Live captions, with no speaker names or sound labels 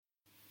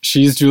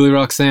She's Julie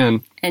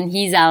Roxanne. And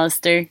he's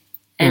Alistair.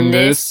 And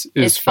this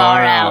is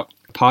Far Out,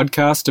 a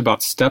podcast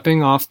about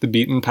stepping off the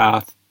beaten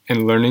path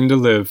and learning to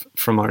live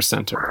from our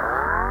center.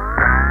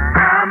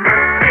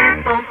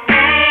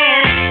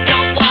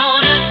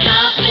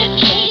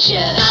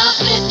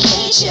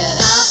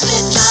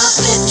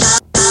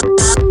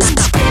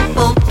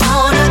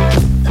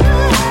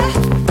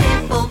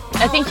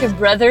 I think your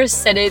brother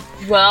said it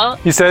well.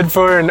 He said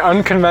for an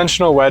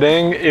unconventional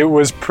wedding, it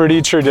was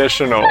pretty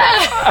traditional.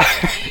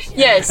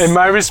 Yes. And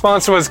my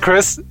response was,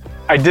 Chris,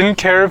 I didn't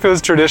care if it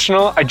was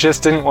traditional, I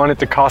just didn't want it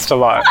to cost a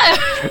lot.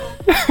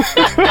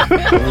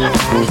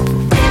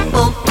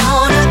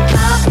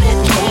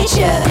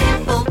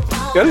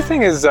 The other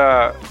thing is,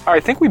 I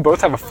think we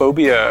both have a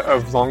phobia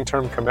of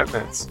long-term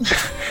commitments,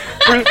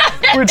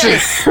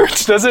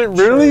 which doesn't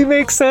really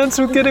make sense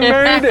with getting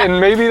married, and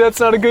maybe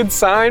that's not a good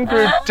sign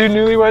for two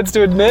newlyweds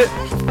to admit.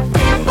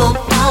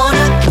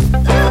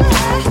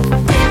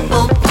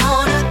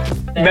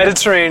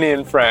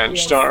 Mediterranean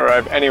French don't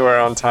arrive anywhere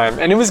on time,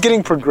 and it was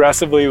getting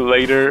progressively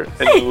later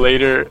and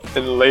later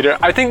and later.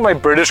 I think my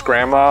British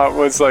grandma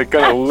was like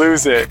gonna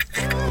lose it.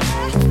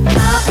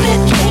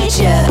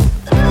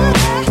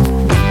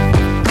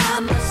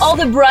 All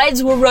the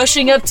brides were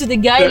rushing up to the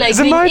guy like, is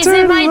it my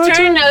turn?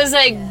 I was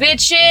like,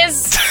 bitches,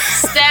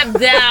 step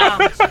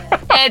down.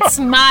 It's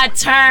my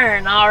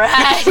turn, all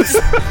right?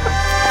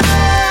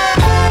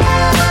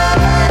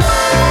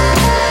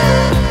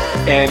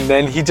 And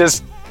then he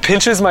just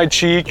pinches my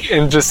cheek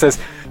and just says,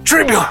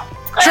 "Très bien,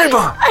 très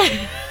bien."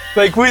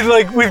 like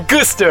with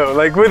gusto,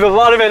 like with a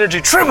lot of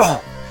energy, "Très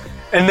bien."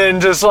 And then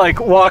just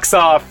like walks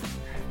off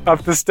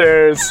up the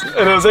stairs.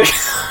 And I was like,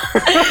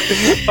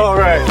 all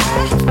right.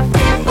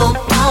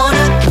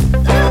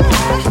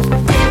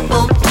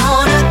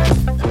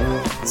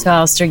 So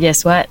Alistair,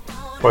 guess what?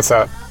 What's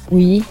that?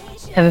 We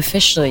have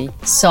officially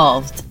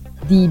solved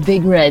the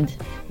Big Red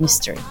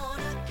mystery.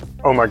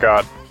 Oh my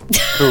God.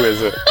 Who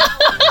is it?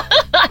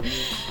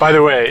 By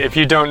the way, if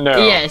you don't know...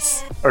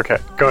 Yes. Okay,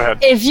 go ahead.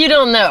 If you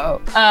don't know,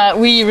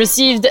 we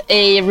received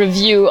a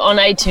review on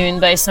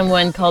iTunes by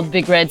someone called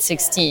Big Red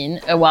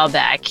 16 a while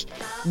back.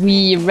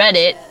 We read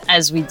it,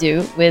 as we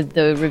do with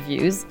the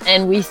reviews,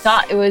 and we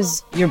thought it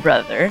was your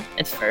brother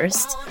at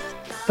first,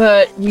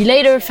 but we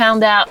later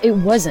found out it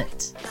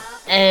wasn't.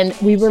 And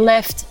we were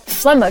left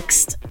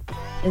flummoxed,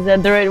 is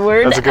that the right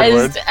word? That's a good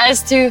word.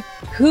 As to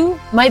who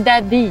might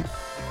that be.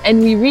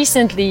 And we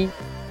recently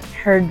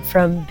heard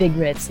from Big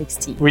Red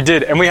 16. We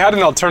did, and we had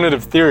an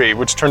alternative theory,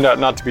 which turned out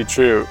not to be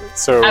true.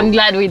 So I'm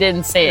glad we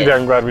didn't say it. Yeah,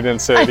 I'm glad we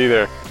didn't say it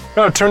either.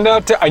 No, it turned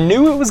out I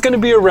knew it was going to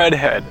be a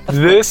redhead.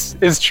 This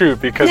is true,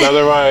 because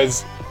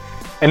otherwise,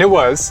 and it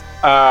was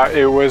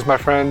my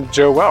friend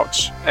Joe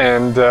Welch.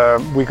 And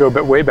we go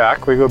way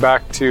back. We go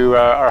back to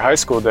our high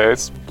school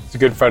days. He's a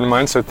good friend of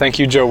mine, so thank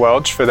you, Joe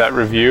Welch, for that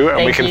review,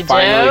 and we can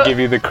finally give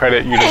you the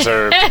credit you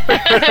deserve.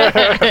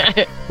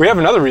 We have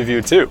another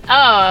review, too.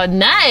 Oh,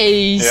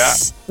 nice. Yeah.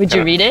 Would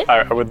you read it?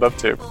 I would love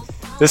to.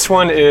 This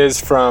one is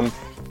from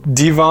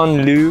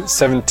Divan Lu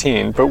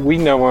 17, but we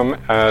know him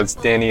as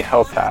Danny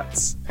Health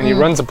Hats. And he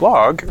runs a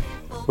blog,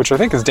 which I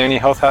think is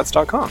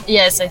DannyHealthHats.com.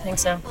 Yes, I think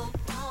so.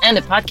 And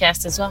a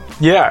podcast as well.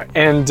 Yeah,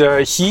 and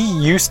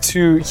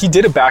he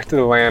did a back to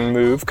the land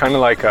move, kind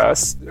of like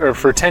us. Or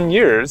for 10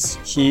 years,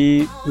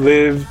 he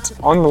lived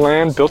on the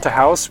land, built a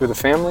house with a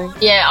family.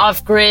 Yeah,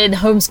 off-grid,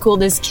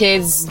 homeschooled his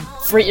kids,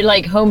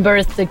 home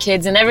birthed the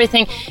kids and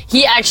everything.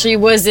 He actually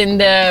was in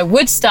the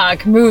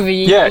Woodstock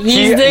movie. Yeah,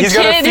 he's the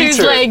kid who's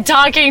like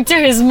talking to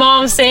his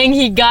mom saying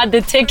he got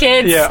the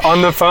tickets. Yeah,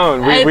 on the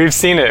phone. We've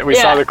seen it. We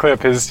saw the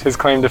clip, his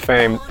claim to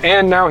fame.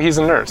 And now he's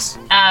a nurse.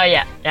 Oh,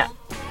 yeah.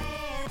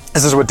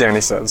 This is what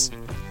Danny says.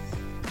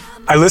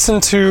 I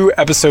listened to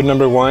episode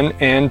number 1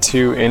 and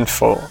 2 in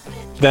full,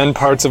 then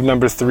parts of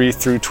number 3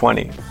 through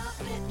 20.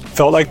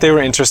 Felt like they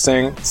were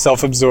interesting,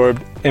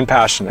 self-absorbed, and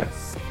passionate.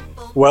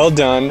 Well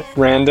done,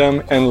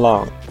 random, and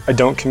long. I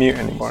don't commute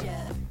anymore.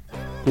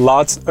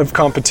 Lots of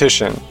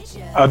competition.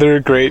 Other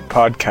great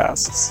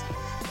podcasts.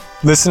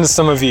 Listen to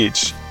some of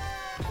each.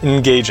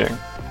 Engaging.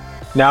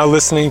 Now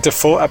listening to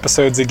full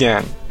episodes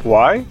again.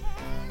 Why?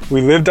 We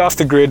lived off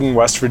the grid in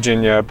West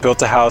Virginia,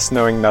 built a house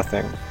knowing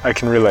nothing. I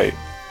can relate.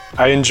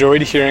 I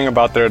enjoyed hearing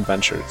about their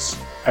adventures.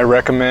 I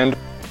recommend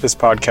this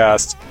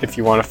podcast if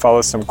you want to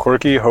follow some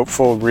quirky,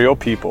 hopeful, real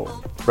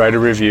people. Write a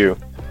review.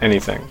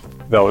 Anything.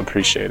 They'll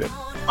appreciate it.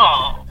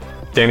 Aww.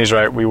 Danny's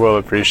right. We will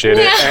appreciate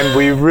it. And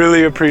we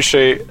really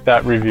appreciate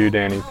that review,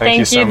 Danny. Thank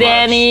you so much.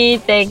 Danny.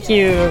 Thank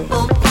you.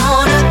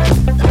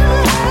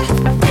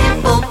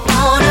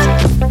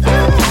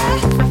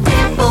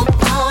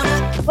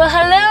 Well,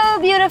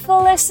 hello,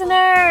 beautiful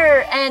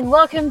listener, and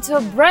welcome to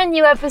a brand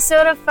new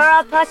episode of Far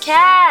Out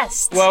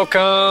Podcast.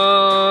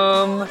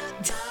 Welcome.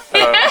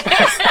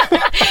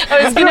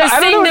 I was gonna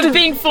sing the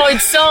Pink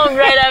Floyd song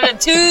right after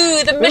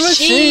To the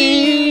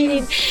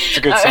Machine. It's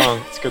a good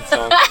song. It's a good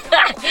song.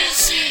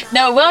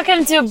 Now,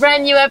 welcome to a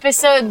brand new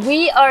episode.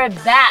 We are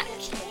back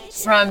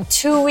from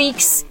 2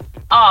 weeks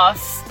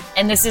off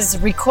And this is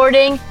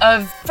recording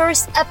of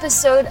first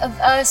episode of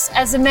us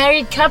as a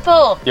married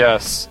couple.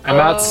 Yes, and Oh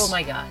that's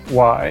my God.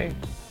 why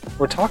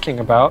we're talking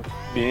about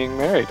being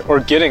married, or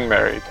getting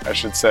married, I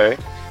should say,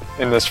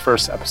 in this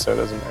first episode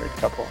as a married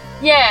couple.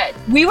 Yeah,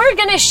 we were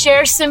gonna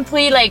share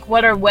simply like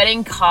what our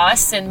wedding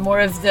costs and more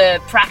of the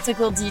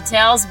practical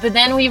details, but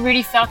then we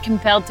really felt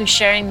compelled to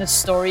sharing the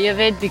story of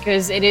it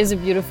because it is a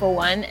beautiful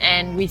one,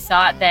 and we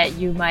thought that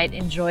you might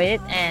enjoy it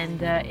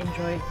and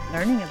enjoy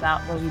learning about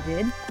what we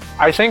did.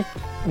 I think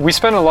we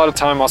spent a lot of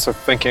time also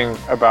thinking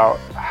about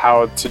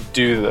how to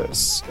do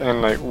this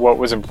and like what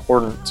was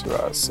important to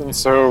us. And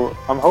so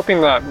I'm hoping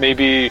that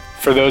maybe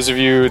for those of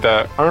you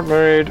that aren't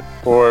married,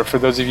 or for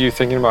those of you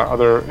thinking about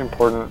other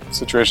important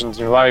situations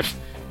in your life,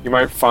 you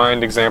might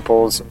find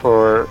examples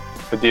or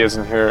ideas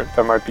in here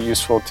that might be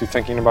useful to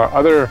thinking about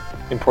other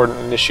important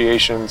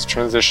initiations,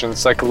 transitions,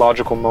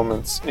 psychological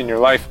moments in your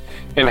life,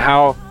 and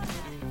how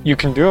you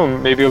can do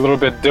them maybe a little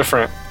bit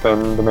different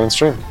than the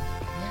mainstream.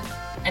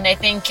 And I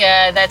think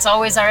that's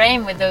always our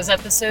aim with those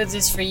episodes,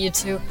 is for you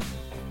to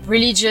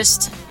really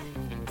just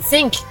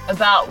think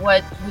about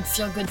what would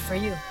feel good for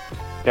you.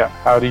 Yeah,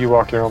 how do you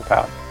walk your own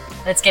path?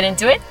 Let's get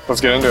into it. Let's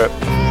get into it.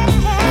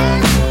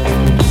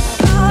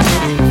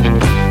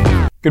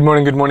 Good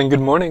morning, good morning,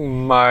 good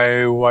morning,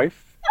 my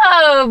wife.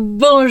 Oh,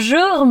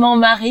 bonjour,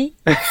 mon mari.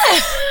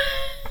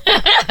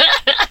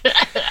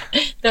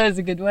 That was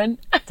a good one.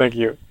 Thank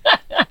you.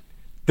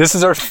 This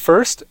is our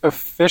first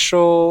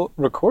official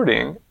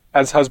recording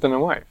as husband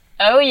and wife.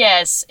 Oh,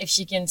 yes. If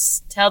you can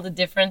tell the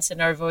difference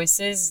in our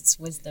voices, it's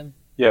wisdom.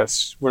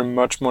 Yes, we're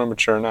much more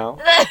mature now.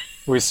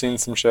 We've seen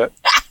some shit.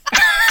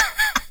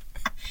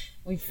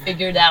 We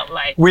figured out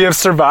life. We have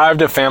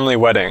survived a family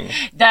wedding.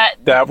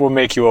 That will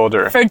make you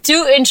older. For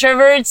two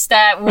introverts,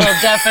 that will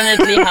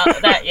definitely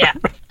help. Yeah.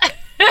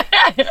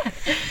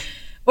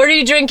 What are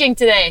you drinking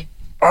today?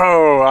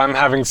 Oh, I'm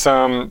having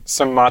some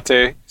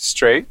mate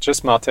straight,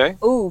 just mate.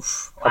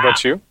 Oof. Wow. How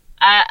about you?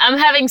 I'm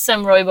having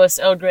some Rooibos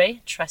Earl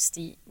Grey,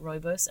 trusty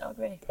Rooibos Earl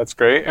Grey. That's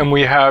great. And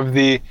we have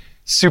the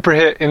Super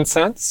Hit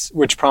incense,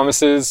 which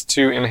promises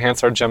to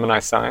enhance our Gemini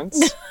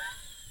signs.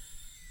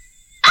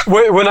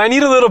 When I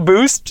need a little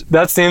boost,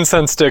 that's the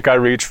incense stick I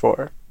reach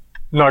for.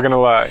 Not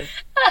gonna lie.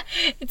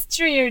 It's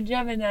true, you're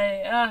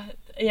Gemini.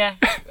 Yeah.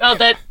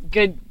 Oh,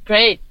 good.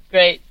 Great.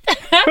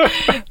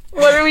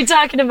 What are we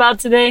talking about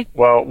today?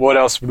 Well, what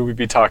else would we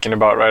be talking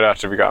about right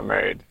after we got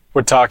married?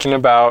 We're talking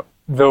about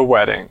the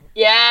wedding.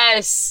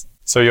 Yes.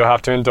 So you'll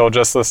have to indulge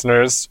us,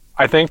 listeners.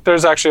 I think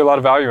there's actually a lot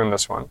of value in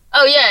this one.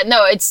 Oh yeah,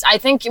 no, I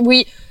think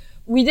we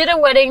did a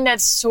wedding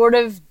that's sort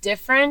of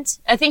different.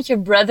 I think your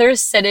brother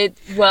said it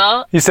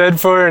well. He said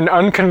for an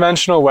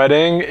unconventional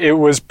wedding, it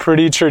was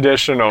pretty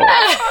traditional.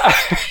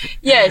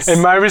 Yes.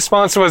 And my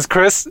response was,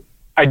 Chris,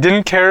 I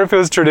didn't care if it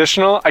was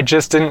traditional, I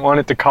just didn't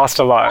want it to cost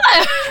a lot.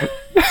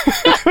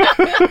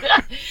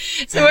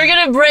 So we're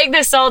gonna break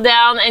this all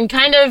down and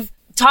kind of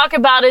talk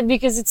about it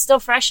because it's still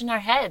fresh in our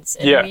heads,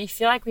 and we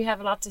feel like we have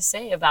a lot to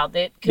say about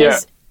it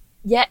because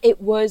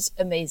it was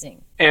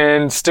amazing.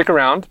 And stick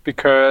around,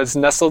 because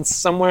nestled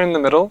somewhere in the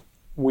middle,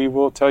 we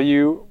will tell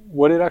you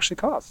what it actually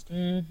cost.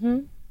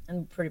 I'm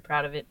pretty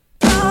proud of it.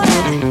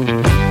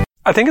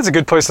 I think it's a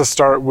good place to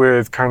start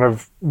with kind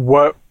of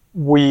what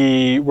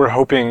we were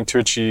hoping to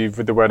achieve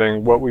with the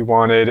wedding, what we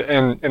wanted,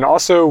 and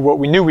also what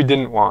we knew we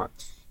didn't want.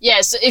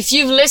 Yeah, so if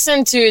you've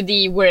listened to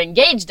the We're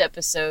Engaged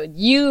episode,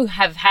 you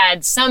have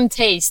had some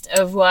taste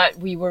of what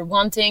we were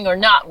wanting or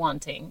not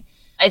wanting.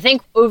 I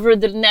think over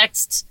the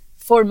next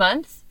 4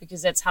 months,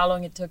 because that's how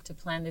long it took to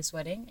plan this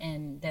wedding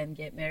and then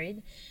get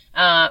married,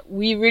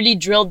 we really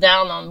drilled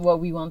down on what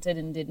we wanted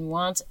and didn't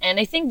want. And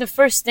I think the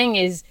first thing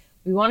is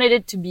we wanted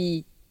it to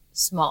be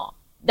small.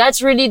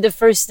 That's really the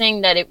first thing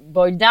that it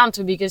boiled down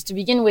to, because to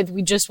begin with,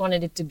 we just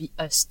wanted it to be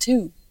us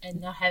two and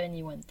not have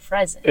anyone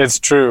present. It's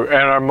true.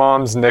 And our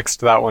moms nixed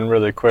that one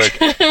really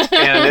quick.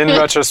 And in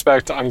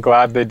retrospect, I'm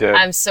glad they did.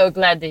 I'm so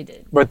glad they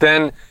did. But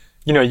then,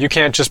 you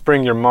can't just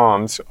bring your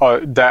moms.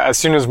 As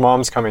soon as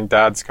mom's coming,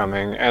 dad's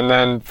coming. And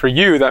then for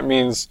you, that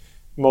means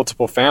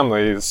multiple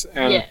families.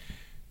 And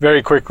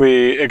very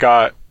quickly, it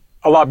got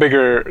a lot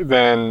bigger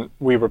than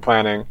we were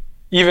planning,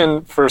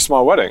 even for a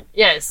small wedding.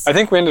 Yes. I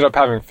think we ended up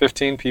having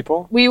 15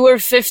 people. We were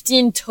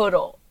 15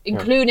 total,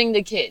 including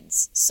the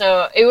kids.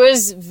 So it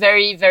was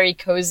very, very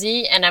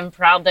cozy, and I'm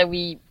proud that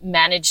we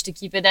managed to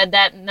keep it at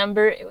that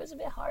number. It was a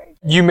bit hard.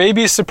 You may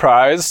be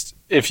surprised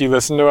if you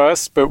listen to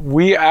us, but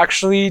we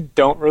actually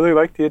don't really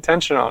like the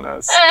attention on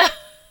us.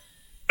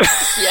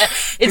 Yeah,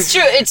 it's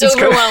true. It's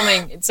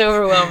overwhelming. It's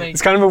overwhelming.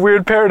 It's kind of a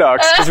weird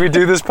paradox, because we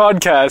do this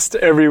podcast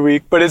every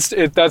week, but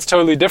that's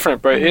totally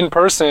different. But in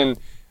person,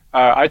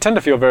 I tend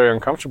to feel very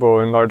uncomfortable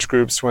in large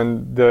groups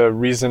when the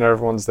reason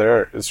everyone's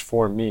there is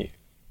for me.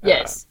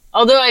 Yes.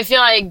 Although I feel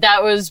like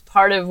that was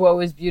part of what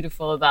was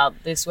beautiful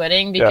about this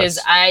wedding, because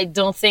I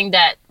don't think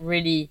that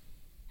really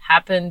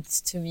happened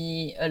to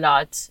me a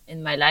lot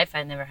in my life.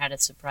 I never had a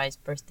surprise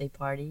birthday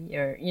party,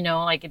 or,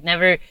 it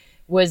never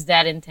was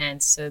that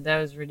intense. So that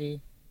was really,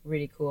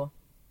 really cool.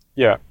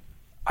 Yeah.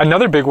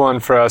 Another big one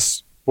for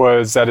us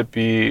was that it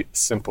be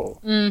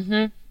simple.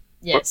 Mm-hmm.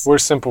 Yes. We're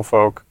simple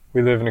folk.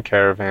 We live in a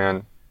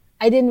caravan.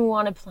 I didn't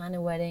want to plan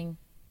a wedding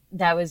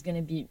that was going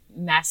to be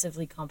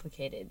massively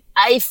complicated.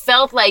 I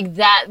felt like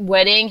that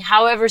wedding,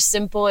 however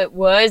simple it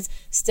was,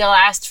 still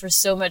asked for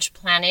so much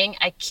planning.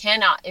 I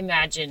cannot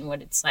imagine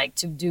what it's like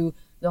to do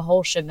the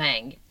whole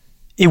shebang.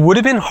 It would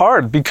have been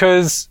hard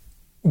because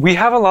we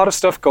have a lot of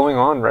stuff going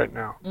on right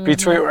now.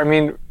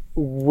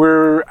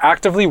 We're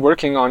actively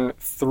working on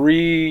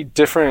 3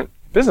 different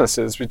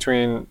businesses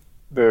between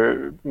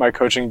my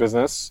coaching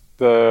business,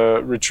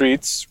 the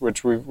retreats,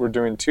 which we're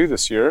doing 2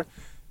 this year,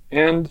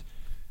 and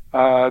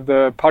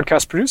the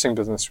podcast producing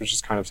business, which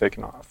is kind of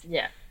taken off.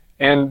 Yeah.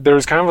 And there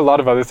was kind of a lot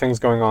of other things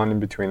going on in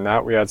between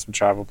that. We had some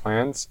travel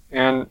plans,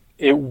 and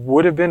it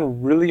would have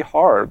been really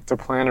hard to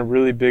plan a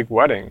really big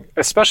wedding,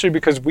 especially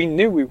because we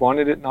knew we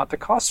wanted it not to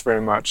cost very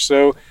much.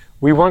 So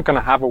we weren't going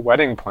to have a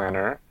wedding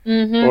planner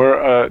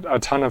or a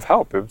ton of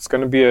help. It was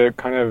going to be a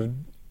kind of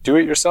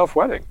do-it-yourself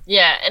wedding.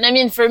 Yeah, and I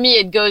mean, for me,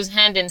 it goes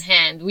hand in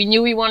hand. We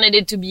knew we wanted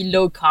it to be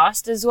low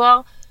cost as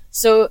well.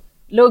 So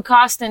low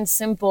cost and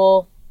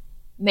simple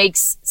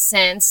makes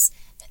sense.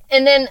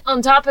 And then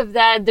on top of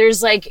that,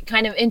 there's like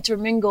kind of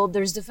intermingled,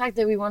 there's the fact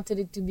that we wanted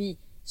it to be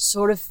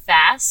sort of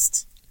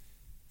fast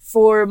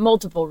for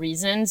multiple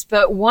reasons.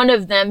 But one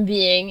of them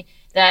being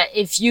that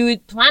if you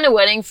plan a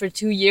wedding for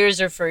 2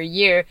 years or for a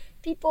year,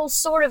 people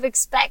sort of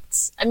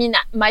expect, I mean,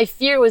 my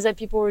fear was that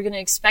people were going to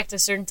expect a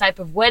certain type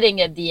of wedding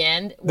at the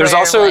end. There's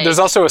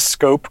also a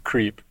scope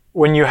creep.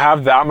 When you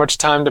have that much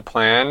time to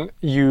plan,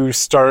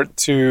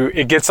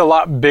 it gets a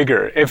lot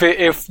bigger.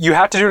 If you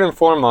have to do it in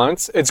 4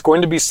 months, it's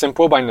going to be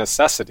simple by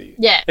necessity.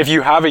 Yeah. If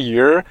you have a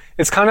year,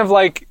 it's kind of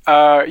like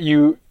when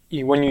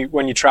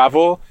you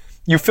travel,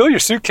 you fill your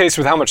suitcase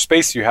with how much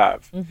space you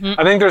have.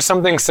 I think there's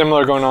something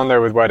similar going on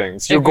there with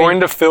weddings. You're going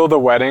to fill the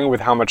wedding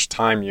with how much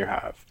time you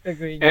have.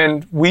 Agreed.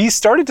 And we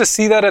started to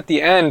see that at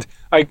the end,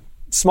 like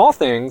small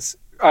things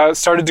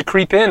started to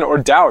creep in, or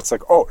doubts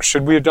like, oh,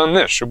 should we have done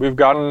this? Should we have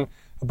gotten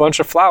a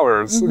bunch of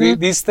flowers,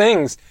 these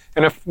things.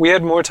 And if we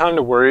had more time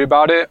to worry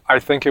about it, I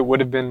think it would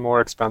have been more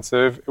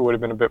expensive. It would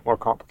have been a bit more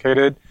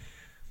complicated.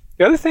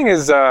 The other thing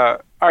is,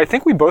 I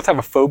think we both have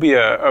a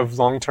phobia of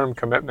long-term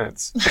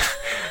commitments,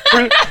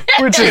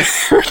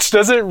 which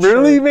doesn't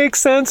really make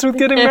sense with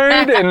getting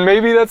married. And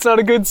maybe that's not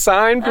a good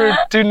sign for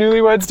 2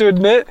 newlyweds to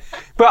admit.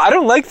 But I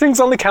don't like things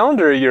on the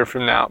calendar a year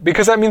from now,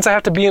 because that means I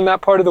have to be in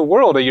that part of the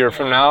world a year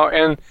from now.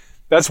 And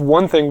that's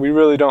one thing we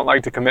really don't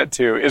like to commit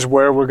to, is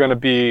where we're going to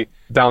be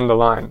down the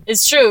line.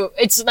 It's true.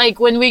 It's like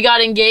when we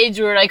got engaged,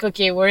 we were like,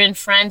 okay, we're in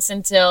France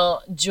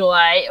until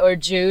July or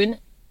June.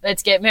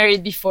 Let's get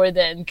married before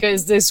then,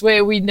 because this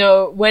way we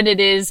know when it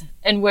is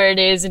and where it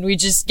is, and we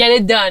just get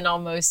it done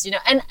almost, you know.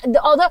 And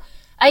although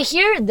I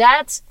hear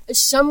that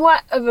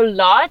somewhat of a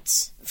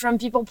lot from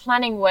people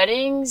planning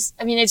weddings,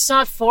 I mean, it's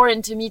not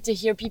foreign to me to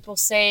hear people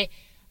say,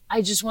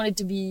 I just want it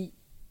to be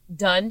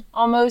done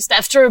almost.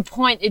 After a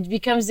point, it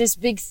becomes this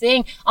big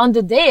thing. On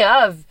the day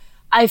of,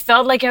 I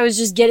felt like I was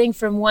just getting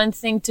from one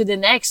thing to the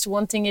next,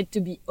 wanting it to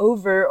be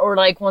over, or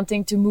like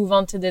wanting to move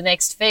on to the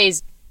next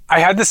phase. I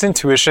had this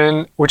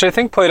intuition, which I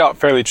think played out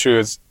fairly true,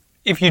 is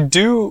if you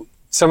do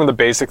some of the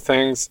basic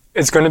things,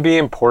 it's going to be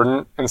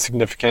important and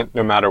significant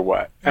no matter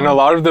what. And a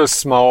lot of those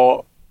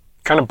small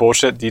kind of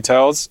bullshit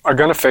details are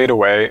going to fade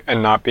away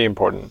and not be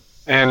important.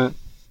 And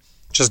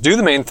just do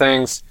the main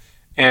things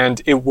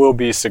and it will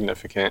be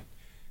significant.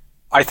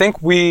 I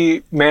think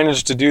we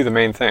managed to do the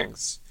main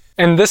things.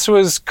 And this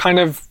was kind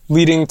of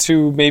leading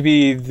to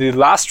maybe the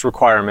last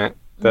requirement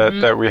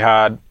that we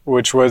had,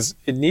 which was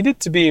it needed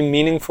to be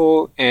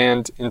meaningful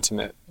and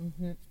intimate.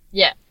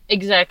 Yeah,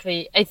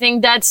 exactly. I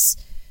think that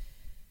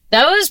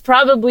was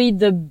probably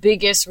the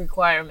biggest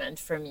requirement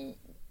for me.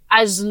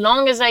 As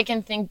long as I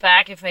can think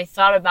back, if I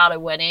thought about a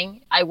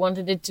wedding, I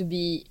wanted it to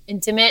be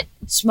intimate,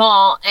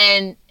 small,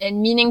 and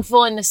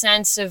meaningful in the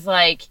sense of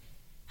like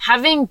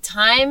having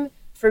time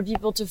for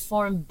people to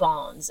form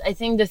bonds. I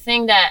think the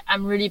thing that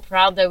I'm really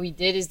proud that we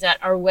did is that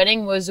our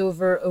wedding was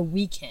over a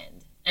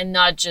weekend and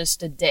not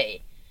just a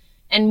day.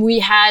 And we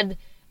had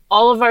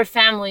all of our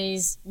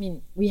families,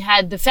 we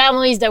had the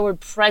families that were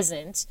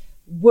present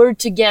were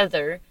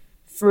together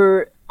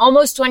for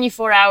almost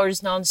 24 hours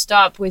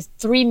nonstop with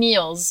 3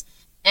 meals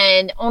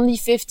and only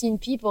 15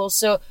 people.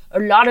 So a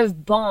lot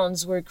of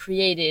bonds were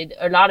created,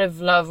 a lot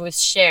of love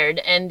was shared,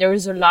 and there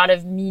was a lot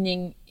of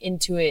meaning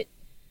into it.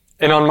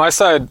 And on my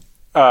side,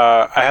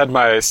 I had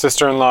my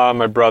sister-in-law,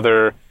 my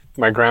brother,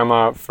 my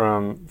grandma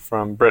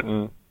from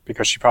Britain,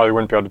 because she probably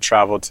wouldn't be able to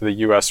travel to the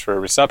U.S. for a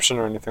reception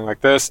or anything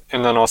like this.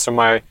 And then also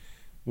my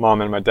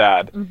mom and my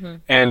dad.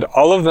 And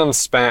all of them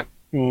spent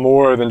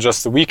more than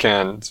just the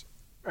weekend.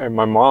 And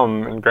my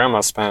mom and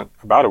grandma spent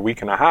about a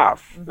week and a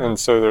half. And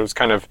so there was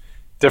kind of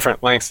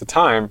different lengths of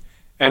time.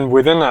 And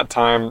within that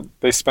time,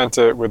 they spent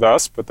it with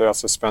us, but they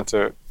also spent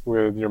it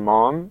with your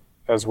mom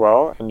as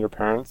well, and your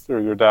parents or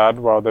your dad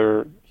while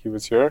he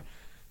was here.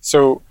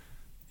 So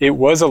it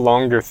was a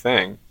longer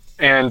thing.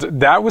 And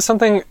that was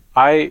something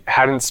I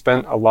hadn't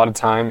spent a lot of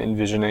time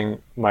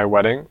envisioning my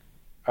wedding.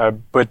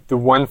 But the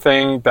one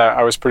thing that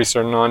I was pretty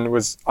certain on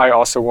was I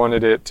also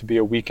wanted it to be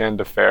a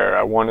weekend affair.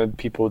 I wanted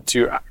people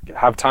to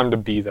have time to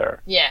be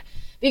there. Yeah,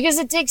 because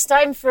it takes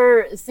time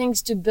for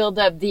things to build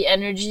up, the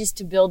energies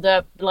to build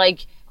up.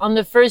 Like on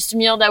the first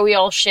meal that we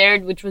all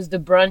shared, which was the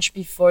brunch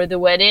before the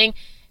wedding,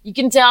 you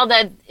can tell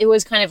that it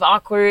was kind of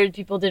awkward.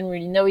 People didn't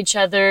really know each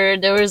other.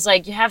 There was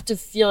like, you have to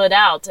feel it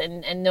out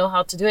and know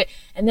how to do it.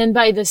 And then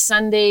by the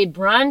Sunday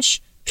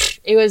brunch,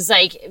 it was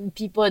like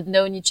people had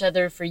known each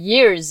other for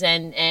years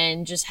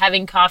and just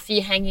having coffee,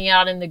 hanging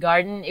out in the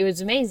garden. It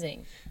was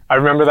amazing. I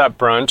remember that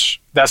brunch.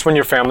 That's when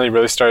your family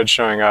really started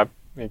showing up.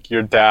 Like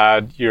your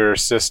dad, your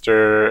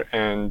sister,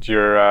 and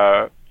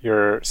your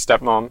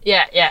stepmom.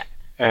 Yeah.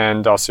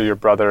 And also your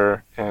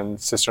brother and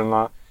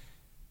sister-in-law.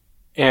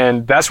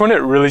 And that's when it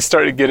really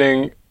started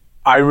getting,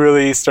 I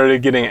really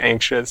started getting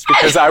anxious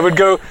because I would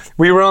go,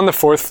 we were on the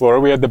 4th floor.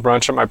 We had the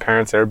brunch at my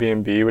parents'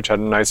 Airbnb, which had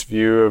a nice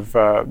view of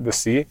the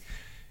sea.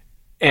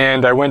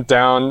 And I went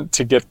down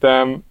to get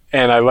them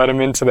and I let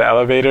them into the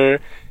elevator.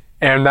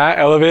 And that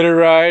elevator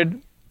ride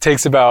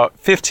takes about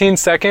 15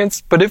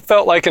 seconds, but it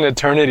felt like an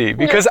eternity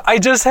because I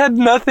just had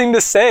nothing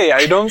to say.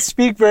 I don't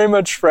speak very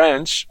much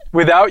French.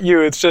 Without you,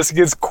 it just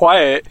gets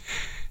quiet.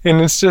 And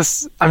it's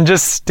just, I'm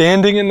just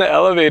standing in the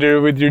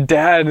elevator with your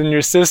dad and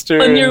your sister.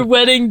 On your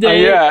wedding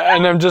day. Yeah,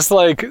 and I'm just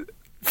like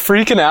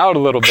freaking out a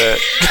little bit.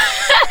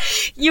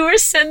 You were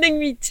sending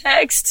me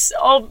texts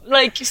all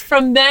like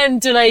from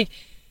then to like,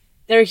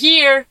 they're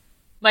here.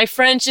 My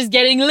French is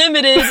getting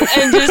limited.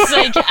 And just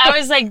like, I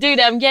was like, dude,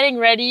 I'm getting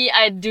ready.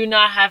 I do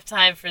not have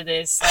time for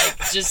this.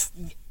 Like, just,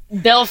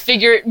 you guys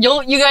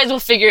will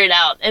figure it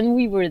out. And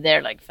we were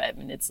there like 5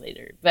 minutes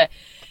later. But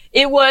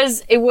it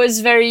was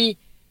very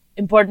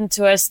important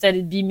to us that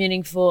it be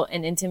meaningful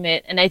and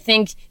intimate. And I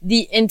think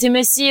the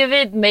intimacy of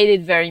it made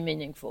it very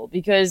meaningful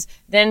because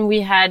then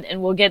we had,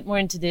 and we'll get more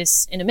into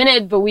this in a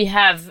minute, but we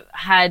have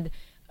had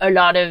a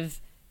lot of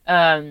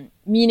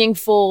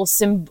meaningful,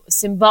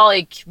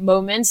 symbolic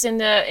moments in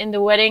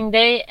the wedding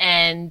day,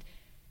 and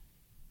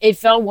it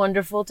felt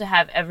wonderful to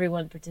have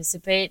everyone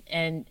participate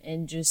and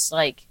just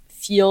like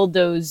feel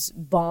those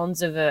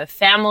bonds of a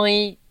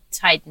family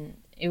tighten.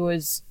 It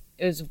was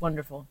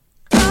wonderful.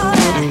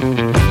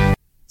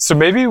 So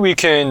maybe we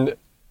can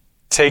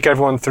take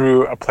everyone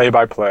through a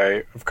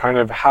play-by-play of kind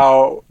of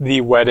how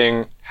the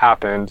wedding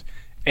happened,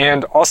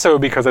 and also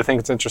because I think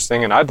it's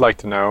interesting, and I'd like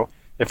to know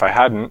if I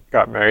hadn't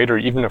got married, or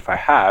even if I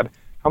had,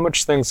 how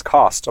much things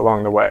cost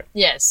along the way.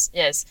 Yes.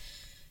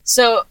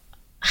 So,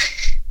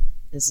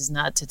 this is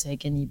not to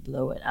take any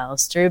blow at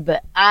Alistair,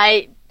 but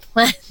I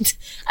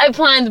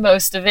planned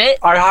most of it.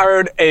 I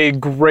hired a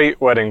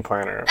great wedding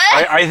planner.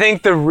 I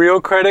think the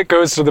real credit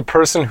goes to the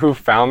person who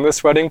found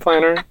this wedding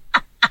planner.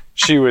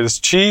 She was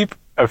cheap,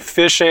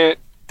 efficient,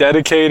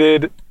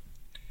 dedicated.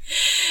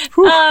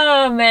 Whew.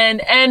 Oh man,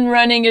 and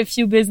running a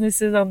few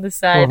businesses on the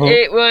side.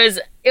 Mm-hmm.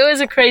 It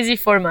was a crazy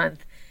 4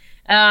 month.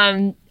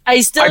 I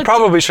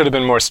probably should have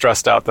been more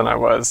stressed out than I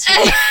was.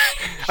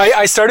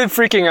 I started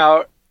freaking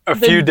out a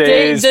few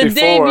days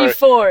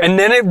before. And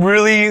then it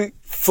really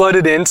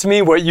flooded into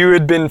me what you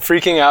had been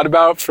freaking out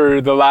about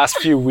for the last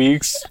few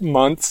weeks,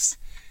 months.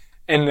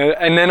 And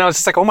then I was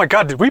just like, oh my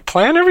God, did we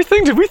plan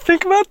everything? Did we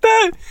think about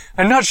that?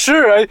 I'm not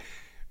sure.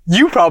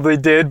 You probably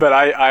did, but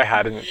I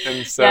hadn't.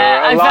 And so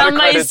a lot of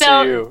credit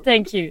to you.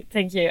 Thank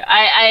you.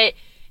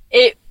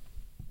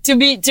 To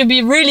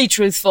be really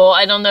truthful,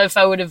 I don't know if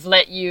I would have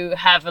let you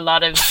have a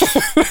lot of,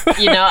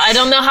 I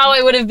don't know how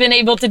I would have been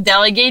able to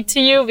delegate to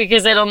you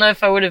because I don't know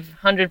if I would have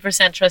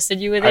 100% trusted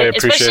you with it. I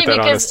appreciate that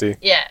honesty.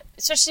 Yeah,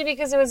 especially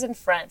because it was in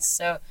France.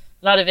 So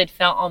a lot of it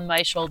fell on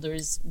my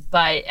shoulders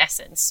by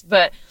essence.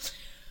 But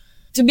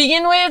to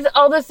begin with,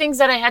 all the things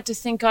that I had to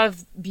think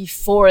of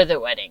before the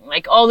wedding,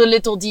 like all the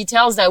little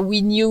details that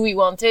we knew we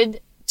wanted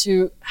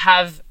to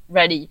have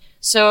ready.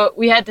 So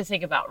we had to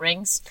think about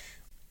rings.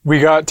 We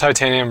got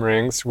titanium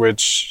rings,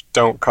 which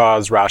don't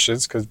cause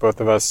rashes because both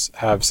of us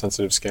have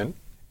sensitive skin.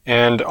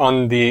 And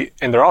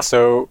they're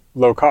also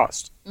low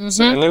cost. Mm-hmm.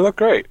 So, and they look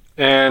great.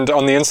 And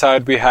on the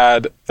inside, we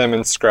had them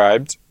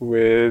inscribed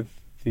with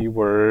the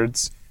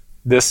words,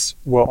 "This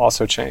will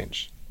also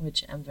change."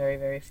 Which I'm very,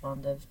 very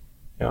fond of.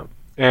 Yeah.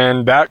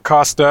 And that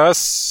cost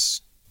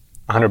us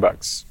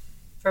 $100.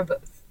 For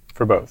both.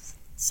 For both.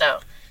 So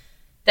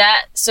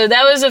that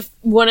was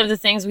one of the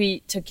things we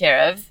took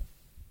care of.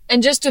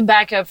 And just to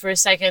back up for a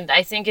second,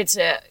 I think it's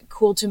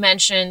cool to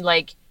mention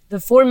like the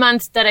 4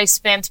 months that I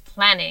spent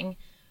planning,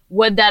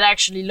 what that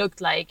actually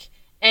looked like.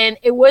 And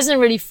it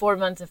wasn't really 4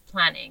 months of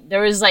planning.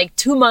 There was like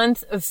 2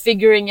 months of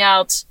figuring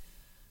out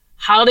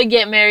how to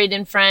get married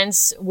in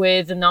France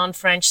with a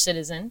non-French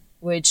citizen,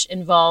 which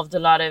involved a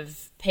lot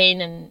of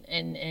pain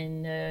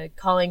and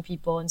calling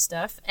people and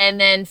stuff. And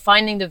then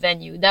finding the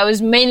venue. That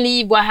was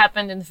mainly what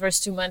happened in the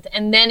first 2 months.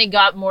 And then it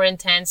got more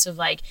intense of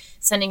like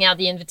sending out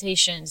the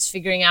invitations,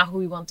 figuring out who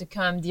we want to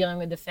come, dealing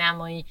with the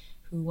family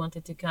who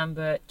wanted to come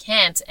but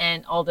can't,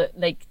 and all the,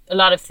 like, a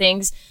lot of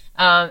things.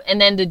 And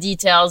then the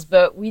details.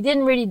 But we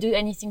didn't really do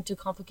anything too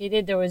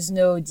complicated. There was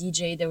no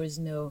DJ. There was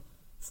no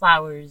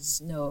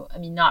flowers.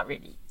 Not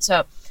really.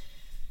 So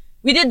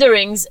we did the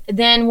rings.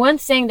 Then one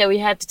thing that we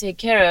had to take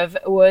care of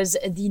was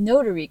the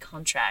notary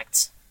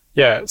contract.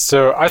 Yeah,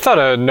 so I thought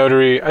a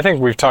notary, I think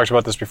we've talked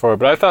about this before,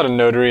 but I thought a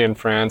notary in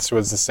France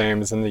was the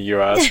same as in the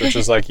US, which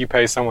is like you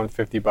pay someone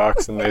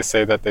 $50 and they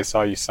say that they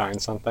saw you sign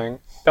something.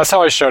 That's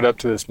how I showed up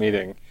to this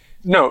meeting.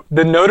 No,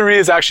 the notary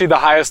is actually the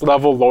highest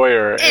level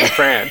lawyer in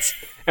France.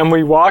 And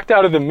we walked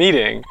out of the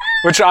meeting,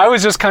 which I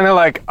was just kind of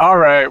like, all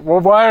right,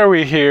 well, why are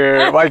we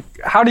here? Like,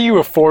 how do you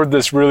afford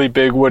this really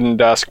big wooden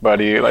desk,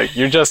 buddy? Like,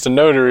 you're just a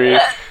notary.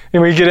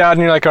 And we get out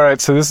and you're like, all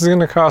right, so this is going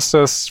to cost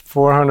us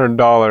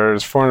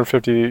 $400,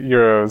 450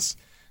 euros.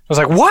 I was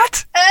like,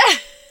 what?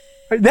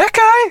 That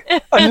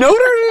guy? A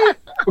notary?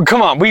 Well,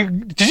 come on,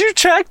 did you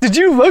check? Did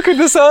you look at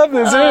this up?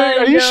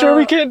 Are you sure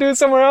we can't do it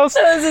somewhere else?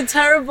 That was a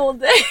terrible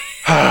day.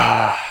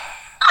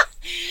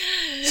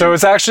 So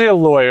it's actually a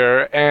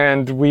lawyer,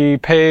 and we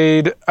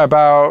paid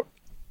about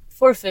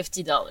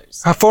 $450.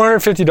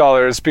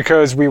 $450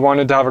 because we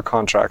wanted to have a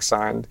contract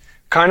signed.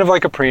 Kind of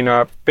like a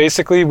prenup.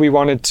 Basically, we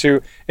wanted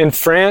to, in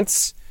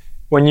France,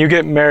 when you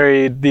get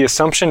married, the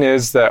assumption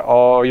is that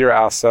all your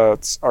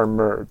assets are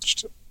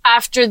merged.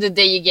 After the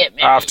day you get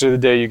married. After the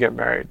day you get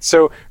married.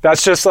 So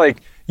that's just like,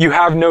 you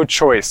have no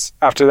choice.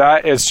 After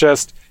that, it's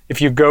just,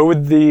 if you go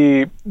with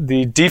the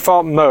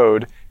default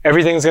mode,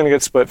 everything's going to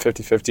get split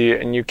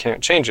 50-50 and you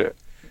can't change it.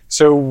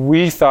 So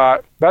we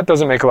thought, that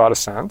doesn't make a lot of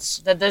sense.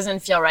 That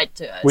doesn't feel right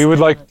to us. We would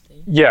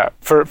definitely.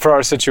 for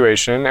our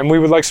situation, and we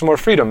would like some more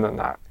freedom than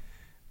that.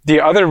 The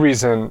other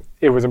reason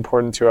it was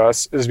important to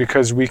us is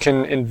because we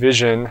can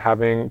envision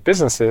having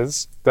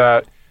businesses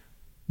that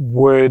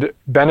would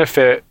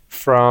benefit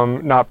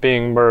from not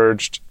being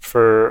merged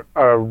for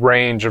a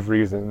range of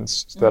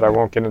reasons that I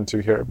won't get into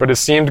here. But it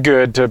seemed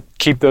good to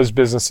keep those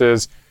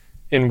businesses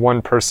in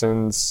one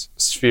person's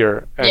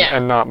sphere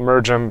and not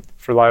merge them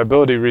for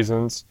liability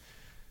reasons.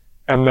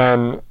 And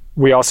then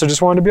we also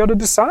just wanted to be able to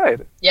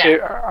decide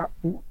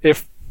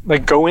if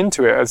go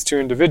into it as two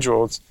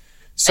individuals.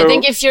 So I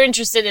think if you're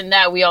interested in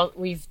that,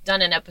 we've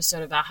done an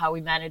episode about how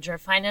we manage our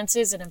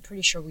finances, and I'm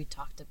pretty sure we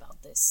talked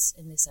about this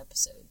in this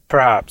episode.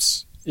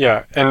 Perhaps,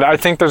 yeah. And I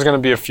think there's going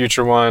to be a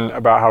future one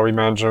about how we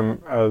manage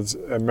them as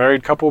a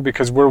married couple,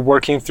 because we're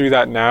working through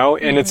that now,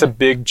 and it's a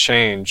big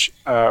change.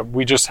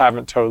 We just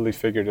haven't totally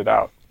figured it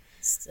out.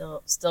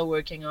 Still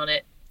working on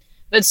it.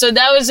 But so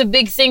that was a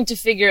big thing to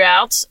figure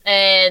out,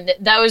 and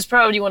that was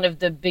probably one of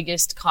the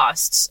biggest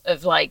costs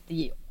of like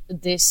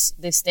this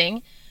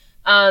thing.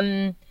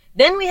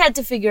 Then we had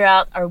to figure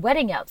out our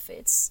wedding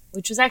outfits,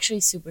 which was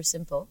actually super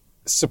simple.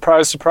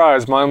 Surprise,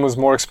 surprise. Mine was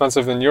more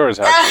expensive than yours,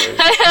 actually.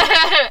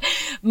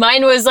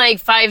 Mine was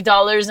like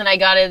 $5, and I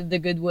got it at the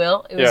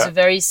Goodwill. It was a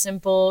very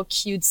simple,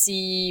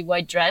 cutesy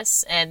white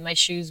dress, and my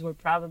shoes were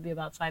probably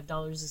about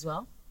 $5 as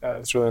well.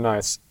 It's really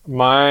nice.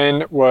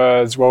 Mine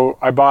was,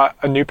 I bought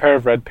a new pair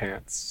of red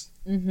pants,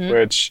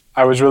 which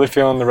I was really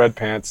feeling the red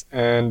pants,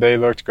 and they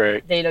looked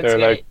great. They're great.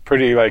 Like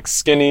pretty like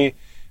skinny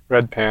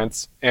red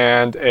pants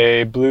and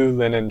a blue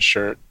linen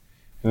shirt.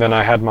 And then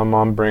I had my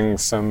mom bring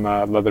some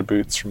leather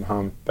boots from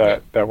home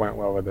that went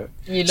well with it.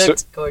 You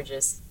looked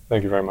gorgeous.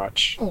 Thank you very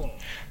much.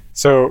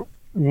 So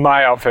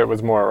my outfit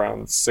was more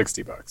around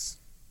 $60,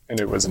 and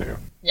it was new.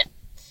 Yeah.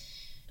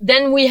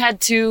 Then we had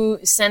to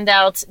send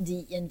out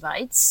the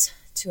invites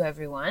to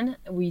everyone.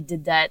 We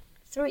did that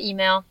through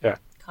email. Yeah.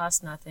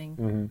 Cost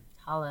nothing.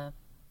 Holla.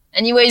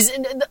 Anyways,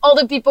 all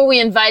the people we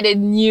invited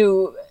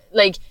knew,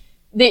 like,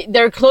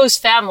 they're close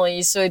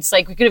families, so it's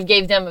like we could have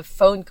gave them a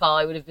phone call.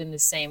 It would have been the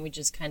same. We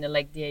just kind of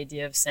like the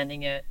idea of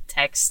sending a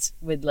text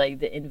with like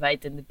the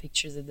invite and the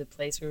pictures of the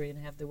place where we're going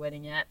to have the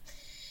wedding at.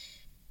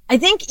 I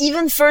think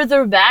even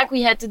further back,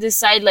 we had to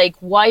decide like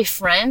why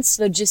France,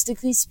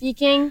 logistically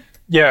speaking.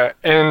 Yeah,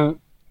 and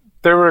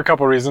there were a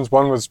couple of reasons.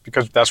 One was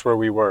because that's where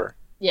we were.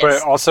 Yes.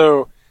 But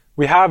also,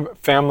 we have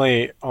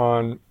family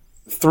on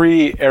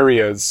 3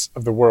 areas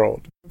of the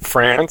world.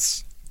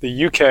 France,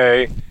 the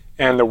UK,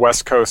 and the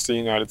West Coast of the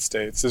United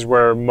States is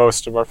where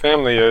most of our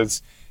family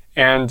is.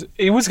 And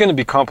it was going to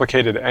be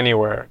complicated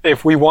anywhere.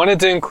 If we wanted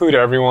to include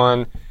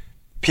everyone,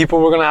 people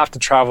were going to have to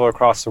travel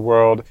across the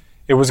world.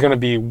 It was going to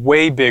be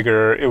way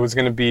bigger. It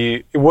wasn't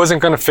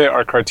going to fit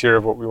our criteria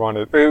of what we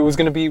wanted. It was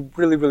going to be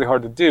really, really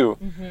hard to do.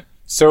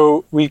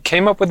 So we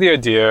came up with the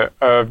idea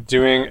of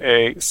doing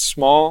a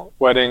small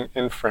wedding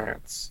in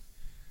France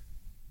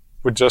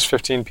with just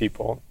 15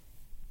 people,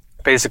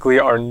 basically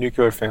our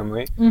nuclear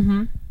family,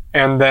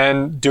 and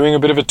then doing a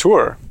bit of a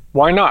tour.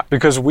 Why not?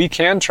 Because we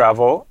can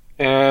travel,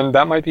 and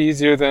that might be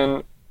easier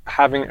than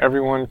having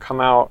everyone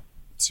come out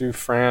to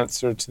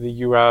France or to the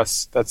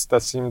US. That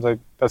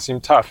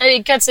seemed tough. And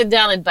it cuts it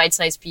down in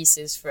bite-sized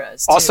pieces for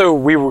us, too. Also,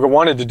 we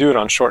wanted to do it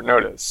on short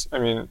notice. I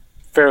mean,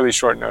 fairly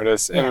short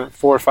notice. Yeah. And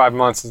 4 or 5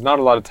 months is not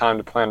a lot of time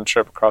to plan a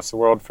trip across the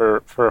world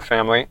for a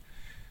family.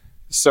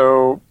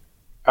 So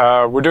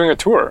we're doing a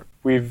tour.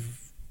 We've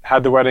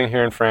had the wedding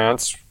here in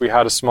France. We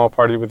had a small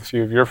party with a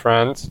few of your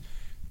friends.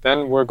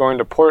 Then we're going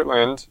to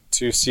Portland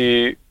to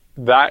see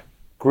that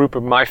group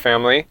of my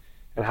family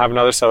and have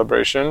another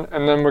celebration.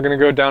 And then we're going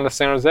to go down to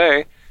San Jose,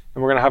 and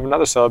we're going to have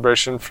another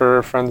celebration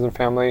for friends and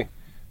family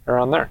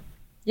around there.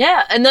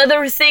 Yeah,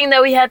 another thing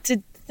that we had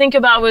to think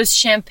about was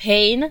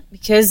champagne,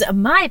 because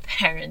my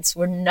parents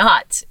were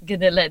not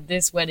gonna let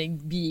this wedding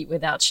be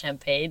without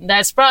champagne.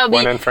 That's probably...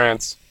 One in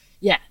France.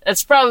 Yeah,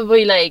 that's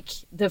probably like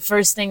the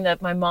first thing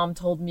that my mom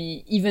told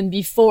me even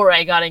before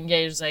I got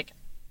engaged. Like,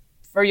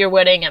 for your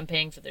wedding, I'm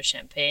paying for the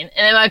champagne.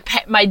 And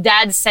then my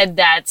dad said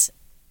that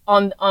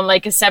on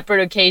like a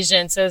separate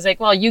occasion. So I was like,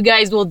 well, you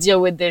guys will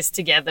deal with this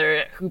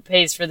together. Who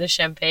pays for the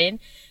champagne?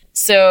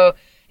 So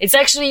it's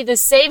actually the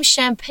same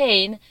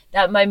champagne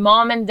that my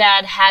mom and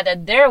dad had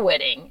at their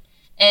wedding.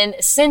 And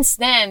since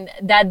then,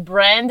 that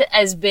brand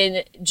has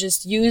been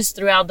just used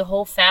throughout the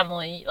whole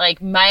family.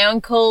 Like, my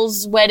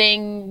uncle's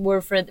wedding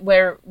were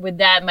with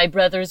that. My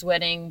brother's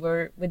wedding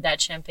were with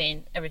that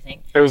champagne,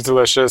 everything. It was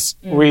delicious.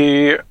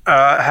 We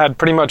had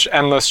pretty much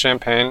endless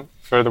champagne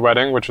for the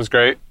wedding, which was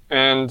great.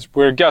 And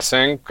we're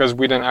guessing, because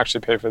we didn't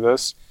actually pay for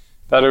this,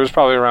 that it was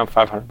probably around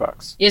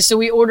 $500. Yeah, so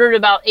we ordered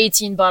about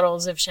 18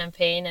 bottles of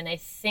champagne, and I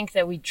think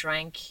that we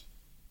drank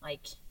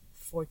like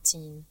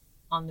 14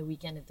 on the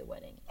weekend of the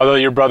wedding. Although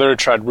your brother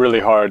tried really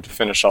hard to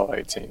finish all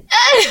 18.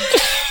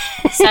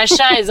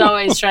 Sasha is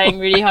always trying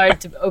really hard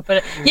to open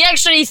it. He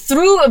actually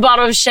threw a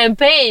bottle of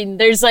champagne.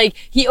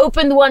 He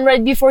opened one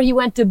right before he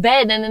went to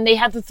bed, and then they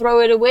had to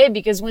throw it away,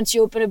 because once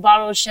you open a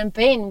bottle of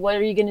champagne, what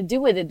are you going to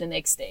do with it the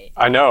next day?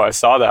 I know, I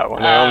saw that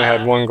one. I only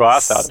had one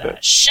glass out of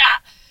it.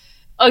 Sasha!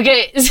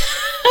 Okay.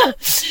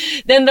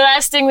 Then the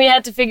last thing we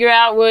had to figure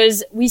out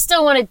was we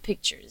still wanted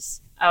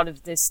pictures out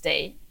of this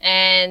day.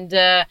 And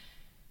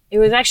it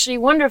was actually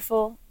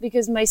wonderful,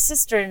 because my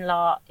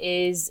sister-in-law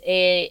is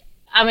a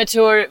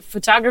amateur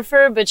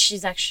photographer, but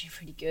she's actually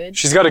pretty good.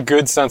 She's got a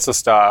good sense of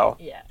style.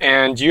 Yeah.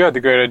 And you had the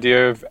great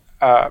idea of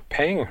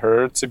paying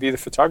her to be the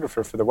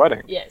photographer for the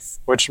wedding. Yes.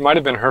 Which might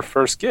have been her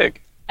first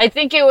gig. I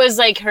think it was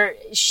like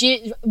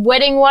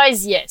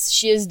wedding-wise, yes.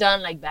 She has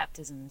done like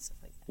baptism and stuff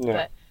like that. Yeah.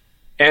 But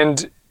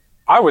and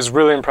I was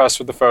really impressed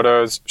with the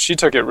photos. She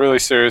took it really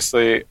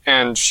seriously,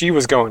 and she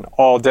was going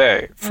all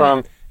day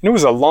and it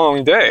was a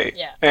long day.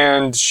 Yeah.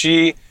 And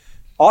she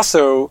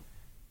also,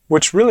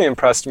 which really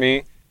impressed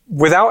me,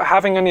 without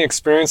having any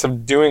experience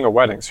of doing a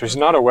wedding, so she's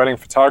not a wedding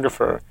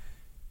photographer,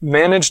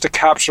 managed to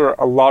capture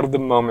a lot of the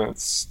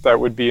moments that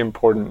would be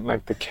important,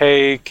 like the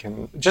cake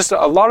and just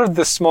a lot of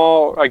the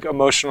small, like,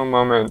 emotional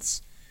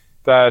moments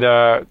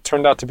that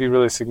turned out to be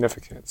really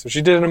significant. So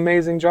she did an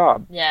amazing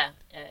job. yeah,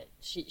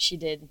 she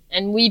did.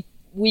 And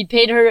we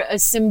paid her a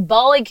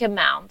symbolic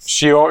amount.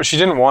 She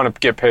didn't want to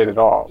get paid at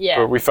all, Yeah.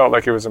 but we felt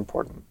like it was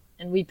important.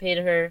 And we paid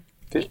her...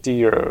 50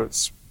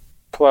 euros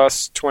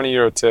plus 20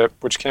 euro tip,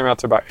 which came out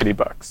to about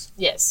 $80.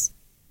 Yes.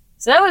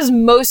 So that was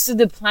most of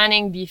the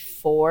planning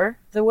before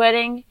the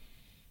wedding.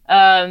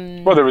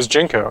 Well, there was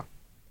Jinko.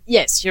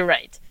 Yes, you're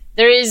right.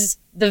 There is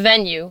the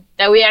venue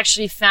that we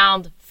actually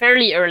found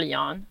fairly early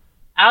on,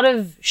 out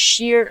of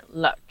sheer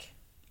luck.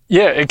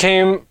 Yeah, it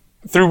came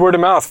through word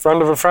of mouth.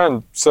 Friend of a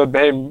friend said,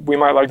 hey, we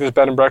might like this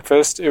bed and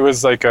breakfast. It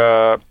was like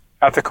a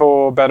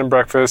ethical bed and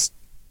breakfast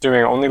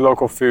doing only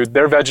local food.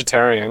 They're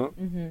vegetarian.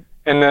 Mm-hmm.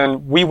 And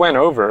then we went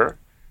over,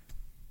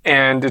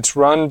 and it's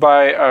run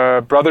by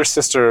a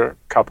brother-sister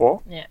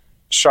couple,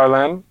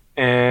 Charlene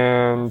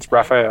and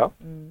Raphael.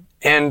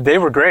 And they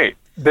were great.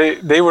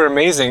 They were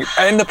amazing.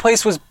 And the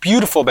place was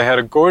beautiful. They had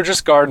a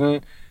gorgeous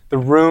garden. The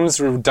rooms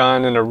were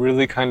done in a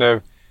really kind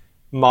of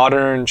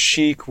modern,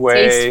 chic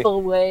way.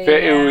 Tasteful way.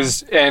 It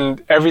was,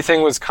 and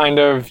everything was kind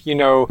of,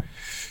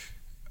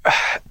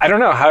 I don't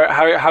know,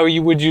 how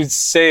would you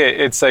say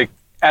it? It's like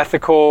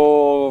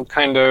ethical,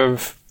 kind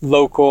of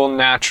local,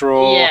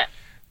 natural. Yeah.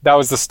 That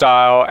was the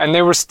style. And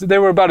they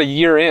were about a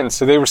year in,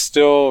 so they were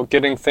still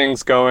getting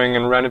things going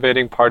and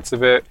renovating parts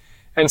of it.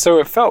 And so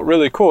it felt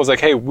really cool. It was like,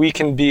 hey, we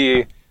can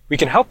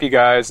help you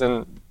guys.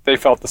 And they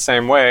felt the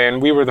same way.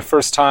 And we were the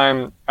first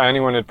time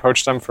anyone had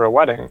approached them for a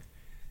wedding.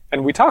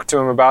 And we talked to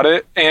them about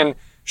it. And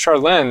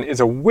Charlene is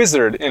a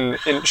wizard, and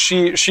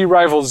she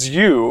rivals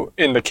you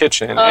in the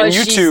kitchen. And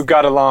you two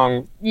got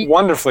along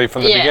wonderfully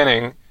from the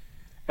beginning.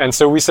 And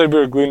so we said we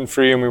were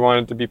gluten-free and we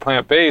wanted to be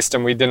plant-based,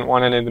 and we didn't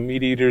want any of the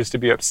meat eaters to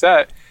be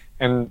upset.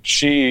 And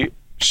she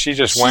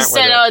just went with it. She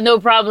said, oh, no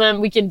problem,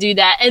 we can do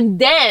that. And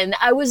then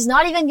I was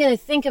not even going to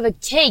think of a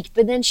cake,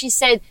 but then she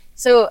said,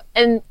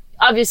 and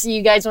obviously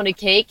you guys want a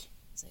cake?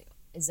 I was like,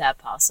 is that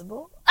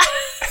possible?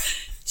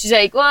 She's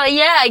like, well,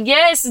 yeah, I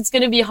guess it's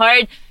going to be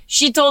hard.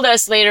 She told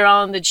us later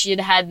on that she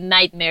had had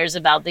nightmares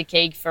about the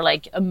cake for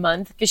like a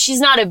month, because she's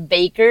not a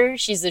baker,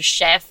 she's a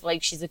chef,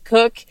 like she's a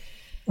cook.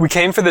 We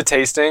came for the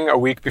tasting a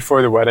week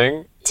before the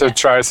wedding to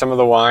try some of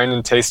the wine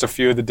and taste a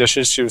few of the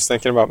dishes she was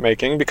thinking about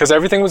making, because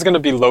everything was going to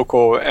be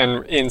local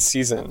and in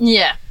season.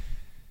 Yeah.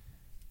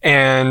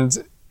 And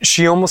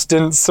she almost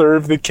didn't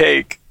serve the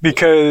cake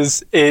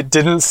because it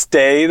didn't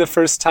stay the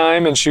first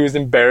time, and she was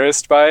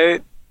embarrassed by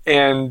it.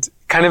 And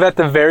kind of at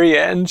the very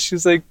end, she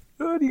was like,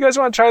 oh, do you guys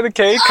want to try the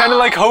cake? Kind of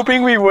like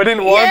hoping we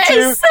wouldn't want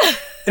to.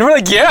 And we're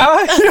like,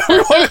 yeah, we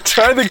want to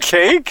try the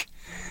cake.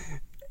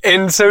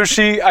 And so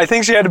I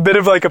think she had a bit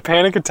of like a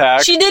panic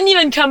attack. She didn't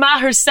even come out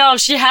herself.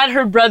 She had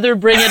her brother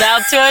bring it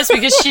out to us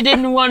because she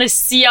didn't want to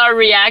see our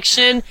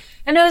reaction.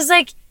 And I was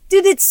like,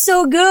 dude, it's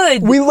so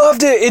good. We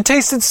loved it. It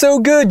tasted so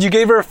good. You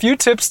gave her a few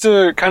tips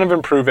to kind of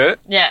improve it.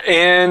 Yeah.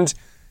 And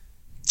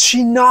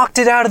she knocked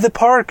it out of the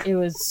park. It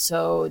was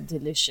so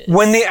delicious.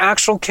 When the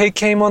actual cake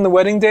came on the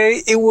wedding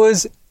day, it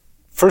was,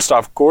 first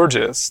off,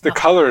 gorgeous. The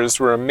colors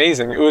were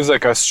amazing. It was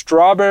like a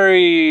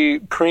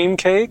strawberry cream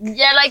cake.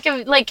 Yeah,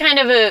 like kind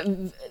of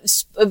a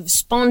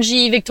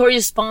spongy,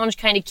 Victoria sponge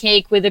kind of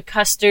cake with a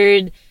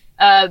custard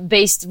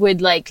based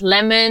with like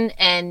lemon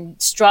and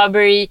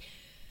strawberry.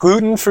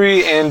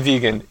 Gluten-free and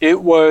vegan.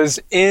 It was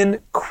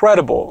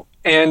incredible.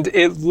 And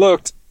it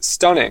looked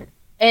stunning.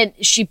 And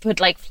she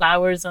put like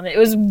flowers on it. It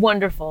was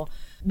wonderful.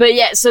 But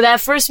yeah, so that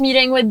first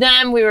meeting with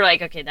them, we were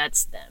like, okay,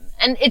 that's them.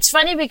 And it's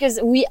funny because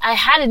I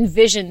had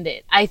envisioned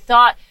it. I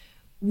thought,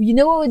 you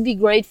know what would be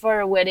great for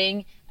a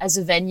wedding as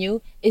a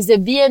venue is a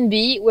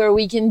B&B where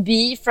we can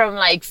be from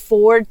like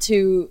 4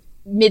 to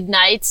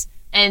midnight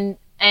and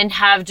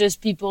have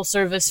just people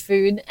serve us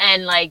food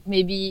and like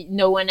maybe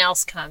no one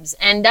else comes.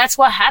 And that's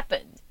what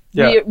happened.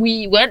 Yeah.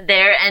 We went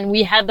there and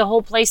we had the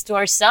whole place to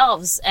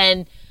ourselves.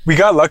 And we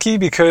got lucky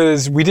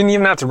because we didn't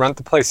even have to rent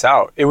the place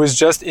out. It was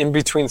just in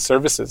between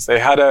services. They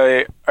had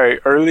a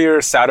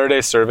earlier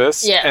Saturday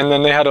service, and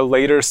then they had a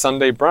later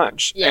Sunday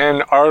brunch. Yeah.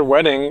 And our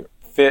wedding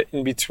fit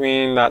in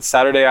between that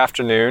Saturday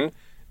afternoon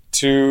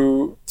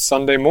to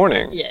Sunday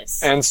morning.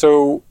 Yes. And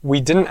so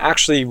we didn't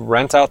actually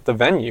rent out the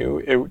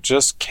venue. It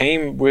just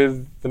came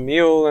with the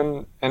meal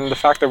and the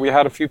fact that we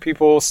had a few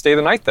people stay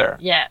the night there.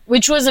 Yeah,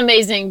 which was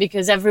amazing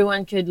because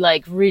everyone could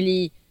like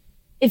really...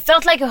 It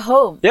felt like a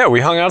home. Yeah, we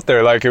hung out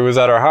there like it was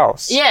at our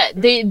house. Yeah,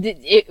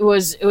 it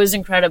was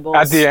incredible.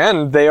 At the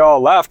end, they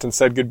all left and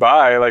said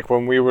goodbye, like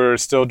when we were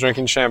still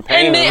drinking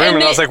champagne in the room.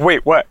 And I was like,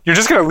 wait, what? You're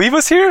just going to leave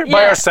us here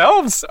by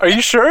ourselves? Are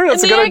you sure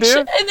that's a good idea?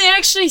 And they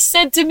actually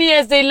said to me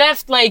as they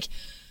left, like,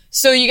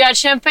 so you got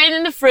champagne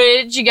in the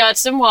fridge, you got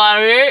some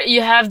water,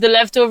 you have the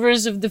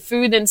leftovers of the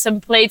food and some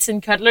plates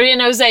and cutlery.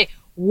 And I was like,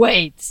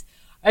 wait,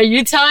 are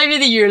you telling me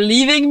that you're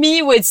leaving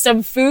me with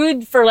some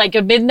food for like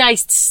a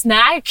midnight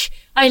snack?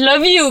 I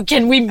love you.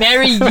 Can we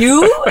marry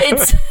you?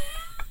 It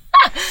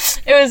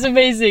was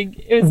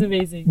amazing. It was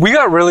amazing. We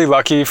got really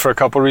lucky for a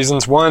couple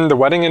reasons. One, the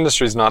wedding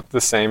industry is not the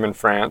same in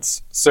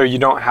France, so you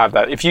don't have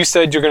that. If you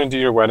said you're going to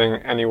do your wedding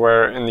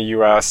anywhere in the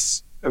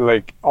US,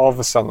 like all of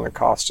a sudden the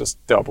cost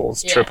just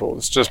doubles,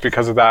 triples, just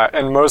because of that.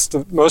 And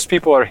most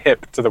people are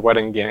hip to the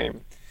wedding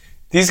game.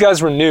 These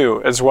guys were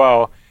new as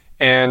well.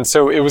 And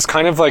so it was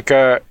kind of like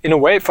in a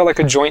way, it felt like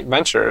a joint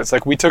venture. It's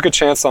like we took a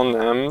chance on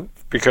them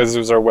because it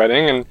was our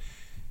wedding,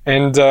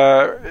 and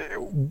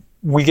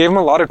we gave them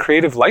a lot of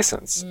creative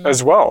license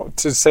as well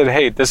to say,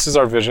 hey, this is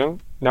our vision.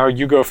 Now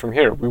you go from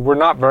here. We were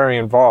not very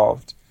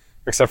involved,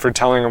 except for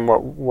telling them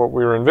what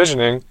we were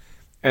envisioning,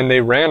 and they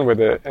ran with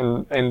it,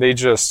 and they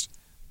just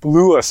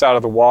blew us out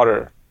of the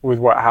water with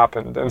what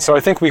happened. And so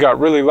I think we got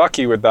really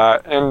lucky with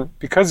that. And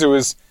because it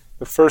was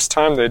the first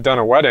time they'd done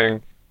a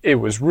wedding, it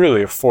was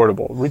really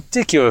affordable,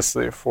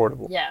 ridiculously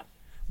affordable. Yeah.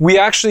 We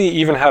actually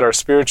even had our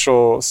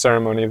spiritual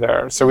ceremony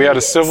there. So we had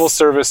a civil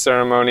service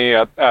ceremony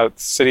at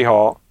City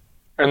Hall.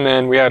 And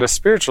then we had a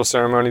spiritual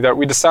ceremony that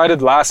we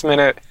decided last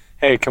minute,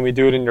 hey, can we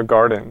do it in your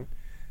garden?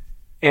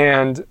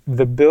 And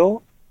the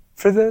bill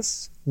for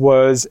this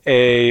was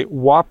a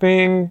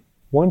whopping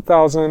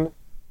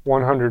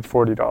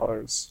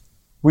 $1,140.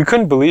 We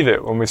couldn't believe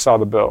it when we saw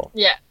the bill.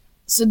 Yeah.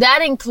 So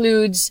that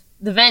includes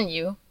the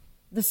venue,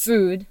 the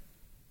food,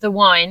 the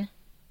wine,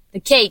 the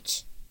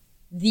cake,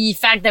 the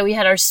fact that we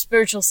had our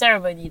spiritual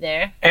ceremony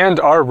there. And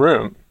our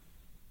room.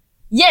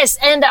 Yes,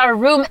 and our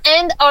room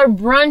and our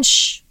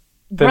brunches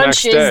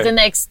the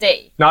next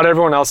day. Not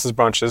everyone else's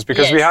brunches,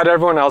 because we had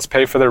everyone else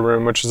pay for their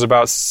room, which is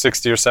about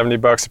 $60 or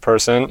 $70 a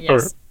person,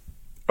 or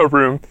a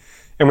room.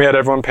 And we had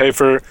everyone pay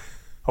for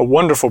a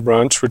wonderful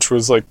brunch, which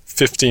was like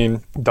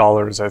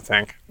 $15, I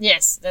think.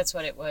 Yes, that's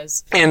what it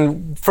was.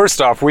 And first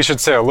off, we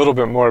should say a little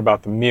bit more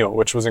about the meal,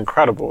 which was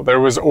incredible. There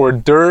was hors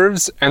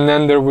d'oeuvres, and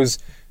then there was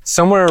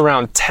somewhere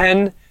around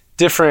 10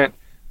 different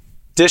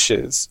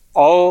dishes,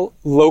 all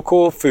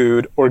local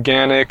food,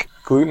 organic,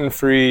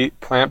 gluten-free,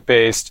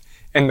 plant-based,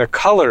 and the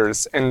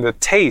colors and the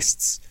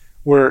tastes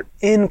were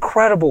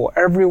incredible.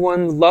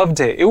 Everyone loved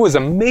it. It was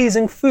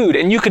amazing food,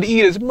 and you could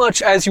eat as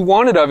much as you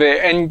wanted of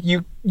it, and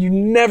you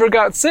never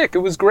got sick. It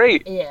was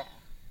great. Yeah,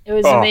 it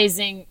was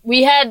amazing.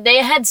 They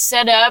had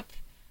set up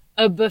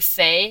a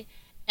buffet,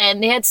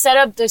 and they had set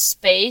up the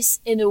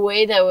space in a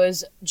way that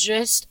was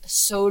just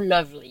so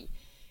lovely.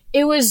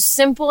 It was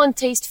simple and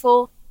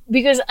tasteful,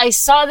 because I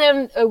saw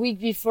them a week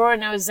before,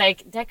 and I was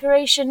like,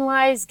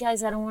 decoration-wise,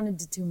 guys, I don't want to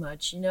do too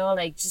much,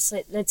 like just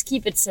let's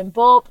keep it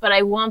simple, but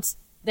I want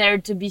there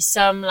to be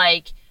some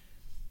like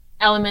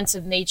elements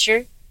of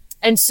nature.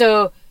 And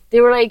so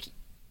they were like,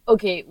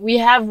 okay, we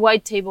have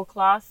white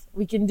tablecloth,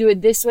 we can do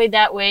it this way,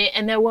 that way,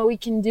 and then what we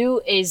can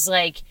do is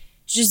like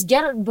just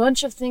get a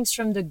bunch of things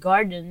from the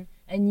garden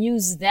and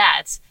use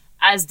that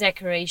as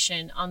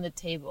decoration on the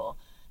table.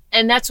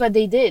 And that's what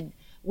they did.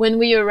 When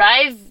we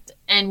arrived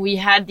and we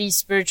had the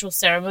spiritual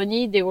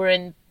ceremony, they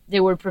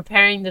were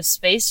preparing the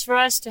space for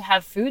us to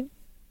have food.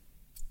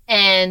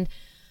 And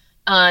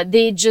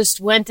They just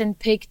went and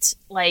picked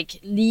like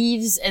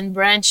leaves and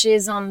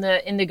branches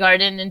in the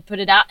garden and put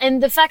it out.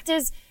 And the fact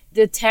is,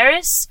 the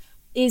terrace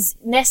is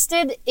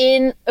nested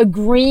in a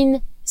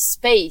green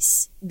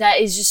space that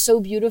is just so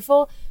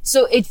beautiful.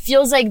 So it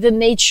feels like the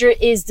nature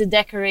is the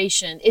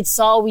decoration. It's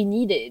all we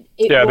needed.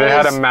 They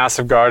had a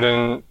massive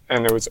garden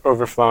and it was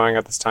overflowing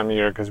at this time of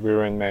year because we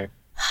were in May.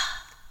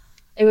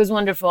 It was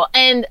wonderful.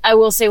 And I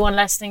will say one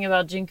last thing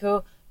about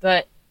Ginkgo,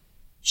 but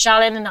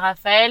Charlène and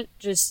Raphaël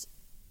just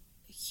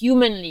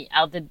humanly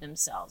outdid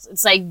themselves.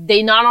 It's like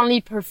they not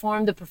only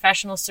performed the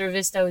professional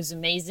service that was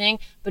amazing,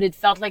 but it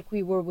felt like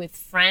we were with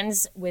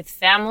friends, with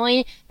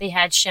family. They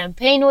had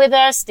champagne with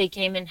us. They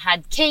came and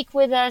had cake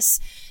with us.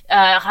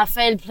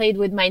 Raphaël played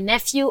with my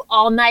nephew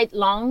all night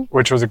long.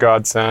 Which was a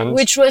godsend.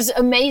 Which was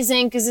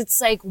amazing because it's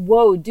like,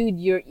 whoa, dude,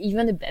 you're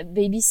even a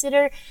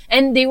babysitter.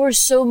 And they were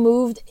so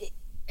moved.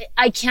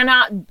 I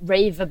cannot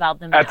rave about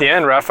them. At the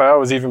end, Raphaël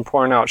was even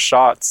pouring out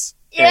shots.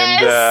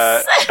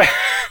 Yes! And,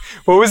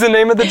 what was the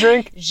name of the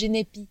drink?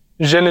 Genepi.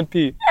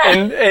 Genepi.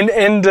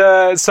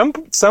 And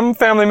some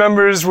family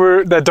members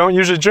that don't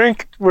usually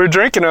drink were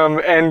drinking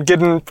them and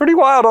getting pretty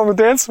wild on the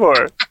dance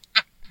floor.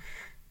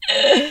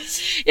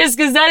 Yes,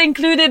 because that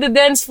included the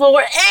dance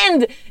floor,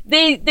 and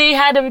they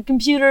had a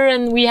computer,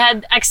 and we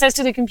had access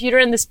to the computer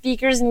and the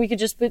speakers, and we could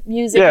just put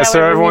music. Yeah,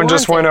 so everyone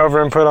just went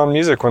over and put on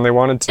music when they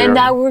wanted to. And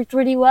that worked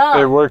really well.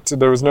 It worked.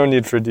 There was no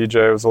need for a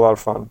DJ. It was a lot of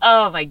fun.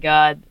 Oh my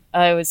God.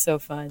 It was so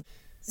fun.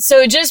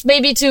 So just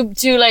maybe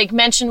to like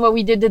mention what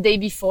we did the day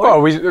before.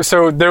 Oh,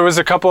 so there was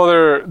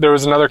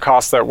another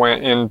cost that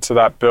went into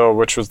that bill,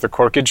 which was the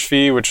corkage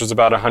fee, which was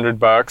about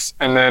 $100.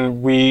 And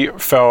then we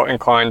felt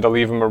inclined to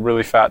leave them a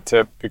really fat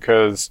tip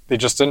because they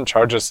just didn't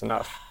charge us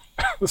enough.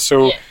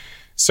 So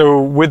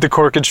with the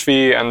corkage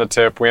fee and the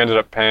tip, we ended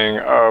up paying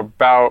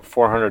about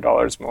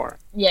 $400 more.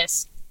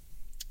 Yes.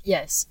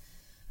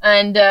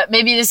 And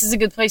maybe this is a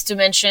good place to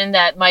mention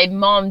that my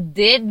mom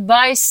did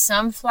buy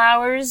some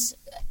flowers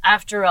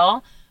after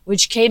all,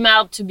 which came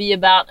out to be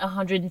about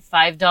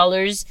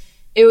 $105.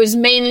 It was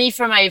mainly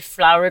for my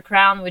flower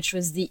crown, which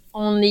was the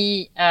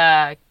only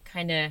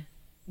kind of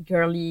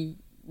girly,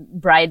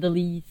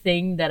 bridally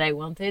thing that I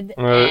wanted.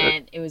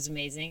 And it was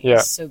amazing. Yeah. It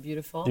was so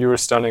beautiful. You were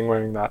stunning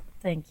wearing that.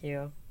 Thank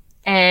you.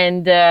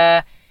 And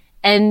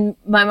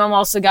my mom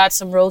also got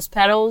some rose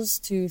petals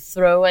to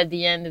throw at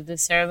the end of the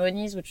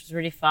ceremonies, which was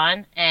really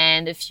fun,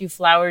 and a few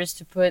flowers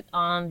to put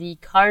on the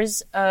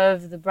cars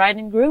of the bride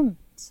and groom.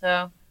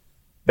 So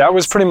that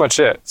was pretty much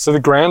it. So the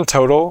grand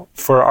total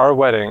for our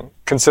wedding,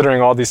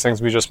 considering all these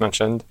things we just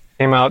mentioned,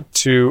 came out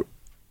to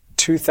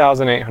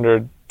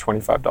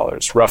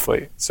 $2,825,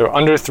 roughly. So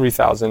under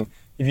 $3,000.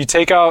 If you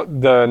take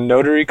out the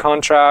notary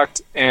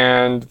contract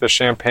and the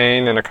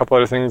champagne and a couple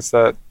other things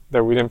that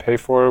we didn't pay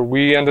for,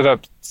 we ended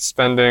up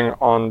spending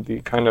on the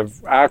kind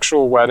of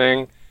actual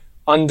wedding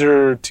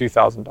under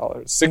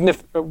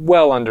 $2,000.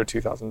 Well under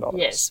 $2,000.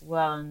 Yes,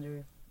 well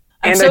under.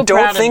 I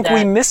don't think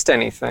we missed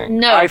anything.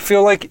 No. I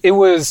feel like it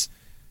was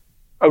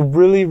a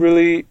really,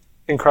 really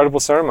incredible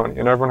ceremony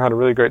and everyone had a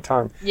really great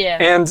time. Yeah.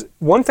 And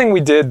one thing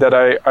we did that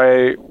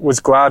I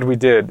was glad we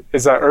did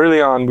is that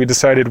early on we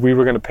decided we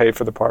were going to pay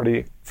for the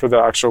party, for the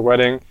actual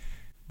wedding.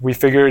 We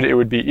figured it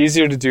would be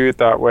easier to do it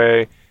that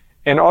way.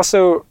 And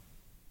also,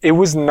 it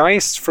was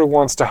nice for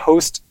once to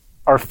host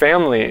our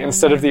family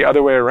instead of the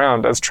other way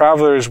around. As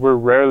travelers, we're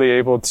rarely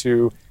able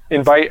to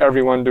invite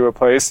everyone to a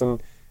place and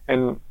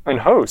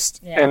host.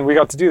 Yeah. And we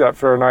got to do that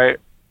for a night,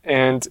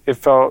 and it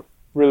felt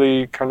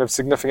really kind of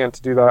significant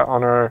to do that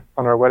on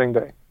our wedding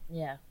day.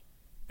 Yeah.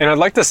 And I'd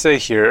like to say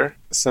here,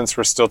 since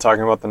we're still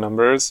talking about the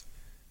numbers,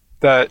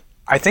 that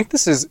I think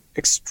this is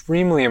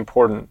extremely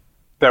important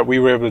that we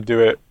were able to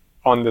do it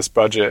on this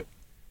budget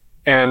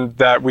and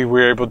that we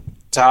were able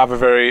to have a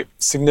very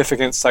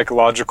significant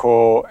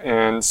psychological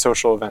and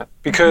social event.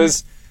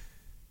 Because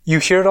you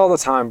hear it all the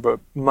time,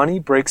 but money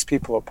breaks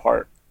people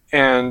apart.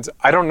 And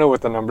I don't know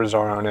what the numbers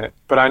are on it,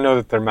 but I know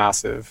that they're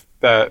massive,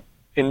 that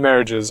in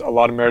marriages, a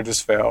lot of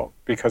marriages fail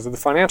because of the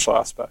financial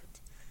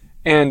aspect.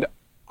 And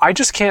I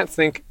just can't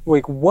think,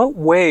 like, what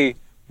way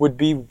would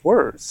be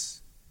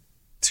worse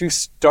to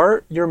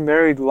start your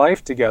married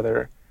life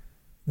together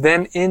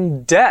than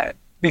in debt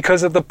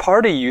because of the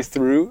party you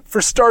threw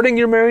for starting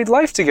your married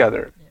life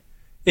together?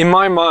 In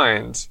my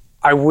mind,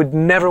 I would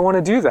never want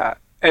to do that.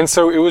 And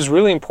so it was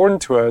really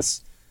important to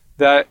us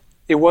that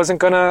it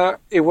wasn't gonna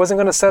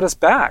set us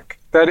back,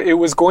 that it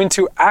was going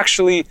to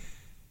actually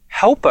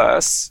help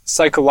us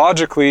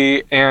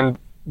psychologically and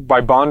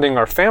by bonding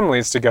our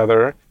families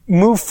together,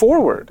 move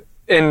forward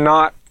and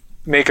not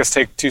make us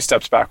take 2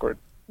 steps backward.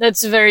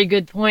 That's a very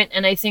good point,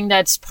 and I think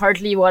that's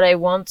partly what I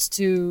want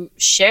to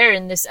share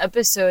in this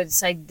episode.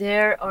 It's like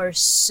there are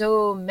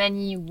so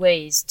many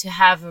ways to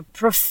have a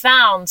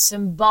profound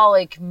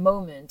symbolic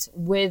moment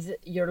with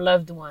your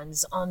loved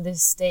ones on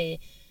this day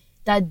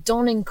that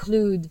don't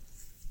include,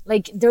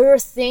 like, there are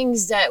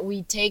things that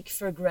we take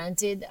for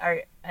granted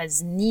are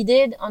as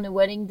needed on a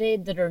wedding day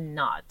that are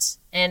not.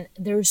 And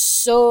there's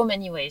so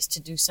many ways to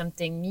do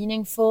something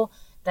meaningful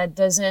that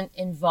doesn't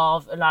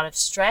involve a lot of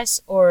stress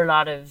or a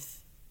lot of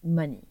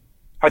money.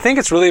 I think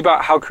it's really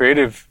about how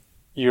creative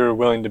you're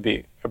willing to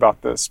be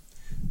about this.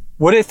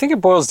 What I think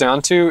it boils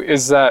down to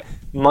is that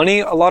money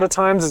a lot of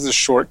times is a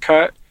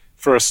shortcut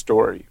for a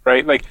story,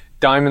 right? Like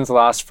diamonds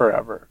last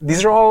forever.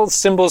 These are all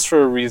symbols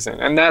for a reason,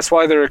 and that's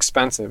why they're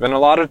expensive. And a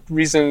lot of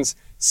reasons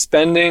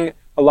spending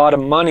a lot of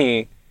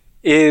money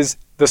is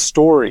the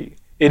story.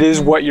 It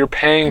is what you're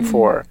paying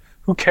for.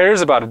 Who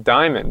cares about a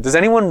diamond? Does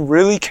anyone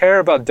really care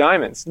about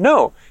diamonds?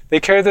 No. They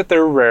care that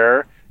they're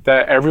rare,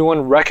 that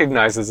everyone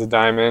recognizes a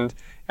diamond,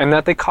 and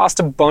that they cost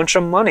a bunch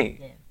of money.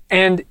 Yeah.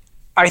 And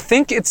I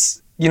think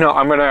it's,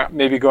 I'm going to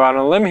maybe go out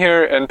on a limb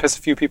here and piss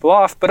a few people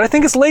off, but I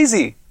think it's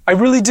lazy. I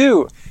really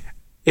do.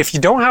 If you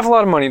don't have a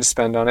lot of money to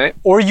spend on it,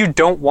 or you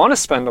don't want to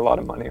spend a lot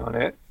of money on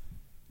it,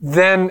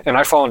 then, and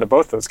I fall into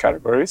both those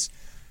categories,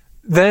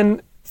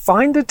 then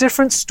find a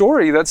different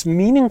story that's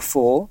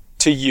meaningful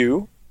to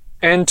you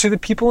and to the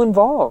people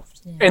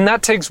involved. Yeah. And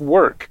that takes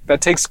work.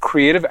 That takes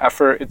creative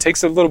effort. It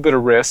takes a little bit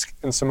of risk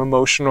and some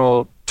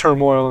emotional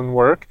turmoil and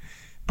work.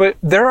 But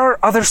there are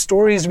other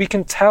stories we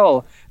can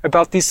tell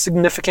about these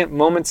significant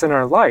moments in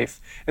our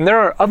life. And there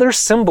are other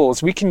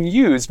symbols we can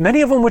use,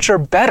 many of them which are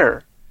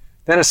better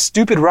than a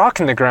stupid rock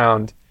in the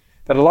ground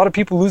that a lot of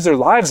people lose their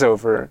lives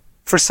over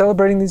for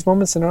celebrating these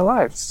moments in our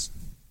lives.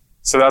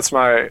 So that's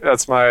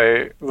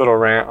my little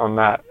rant on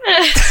that.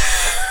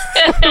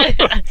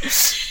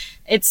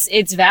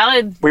 It's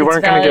valid. We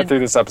weren't going to get through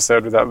this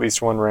episode with at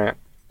least one rant.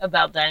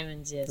 About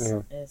diamonds, yes.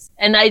 Yeah. Yes.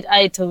 And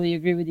I totally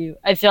agree with you.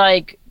 I feel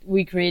like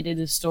we created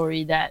a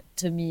story that,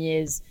 to me,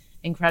 is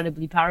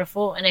incredibly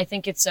powerful. And I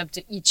think it's up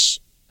to each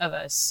of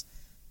us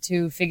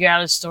to figure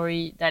out a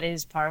story that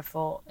is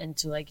powerful and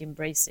to,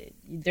 embrace it.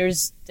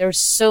 There's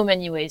so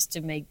many ways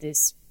to make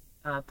this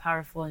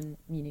powerful and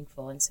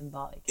meaningful and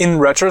symbolic. In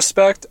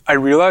retrospect, I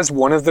realized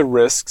one of the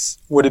risks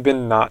would have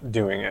been not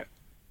doing it.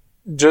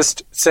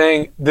 Just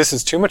saying, this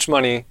is too much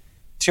money,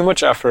 too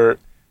much effort,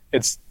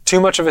 it's too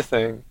much of a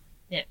thing.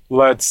 Yeah.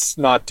 Let's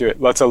not do it.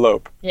 Let's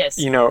elope. Yes.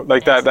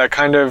 Yes. That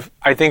kind of,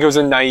 I think it was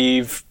a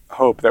naive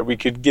hope that we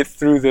could get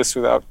through this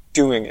without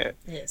doing it.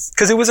 Yes.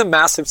 Because it was a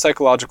massive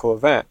psychological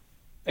event.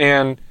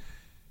 And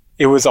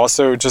it was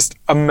also just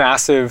a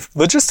massive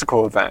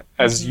logistical event,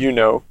 as you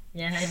know.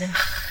 Yeah, I know.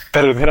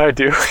 Better than I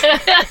do.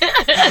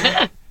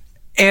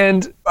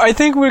 And I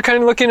think we're kind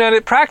of looking at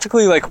it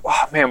practically like,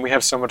 oh man, we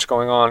have so much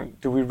going on.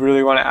 Do we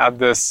really want to add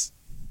this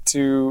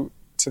to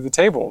the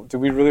table? Do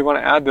we really want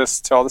to add this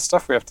to all the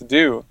stuff we have to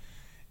do?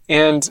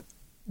 And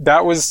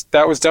that was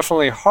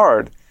definitely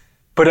hard.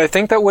 But I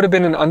think that would have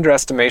been an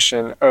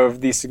underestimation of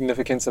the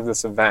significance of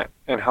this event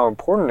and how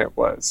important it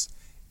was.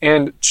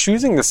 And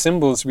choosing the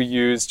symbols we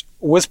used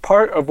was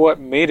part of what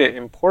made it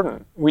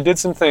important. We did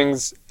some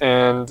things,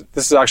 and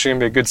this is actually going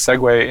to be a good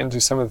segue into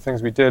some of the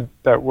things we did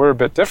that were a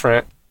bit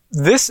different.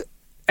 This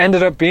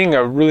ended up being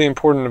a really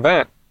important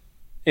event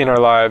in our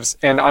lives,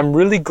 and I'm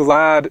really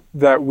glad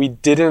that we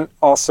didn't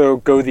also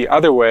go the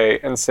other way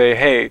and say,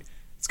 hey,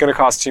 it's going to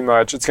cost too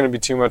much, it's going to be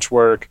too much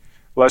work,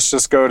 let's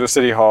just go to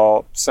City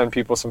Hall, send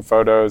people some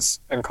photos,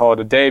 and call it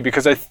a day,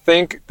 because I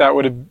think that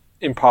would have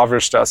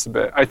impoverished us a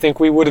bit. I think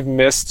we would have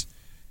missed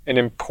an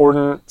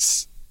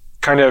important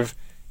kind of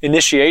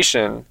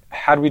initiation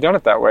had we done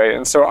it that way.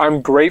 And so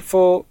I'm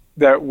grateful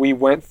that we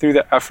went through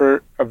the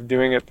effort of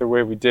doing it the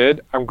way we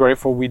did. I'm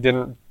grateful we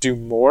didn't do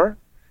more,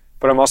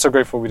 but I'm also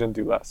grateful we didn't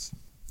do less.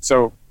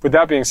 So with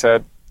that being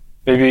said,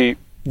 maybe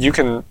you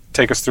can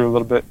take us through a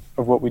little bit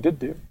of what we did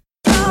do.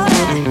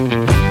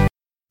 I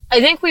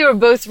think we were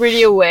both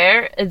really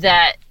aware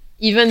that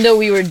even though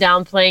we were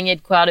downplaying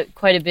it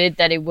quite a bit,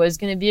 that it was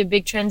going to be a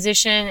big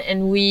transition,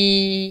 and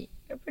we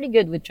are pretty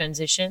good with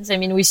transitions. I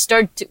mean,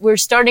 we're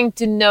starting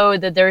to know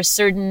that there are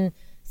certain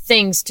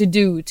things to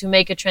do to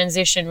make a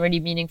transition really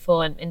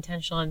meaningful and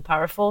intentional and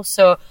powerful.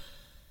 So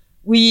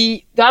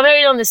we got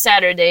married on the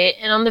Saturday,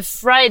 and on the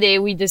Friday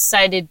we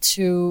decided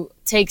to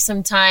take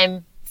some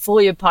time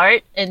fully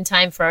apart and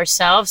time for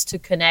ourselves to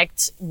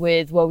connect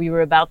with what we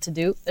were about to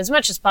do as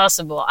much as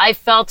possible. I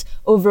felt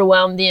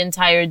overwhelmed the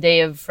entire day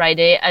of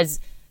Friday as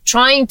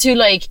trying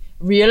to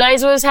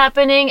realize what was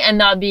happening and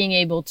not being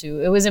able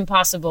to. It was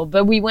impossible,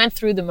 but we went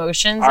through the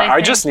motions.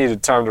 I just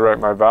needed time to write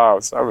my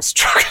vows. I was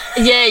struggling.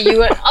 Yeah, you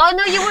were. Oh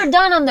no, you were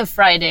done on the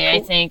Friday. I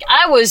think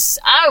I was.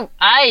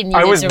 I needed.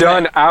 I was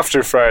done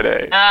after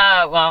Friday.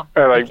 Well.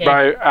 Okay.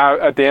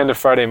 At the end of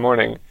Friday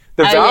morning,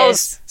 the vows.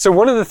 Yes. So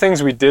one of the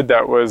things we did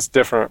that was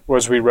different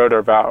was we wrote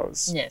our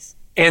vows. Yes.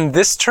 And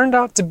this turned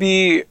out to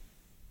be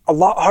a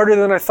lot harder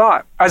than I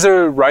thought. As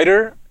a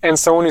writer and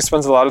someone who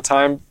spends a lot of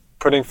time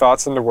putting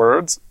thoughts into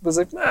words, was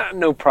like,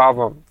 no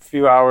problem. A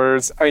few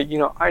hours. I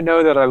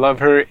know that I love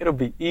her. It'll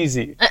be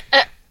easy.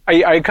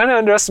 I kind of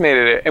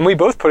underestimated it, and we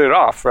both put it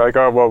off. We're like,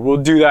 oh, well, we'll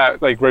do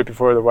that right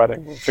before the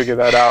wedding. We'll figure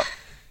that out.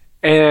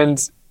 And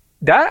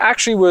that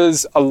actually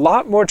was a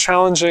lot more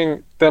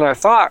challenging than I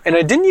thought, and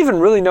I didn't even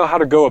really know how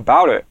to go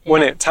about it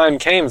when time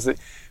came.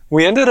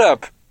 We ended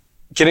up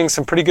getting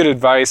some pretty good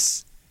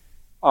advice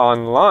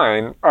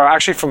online, or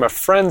actually from a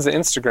friend's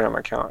Instagram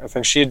account. I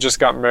think she had just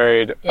got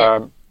married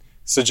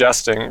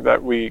suggesting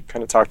that we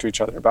kind of talk to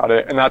each other about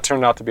it, and that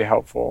turned out to be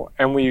helpful.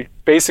 And we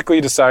basically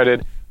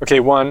decided, okay,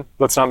 one,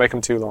 let's not make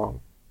them too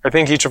long. I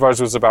think each of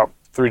ours was about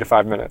 3 to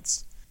 5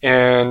 minutes.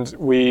 And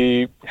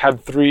we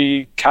had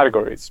 3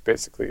 categories,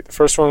 basically. The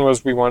first one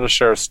was we wanted to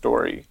share a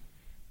story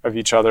of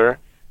each other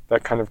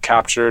that kind of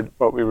captured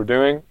what we were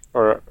doing,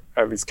 or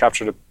at least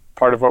captured a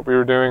part of what we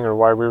were doing or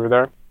why we were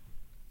there.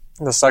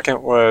 And the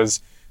second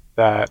was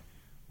that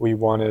we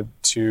wanted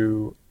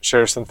to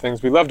share some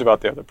things we loved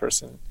about the other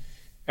person.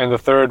 And the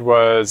third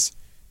was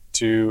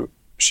to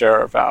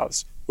share our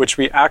vows, which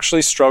we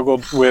actually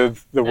struggled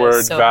with the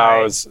word so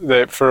vows.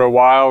 That for a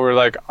while we're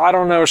like, I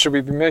don't know, should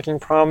we be making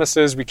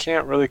promises? We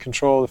can't really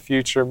control the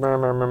future.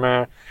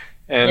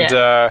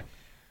 And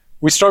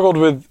we struggled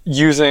with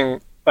using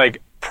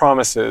like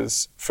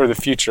promises for the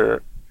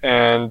future,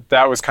 and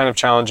that was kind of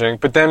challenging.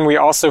 But then we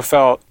also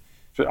felt,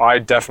 I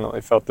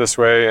definitely felt this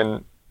way,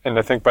 and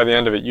I think by the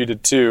end of it you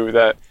did too,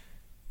 that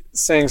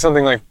saying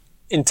something like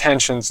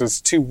intentions was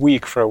too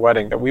weak for a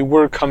wedding, that we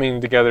were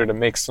coming together to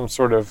make some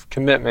sort of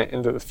commitment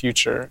into the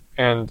future.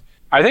 And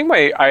I think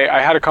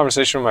I had a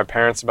conversation with my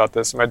parents about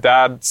this, and my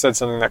dad said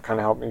something that kind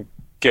of helped me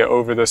get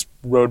over this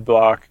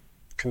roadblock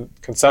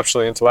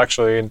conceptually,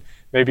 intellectually. And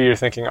maybe you're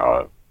thinking,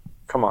 oh,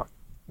 come on,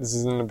 this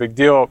isn't a big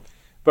deal.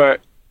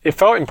 But it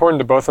felt important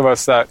to both of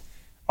us that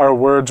our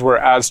words were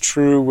as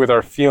true with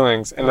our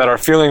feelings, and that our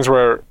feelings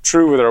were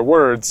true with our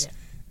words,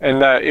 and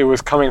that it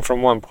was coming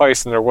from one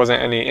place and there wasn't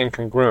any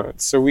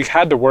incongruence. So we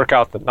had to work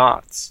out the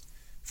knots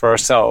for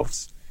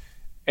ourselves.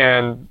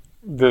 And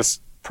this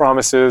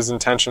promises,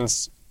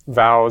 intentions,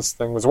 vows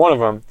thing was one of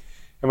them.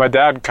 And my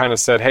dad kind of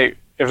said, hey,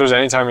 if there's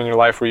any time in your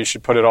life where you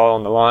should put it all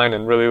on the line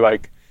and really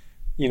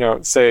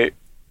say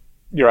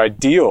your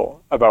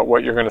ideal about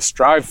what you're going to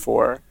strive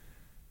for,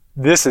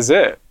 this is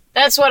it.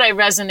 That's what I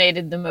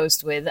resonated the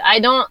most with. I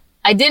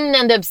didn't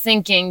end up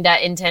thinking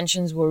that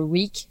intentions were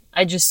weak.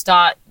 I just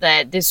thought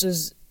that this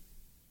was,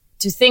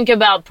 to think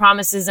about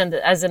promises and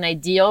as an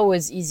ideal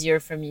was easier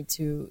for me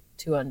to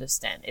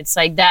understand. It's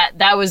like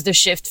that was the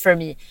shift for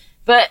me.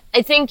 But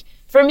I think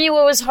for me,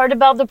 what was hard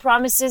about the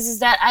promises is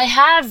that I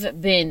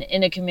have been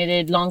in a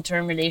committed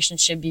long-term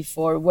relationship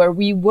before where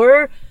we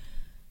were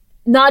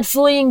not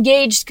fully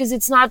engaged, because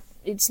it's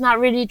not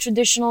really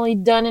traditionally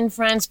done in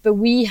France, but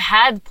we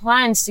had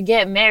plans to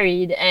get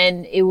married,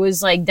 and it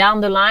was like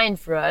down the line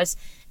for us,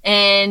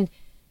 and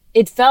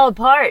it fell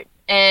apart,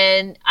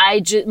 and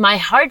my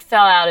heart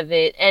fell out of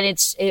it. And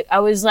I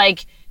was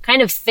like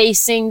kind of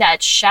facing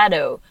that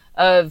shadow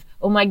of,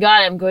 oh my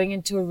God, I'm going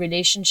into a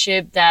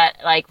relationship that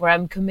like where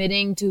I'm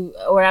committing to,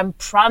 or I'm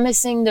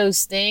promising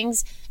those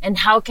things. And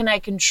how can I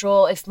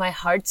control if my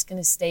heart's going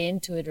to stay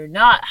into it or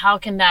not? How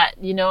can that,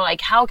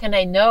 how can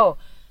I know?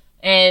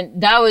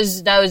 And that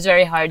was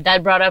very hard.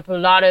 That brought up a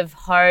lot of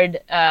hard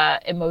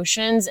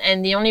emotions.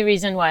 And the only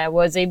reason why I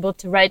was able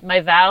to write my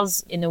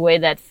vows in a way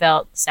that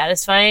felt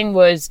satisfying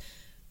was,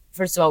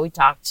 first of all, we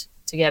talked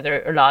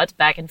together a lot,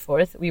 back and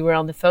forth. We were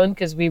on the phone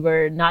because we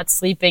were not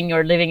sleeping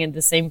or living in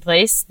the same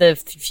place the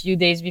few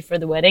days before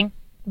the wedding.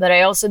 But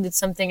I also did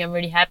something I'm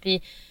really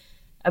happy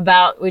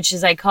about, which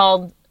is I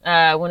called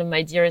one of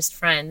my dearest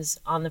friends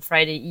on the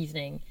Friday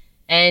evening.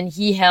 And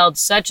he held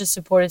such a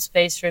supportive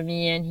space for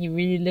me, and he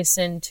really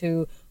listened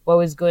to what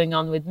was going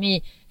on with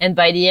me. And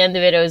by the end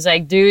of it, I was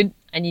like, dude,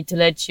 I need to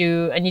let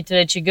you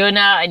go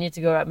now. I need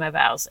to go write my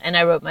vows. And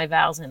I wrote my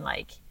vows in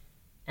like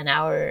an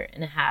hour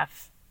and a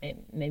half,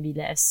 maybe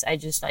less. I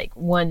just like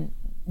one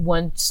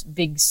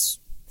big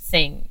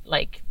thing,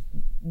 like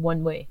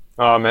one way.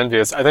 Oh, I'm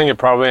envious. I think it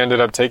probably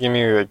ended up taking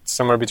me like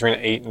somewhere between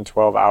 8 and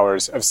 12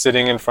 hours of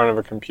sitting in front of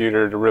a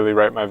computer to really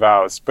write my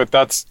vows. But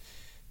that's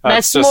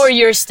just more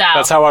your style.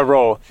 That's how I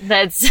roll.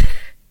 That's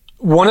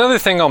one other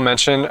thing I'll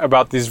mention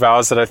about these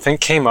vows that I think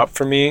came up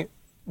for me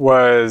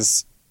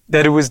was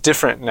that it was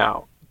different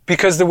now.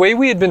 Because the way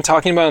we had been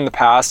talking about in the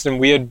past, and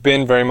we had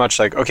been very much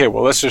like, okay,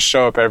 well, let's just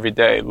show up every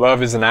day.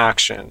 Love is an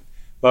action.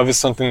 Love is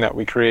something that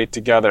we create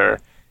together,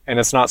 and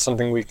it's not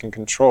something we can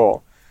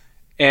control.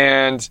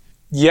 And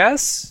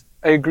yes,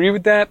 I agree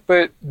with that,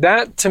 but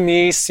that to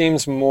me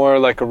seems more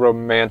like a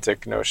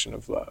romantic notion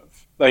of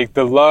love. Like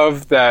the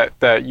love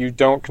that you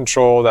don't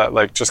control, that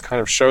like just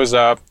kind of shows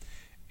up,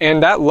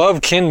 and that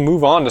love can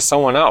move on to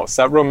someone else.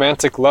 That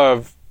romantic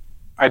love,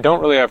 I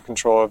don't really have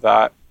control of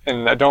that,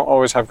 and I don't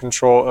always have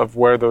control of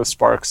where those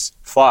sparks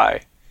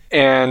fly.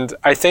 And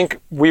I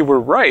think we were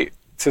right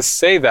to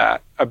say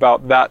that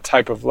about that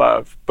type of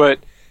love,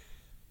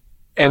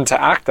 and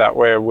to act that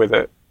way with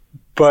it.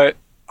 But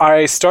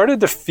I started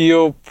to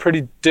feel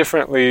pretty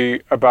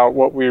differently about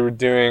what we were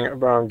doing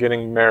around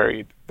getting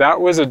married.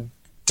 That was a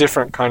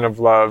different kind of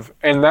love,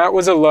 and that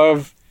was a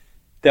love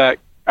that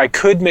I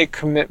could make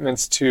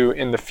commitments to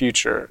in the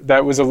future.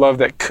 That was a love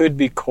that could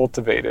be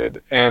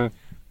cultivated, and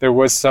there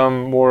was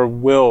some more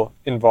will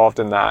involved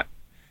in that.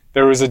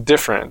 There was a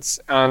difference,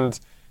 and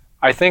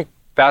I think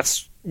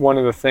that's one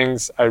of the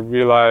things I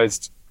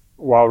realized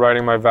while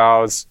writing my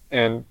vows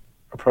and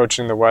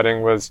approaching the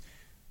wedding was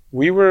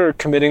we were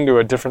committing to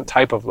a different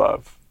type of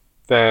love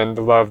than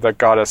the love that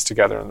got us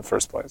together in the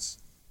first place.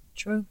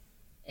 True.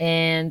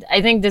 And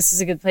I think this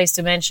is a good place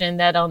to mention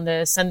that on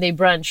the Sunday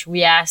brunch,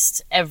 we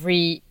asked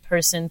every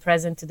person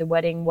present to the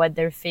wedding what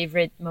their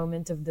favorite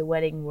moment of the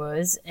wedding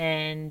was.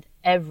 And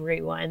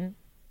everyone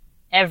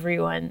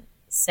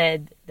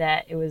said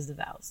that it was the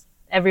vows.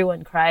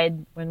 Everyone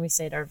cried when we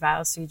said our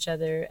vows to each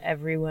other.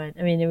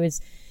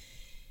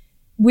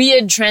 We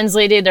had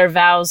translated our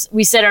vows.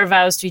 We said our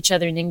vows to each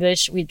other in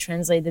English. We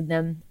translated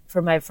them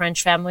for my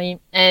French family.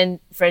 And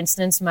for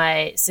instance,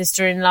 my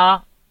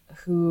sister-in-law,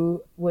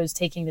 who was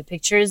taking the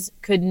pictures,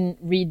 couldn't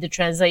read the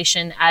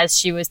translation as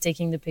she was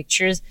taking the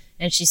pictures.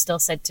 And she still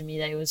said to me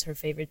that it was her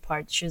favorite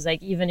part. She was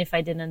like, even if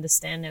I didn't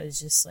understand, it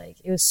was just like,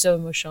 it was so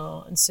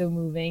emotional and so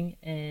moving.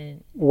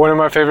 And one of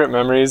my favorite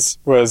memories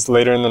was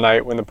later in the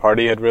night when the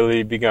party had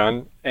really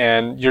begun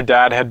and your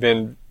dad had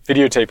been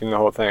videotaping the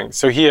whole thing.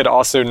 So he had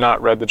also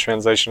not read the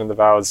translation of the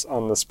vows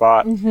on the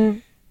spot. Mm-hmm.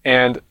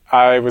 And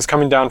I was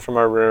coming down from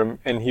our room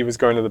and he was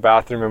going to the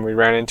bathroom and we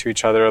ran into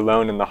each other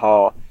alone in the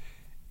hall.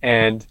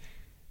 And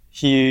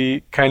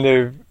he kind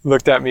of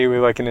looked at me with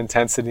like an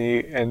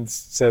intensity and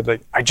said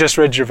like, I just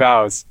read your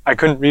vows. I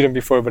couldn't read them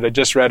before, but I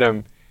just read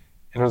them.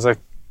 And I was like,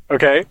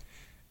 okay.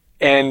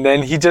 And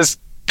then he just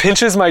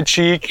pinches my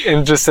cheek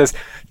and just says,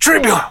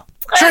 Tribune!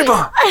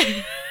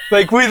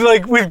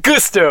 with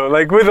gusto,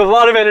 like with a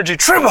lot of energy,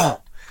 Tribune!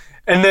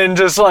 And then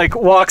just like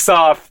walks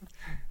off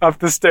up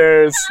the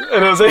stairs.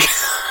 And I was like,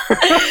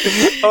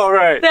 all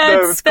right,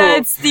 that was cool.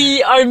 That's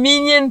the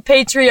Armenian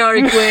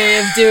patriarch way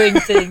of doing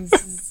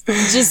things.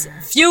 Just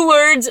few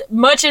words,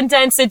 much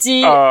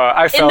intensity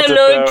I felt in the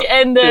look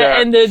and the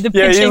pinching the cheek.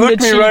 Yeah, he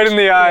looked me right in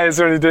the eyes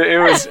when he did.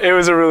 It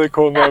was a really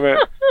cool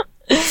moment.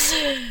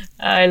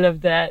 I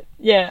love that.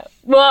 Yeah.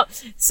 Well,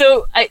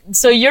 so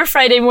your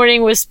Friday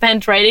morning was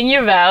spent writing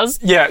your vows.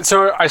 Yeah.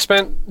 So I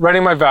spent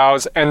writing my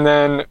vows, and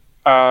then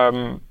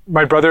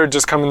my brother had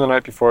just come in the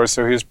night before,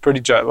 so he was pretty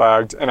jet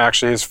lagged, and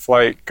actually his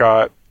flight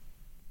got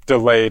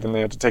delayed, and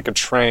they had to take a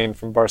train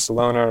from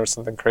Barcelona or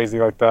something crazy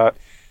like that.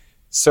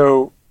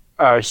 So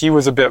he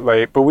was a bit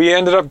late, but we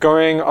ended up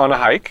going on a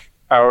hike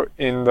out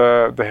in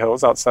the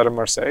hills outside of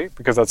Marseille,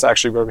 because that's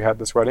actually where we had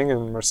this wedding,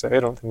 in Marseille.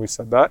 I don't think we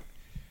said that.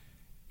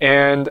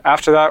 And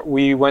after that,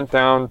 we went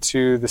down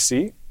to the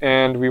sea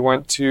and we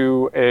went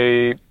to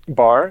a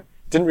bar.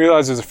 Didn't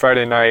realize it was a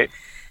Friday night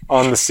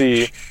on the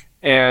sea.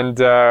 And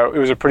it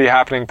was a pretty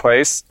happening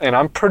place. And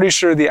I'm pretty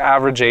sure the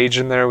average age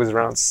in there was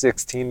around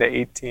 16 to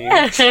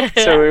 18.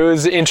 So it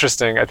was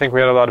interesting. I think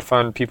we had a lot of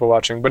fun people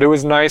watching. But it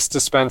was nice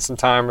to spend some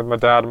time with my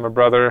dad and my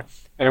brother.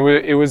 And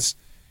it was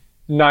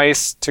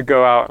nice to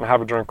go out and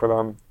have a drink with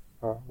them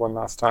one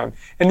last time.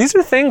 And these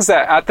are things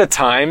that at the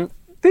time,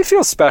 they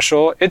feel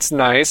special. It's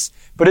nice.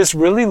 But it's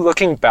really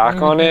looking back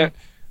on it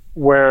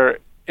where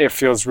it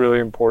feels really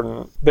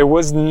important. There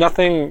was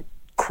nothing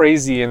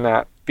crazy in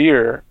that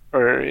beer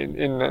or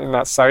in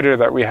that cider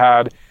that we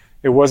had.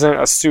 It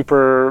wasn't a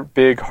super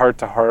big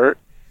heart-to-heart.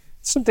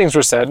 Some things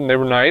were said and they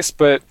were nice,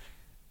 but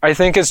I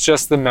think it's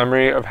just the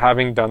memory of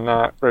having done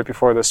that right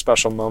before this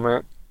special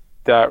moment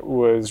that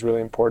was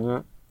really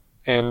important.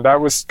 And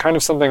that was kind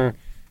of something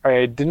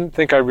I didn't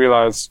think I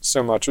realized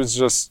so much.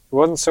 It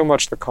wasn't so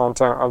much the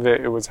content of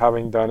it, it was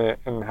having done it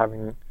and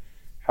having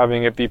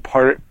it be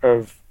part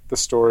of the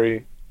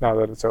story now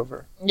that it's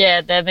over.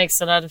 Yeah, that makes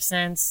a lot of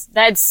sense.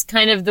 That's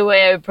kind of the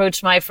way I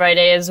approached my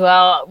Friday as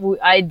well.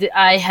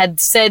 I had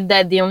said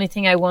that the only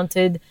thing I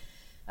wanted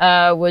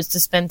was to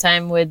spend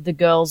time with the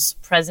girls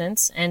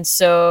present. And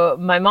so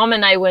my mom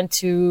and I went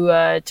to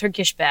a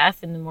Turkish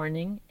bath in the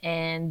morning.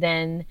 And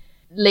then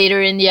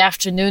later in the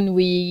afternoon,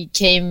 we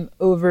came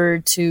over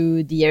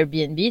to the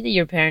Airbnb that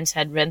your parents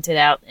had rented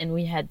out. And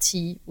we had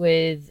tea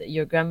with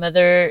your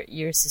grandmother,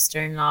 your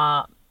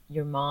sister-in-law,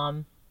 your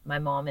mom, my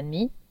mom, and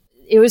me.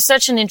 It was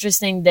such an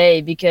interesting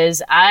day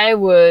because I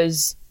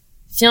was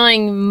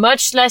feeling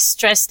much less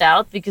stressed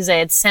out because I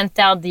had sent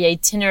out the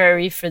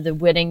itinerary for the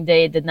wedding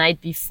day the night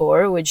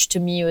before, which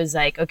to me was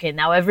like, okay,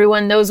 now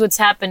everyone knows what's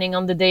happening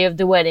on the day of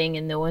the wedding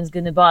and no one's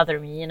going to bother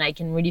me and I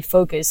can really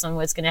focus on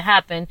what's going to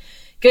happen.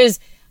 Because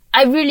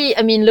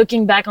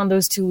looking back on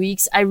those 2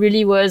 weeks, I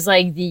really was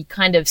like the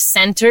kind of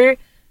center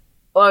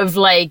of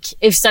like,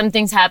 if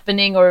something's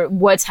happening or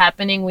what's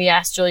happening, we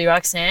asked Julie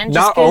Roxanne.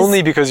 Not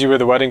only because you were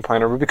the wedding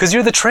planner, but because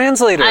you're the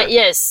translator.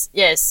 Yes.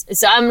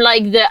 So I'm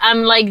like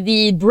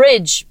the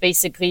bridge,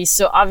 basically.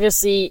 So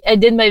obviously I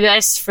did my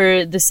best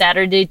for the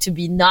Saturday to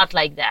be not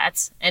like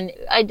that. And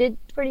I did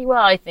pretty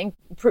well, I think.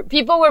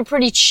 People were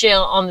pretty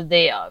chill on the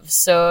day of.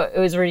 So it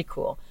was really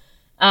cool.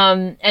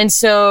 And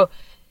so,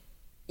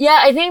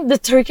 yeah, I think the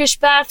Turkish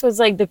bath was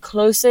like the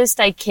closest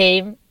I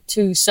came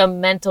to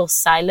some mental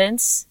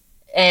silence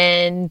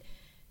and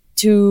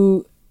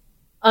to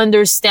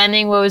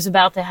understanding what was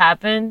about to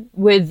happen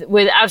with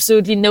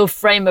absolutely no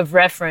frame of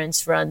reference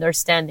for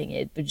understanding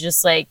it, but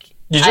just like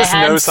you just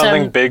know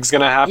something big's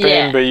gonna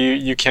happen, but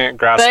you can't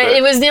grasp it. But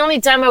it was the only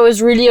time I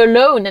was really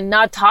alone and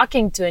not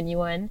talking to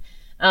anyone.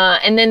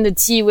 And then the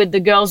tea with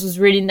the girls was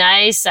really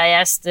nice. I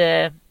asked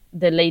the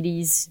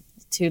ladies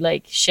to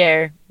like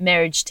share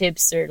marriage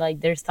tips or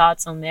like their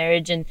thoughts on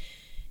marriage, and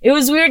it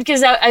was weird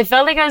because I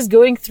felt like I was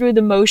going through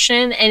the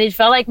motion, and it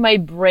felt like my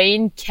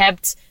brain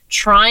kept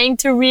trying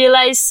to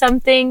realize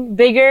something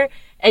bigger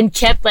and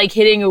kept like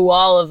hitting a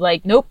wall of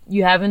like, nope,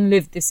 you haven't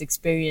lived this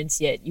experience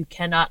yet. You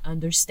cannot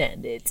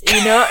understand it.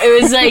 You know,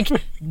 it was like,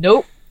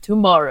 nope,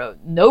 tomorrow,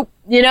 nope,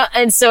 you know,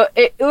 and so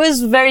it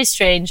was very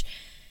strange.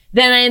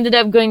 Then I ended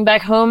up going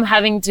back home,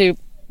 having to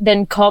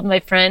then called my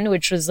friend,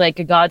 which was like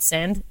a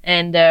godsend,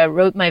 and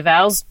wrote my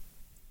vows.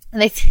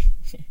 And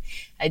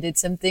I did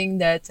something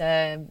that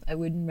I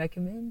wouldn't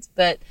recommend,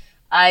 but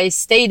I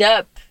stayed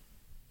up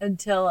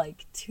until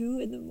like 2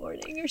 a.m.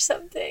 or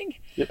something.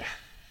 Yeah.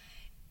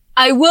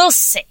 I will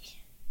say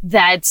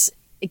that,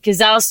 because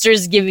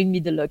Alistair's giving me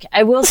the look,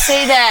 I will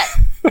say that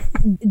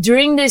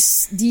during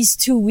these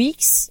 2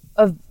 weeks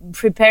of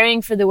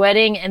preparing for the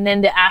wedding and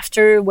then the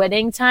after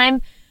wedding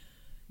time,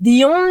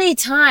 the only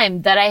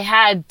time that I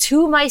had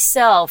to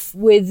myself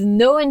with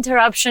no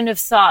interruption of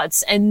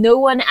thoughts and no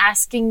one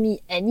asking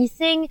me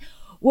anything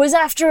was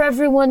after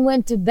everyone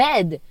went to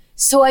bed.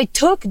 So I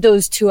took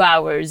those 2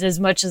 hours as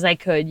much as I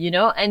could, you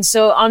know? And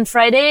so on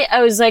Friday,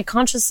 I was like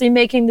consciously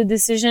making the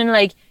decision,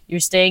 like, you're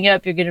staying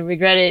up, you're going to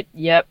regret it.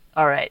 Yep.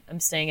 All right. I'm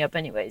staying up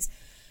anyways.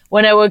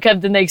 When I woke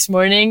up the next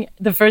morning,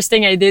 the first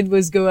thing I did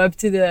was go up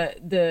to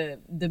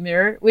the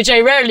mirror, which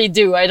I rarely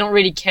do. I don't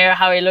really care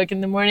how I look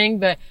in the morning,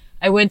 but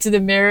I went to the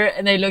mirror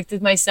and I looked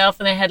at myself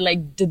and I had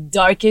like the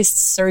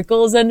darkest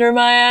circles under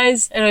my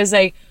eyes. And I was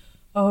like,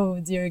 oh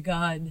dear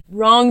God,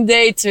 wrong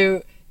day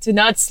to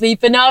not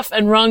sleep enough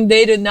and wrong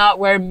day to not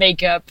wear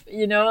makeup.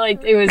 You know,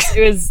 like it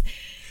was.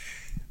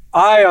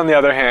 I, on the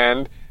other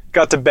hand,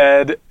 got to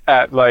bed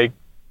at like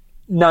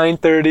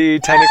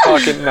 9:30, 10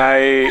 o'clock at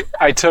night.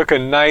 I took a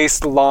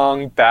nice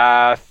long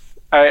bath.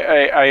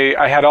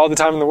 I had all the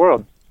time in the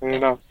world, you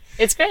know.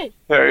 It's great.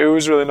 Yeah, it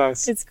was really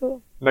nice. It's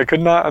cool. And I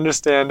could not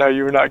understand how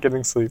you were not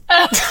getting sleep.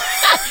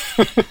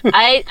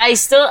 I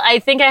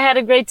think I had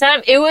a great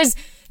time.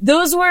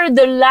 Those were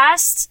the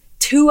last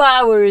 2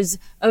 hours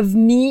of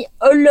me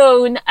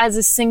alone as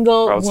a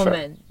single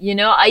woman. Fair. You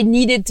know, I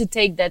needed to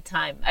take that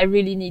time. I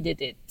really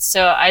needed it.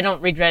 So I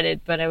don't regret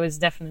it, but I was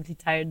definitely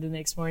tired the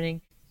next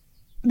morning.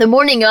 The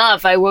morning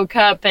of, I woke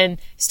up and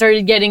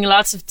started getting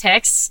lots of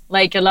texts.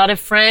 Like a lot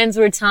of friends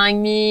were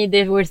telling me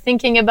they were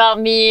thinking about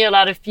me. A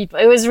lot of people.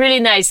 It was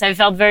really nice. I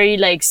felt very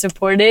like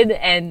supported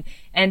and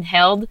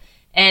held.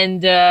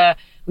 And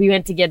we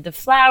went to get the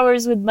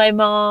flowers with my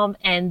mom,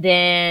 and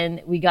then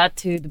we got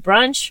to the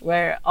brunch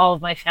where all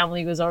of my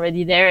family was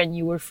already there, and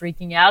you were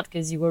freaking out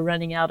because you were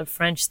running out of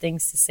French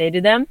things to say to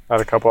them.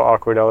 Had a couple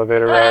awkward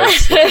elevator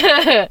rides.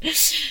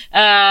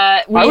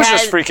 I was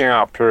just freaking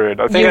out, period.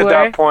 I think at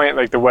that point,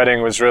 like the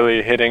wedding was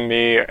really hitting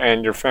me,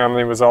 and your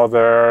family was all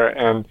there,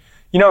 and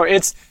you know,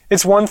 it's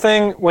one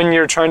thing when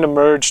you're trying to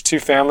merge two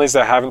families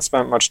that haven't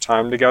spent much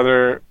time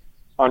together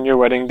on your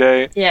wedding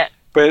day. Yeah.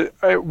 But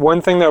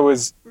one thing that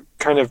was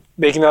kind of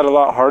making that a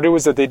lot harder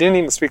was that they didn't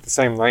even speak the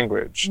same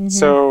language. Mm-hmm.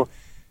 So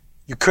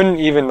you couldn't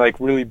even like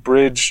really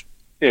bridge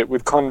it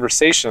with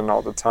conversation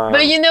all the time.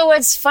 But you know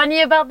what's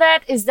funny about that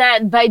is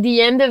that by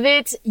the end of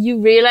it,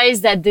 you realize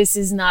that this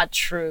is not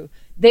true.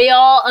 They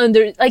all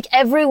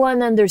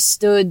everyone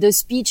understood. The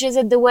speeches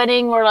at the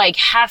wedding were like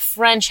half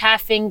French,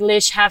 half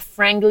English, half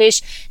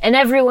Franglish, and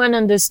everyone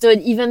understood,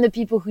 even the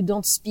people who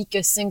don't speak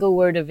a single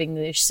word of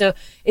English. So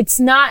it's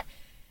not...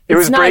 It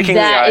was breaking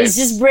the ice. It's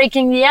just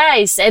breaking the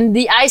ice. And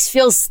the ice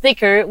feels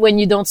thicker when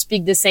you don't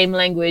speak the same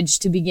language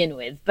to begin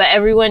with. But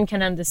everyone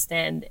can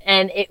understand.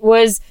 And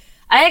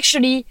I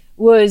actually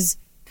was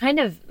kind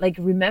of like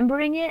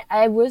remembering it.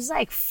 I was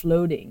like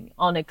floating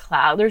on a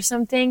cloud or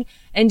something.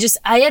 And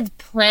I had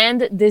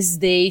planned this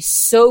day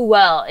so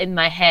well in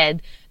my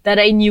head that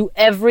I knew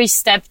every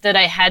step that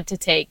I had to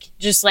take.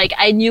 Just like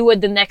I knew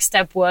what the next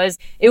step was.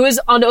 It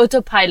was on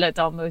autopilot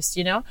almost,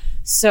 you know?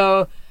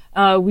 So...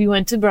 we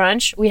went to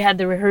brunch. We had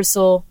the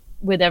rehearsal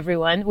with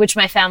everyone, which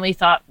my family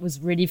thought was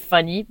really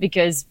funny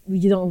because we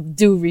don't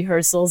do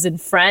rehearsals in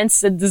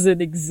France. It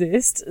doesn't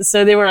exist.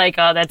 So they were like,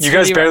 oh, that's... You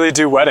guys barely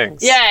do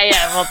weddings. Yeah.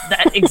 Well,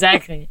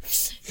 exactly.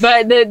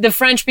 But the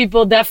French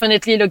people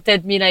definitely looked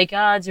at me like,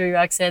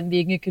 Roxanne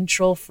being a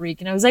control freak.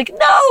 And I was like,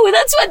 no,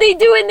 that's what they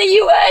do in the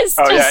US.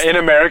 Oh, yeah. In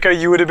America,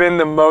 you would have been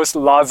the most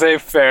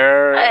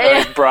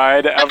laissez-faire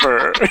bride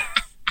ever.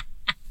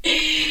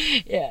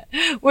 Yeah,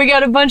 we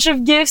got a bunch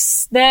of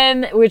gifts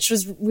then,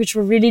 which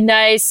were really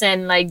nice,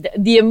 and like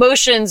the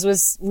emotions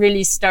was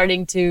really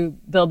starting to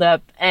build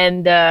up.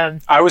 And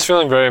I was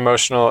feeling very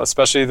emotional,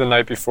 especially the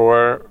night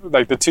before,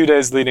 like the 2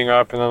 days leading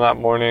up, and then that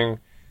morning,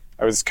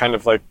 I was kind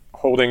of like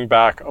holding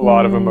back a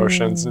lot of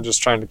emotions and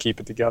just trying to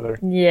keep it together.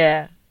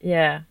 Yeah.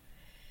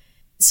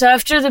 So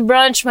after the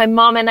brunch, my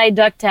mom and I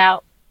ducked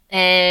out,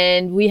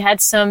 and we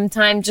had some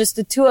time, just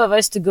the two of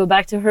us, to go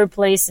back to her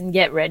place and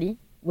get ready.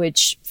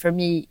 Which for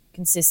me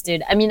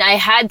consisted, I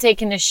had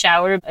taken a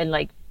shower and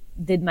like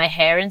did my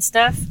hair and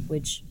stuff,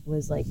 which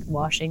was like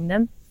washing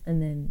them and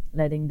then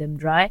letting them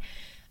dry.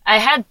 I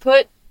had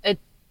put a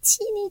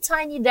teeny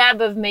tiny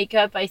dab of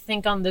makeup, I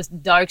think, on the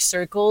dark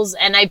circles,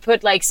 and I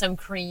put like some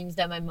creams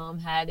that my mom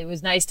had. It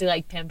was nice to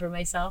like pamper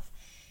myself.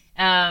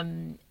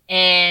 And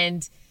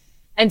And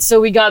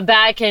so we got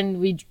back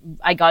and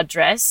I got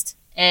dressed.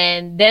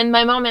 And then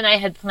my mom and I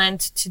had planned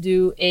to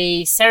do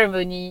a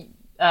ceremony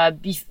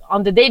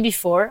on the day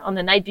before, on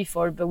the night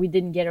before, but we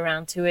didn't get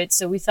around to it.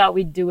 So we thought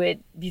we'd do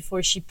it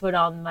before she put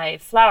on my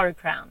flower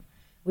crown,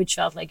 which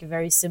felt like a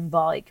very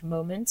symbolic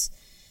moment.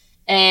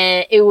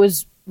 And it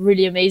was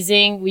really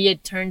amazing. We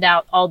had turned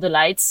out all the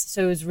lights,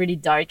 so it was really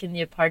dark in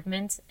the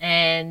apartment.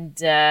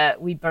 And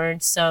we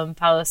burned some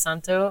Palo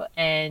Santo,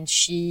 and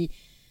she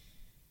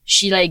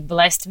like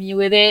blessed me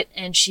with it.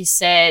 And she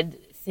said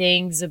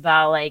things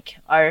about like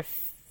our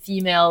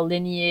female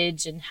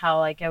lineage and how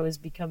like I was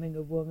becoming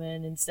a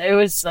woman, and so it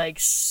was like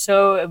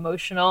so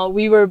emotional.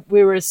 We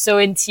were so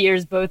in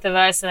tears, both of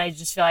us, and I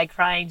just feel like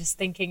crying just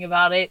thinking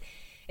about it.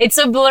 It's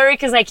a blur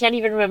because I can't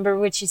even remember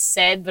what she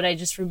said, but I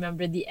just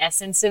remember the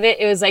essence of it.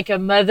 It was like a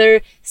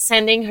mother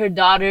sending her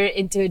daughter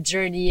into a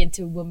journey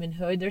into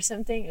womanhood or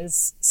something. It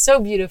was so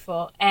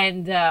beautiful.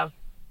 And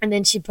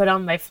then she put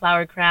on my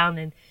flower crown,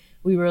 and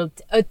we were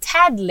a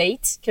tad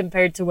late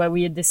compared to what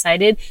we had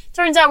decided.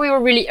 Turns out we were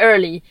really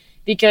early,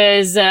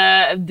 because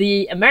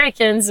the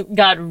Americans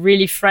got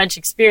really French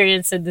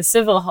experience at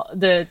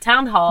the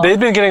town hall. They'd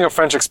been getting a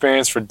French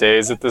experience for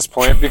days at this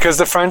point, because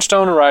the French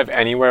don't arrive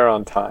anywhere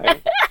on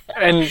time.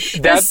 And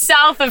the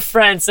south of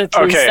France, at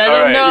least. Okay, I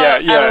don't know. Yeah,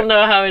 yeah. I don't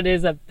know how it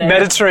is up there.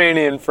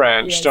 Mediterranean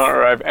French don't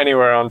arrive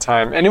anywhere on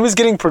time, and it was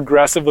getting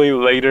progressively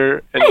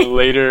later and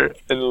later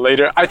and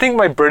later. I think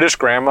my British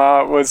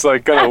grandma was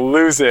like gonna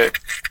lose it.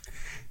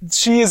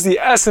 She is the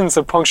essence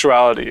of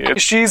punctuality.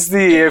 She's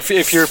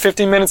if you're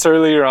 15 minutes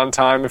early, you're on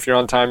time. If you're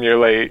on time, you're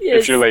late.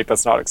 Yes. If you're late,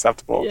 that's not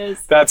acceptable.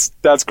 Yes.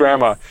 That's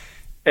grandma.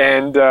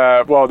 And,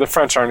 well, the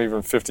French aren't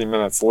even 15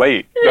 minutes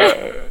late.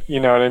 You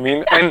know what I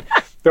mean? And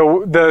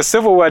the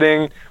civil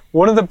wedding,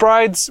 one of the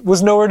brides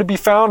was nowhere to be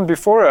found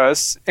before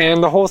us,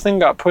 and the whole thing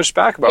got pushed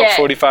back about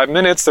 45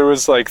 minutes. There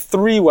was like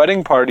 3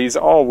 wedding parties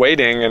all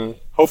waiting and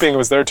hoping it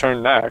was their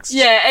turn next.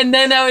 Yeah, and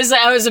then I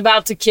was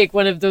about to kick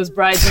one of those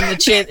brides in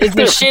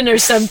the shin or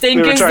something,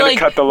 We were because trying to like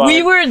cut the line.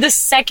 we were the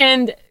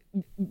second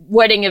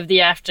wedding of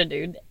the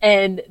afternoon,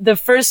 and the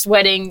first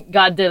wedding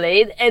got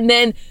delayed, and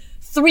then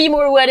 3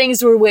 more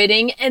weddings were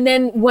waiting, and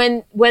then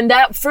when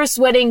that first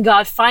wedding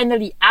got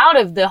finally out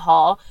of the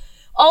hall,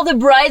 all the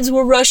brides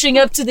were rushing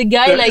up to the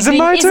guy like, Is it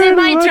my turn?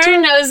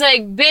 I was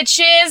like,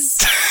 bitches,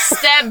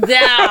 step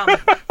down.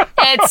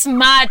 It's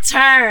my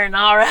turn,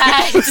 all right?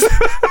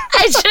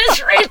 I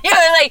just really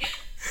was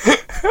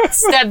like,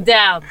 step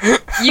down.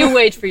 You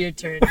wait for your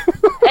turn.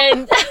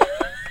 And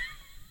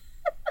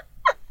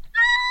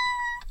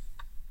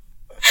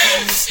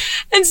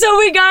and so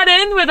we got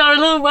in with our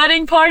little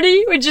wedding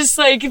party with just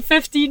like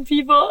 15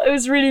 people. It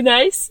was really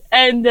nice.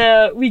 And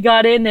we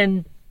got in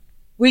and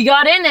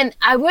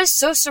I was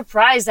so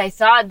surprised. I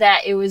thought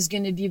that it was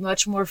going to be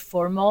much more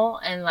formal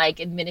and like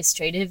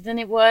administrative than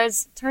it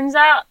was. Turns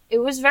out it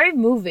was very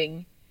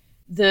moving.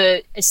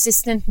 The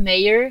assistant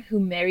mayor who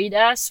married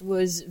us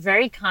was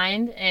very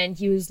kind, and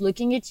he was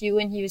looking at you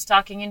and he was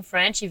talking in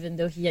French, even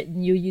though he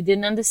knew you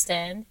didn't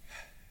understand.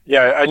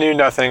 Yeah, I knew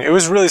nothing. It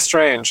was really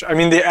strange. I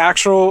mean, the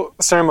actual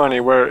ceremony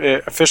where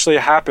it officially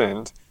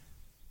happened,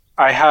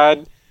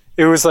 it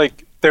was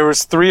like there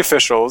was 3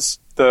 officials,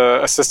 the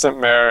assistant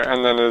mayor,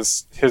 and then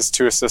his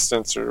 2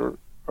 assistants, or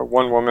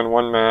 1 woman,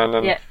 1 man,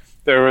 and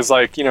there was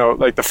like, you know,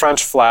 like the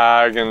French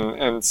flag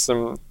and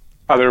some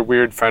other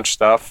weird French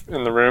stuff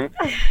in the room,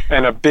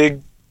 and a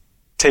big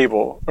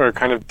table or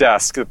kind of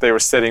desk that they were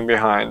sitting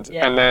behind.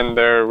 Yeah. And then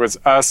there was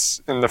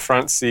us in the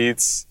front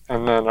seats,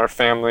 and then our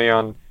family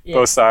on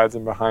both sides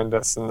and behind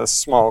us in this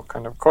small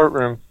kind of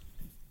courtroom.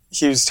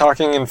 He was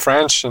talking in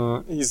French,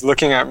 and he's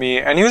looking at me,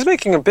 and he was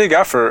making a big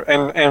effort,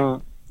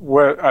 and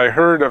what I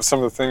heard of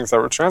some of the things that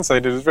were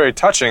translated was very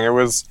touching.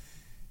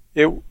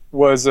 It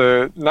was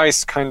a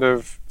nice kind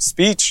of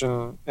speech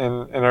and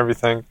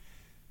everything,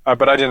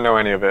 but I didn't know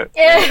any of it.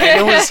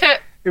 And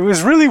it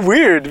was really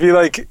weird to be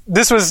like,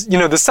 this was, you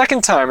know, the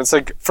second time. It's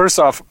like, first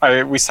off,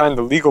 we signed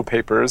the legal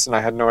papers, and I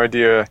had no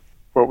idea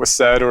what was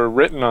said or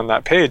written on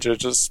that page. I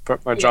just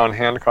put my John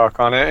Hancock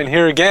on it. And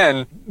here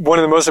again, one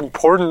of the most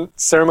important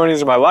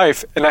ceremonies of my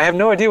life, and I have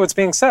no idea what's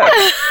being said.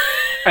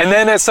 And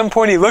then at some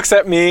point he looks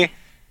at me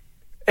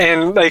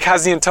and like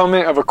has the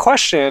intonation of a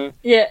question.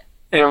 Yeah.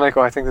 And I'm like,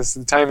 oh, I think this is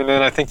the time. And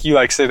then I think you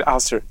like said,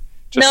 Alistair.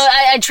 No,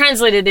 I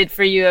translated it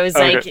for you. I was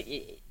like,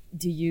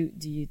 do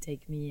you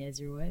take me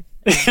as your wife?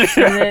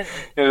 And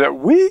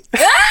then, oui?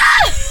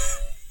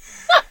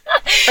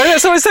 And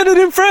so I said it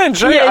in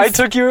French. Right? Yes. I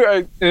took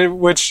you,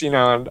 which, you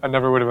know, I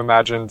never would have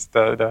imagined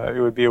that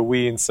it would be a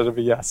oui instead of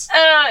a yes.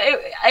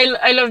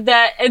 I love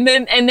that. And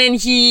then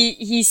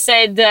he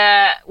said,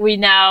 we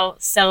now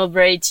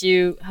celebrate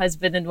you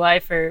husband and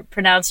wife, or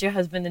pronounce your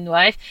husband and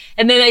wife.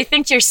 And then I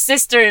think your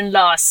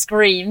sister-in-law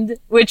screamed,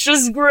 which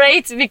was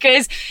great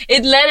because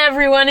it led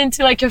everyone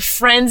into like a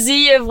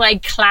frenzy of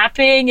like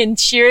clapping and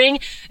cheering.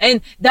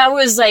 And that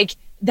was like,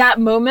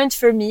 that moment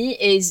for me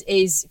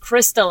is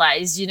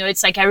crystallized. You know,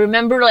 it's like I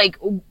remember like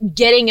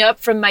getting up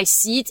from my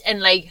seat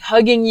and like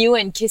hugging you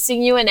and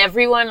kissing you, and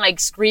everyone like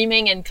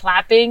screaming and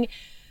clapping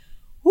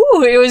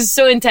Ooh, it was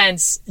so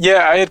intense.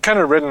 Yeah, I had kind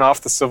of written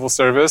off the civil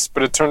service,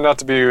 but it turned out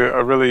to be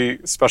a really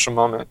special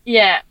moment.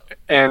 Yeah.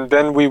 And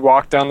then we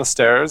walked down the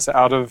stairs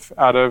out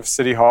of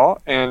City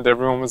Hall, and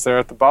everyone was there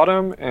at the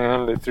bottom,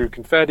 and they threw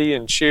confetti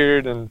and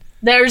cheered. And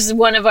there's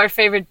one of our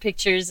favorite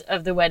pictures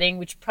of the wedding,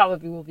 which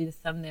probably will be the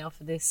thumbnail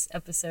for this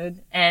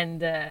episode.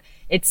 And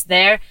it's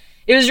there.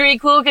 It was really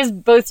cool because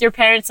both your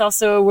parents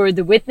also were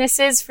the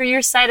witnesses for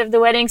your side of the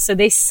wedding. So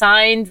they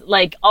signed,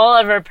 like all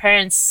of our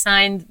parents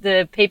signed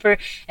the paper.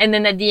 And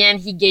then at the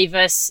end, he gave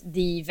us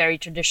the very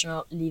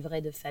traditional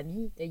livret de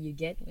famille that you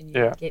get when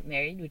you get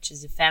married, which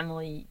is a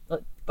family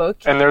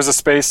book. And there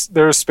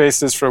are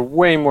spaces for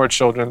way more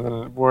children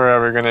than we're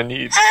ever going to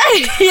need.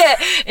 Yeah.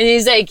 And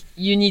he's like,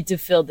 you need to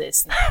fill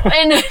this now.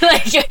 And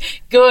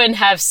like, go and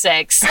have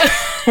sex.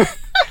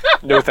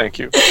 No, thank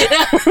you.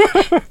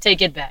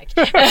 Take it back.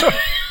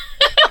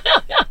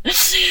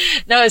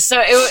 No,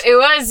 so it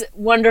was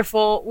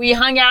wonderful. We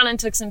hung out and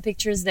took some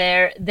pictures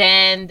there.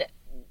 Then,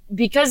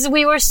 because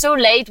we were so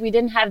late, we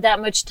didn't have that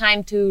much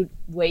time to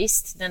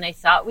waste than I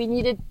thought we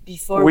needed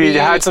before we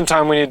had some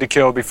time we needed to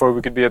kill before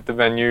we could be at the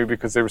venue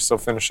because they were still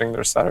finishing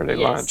their Saturday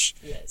lunch.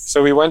 Yes.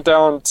 So we went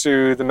down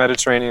to the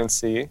Mediterranean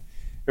Sea. It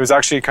was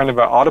actually kind of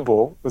an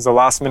audible. It was a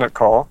last-minute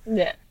call.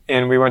 Yeah.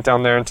 And we went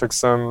down there and took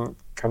some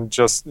kind of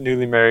just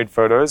newly married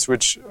photos,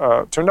 which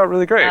turned out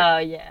really great. Oh,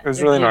 yeah. It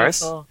was really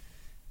beautiful. Nice.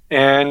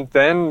 And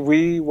then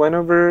we went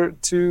over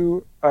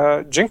to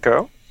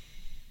Jinko.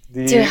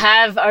 To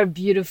have our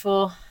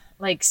beautiful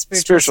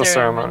spiritual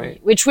ceremony,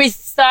 which we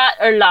thought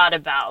a lot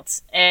about.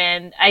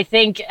 And I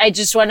think I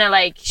just want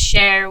to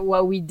share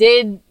what we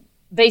did.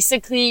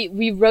 Basically,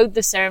 we wrote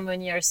the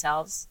ceremony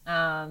ourselves.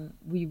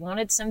 We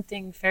wanted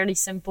something fairly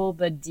simple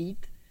but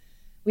deep.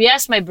 We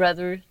asked my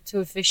brother to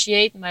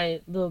officiate,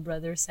 my little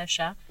brother,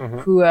 Sasha,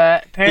 who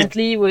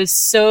apparently was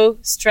so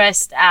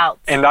stressed out.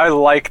 And I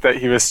like that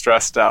he was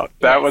stressed out.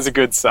 That was a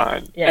good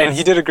sign. Yes. And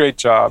he did a great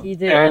job. He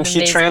did and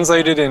he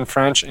translated in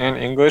French and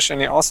English, and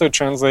he also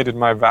translated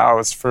my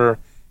vows for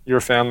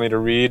your family to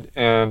read.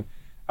 And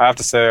I have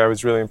to say, I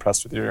was really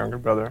impressed with your younger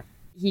brother.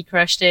 He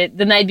crushed it.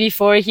 The night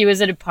before, he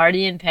was at a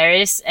party in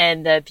Paris,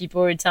 and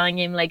people were telling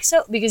him,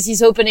 because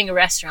he's opening a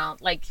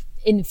restaurant,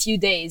 in a few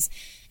days.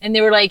 And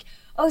they were like,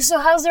 oh, so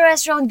how's the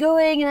restaurant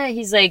going? And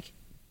he's like,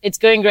 it's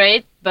going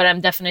great, but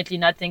I'm definitely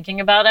not thinking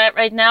about it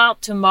right now.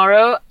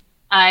 Tomorrow,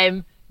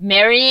 I'm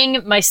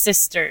marrying my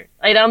sister.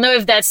 I don't know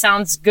if that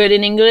sounds good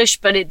in English,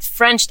 but it's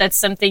French. That's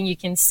something you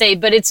can say.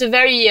 But it's a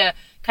very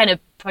kind of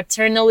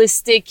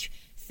paternalistic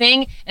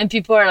thing. And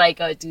people are like,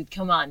 oh, dude,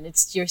 come on.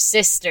 It's your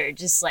sister.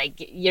 Just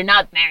you're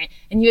not married.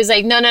 And he was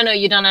like, no,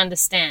 you don't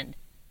understand.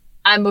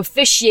 I'm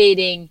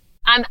officiating.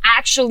 I'm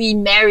actually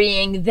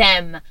marrying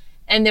them.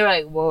 And they're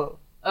like, whoa.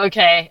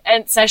 Okay.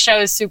 And Sasha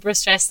was super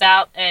stressed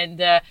out,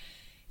 and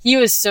he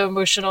was so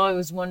emotional. It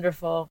was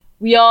wonderful.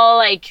 We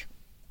all,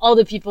 all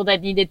the people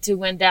that needed to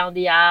went down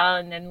the aisle,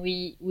 and then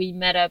we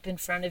met up in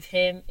front of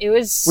him. It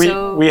was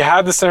We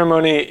had the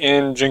ceremony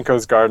in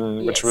Jinko's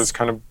garden, which was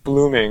kind of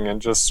blooming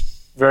and just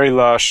very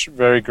lush,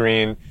 very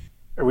green.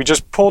 We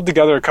just pulled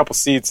together a couple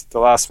seats at the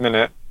last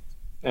minute,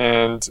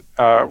 and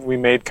we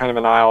made kind of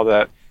an aisle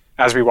that,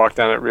 as we walked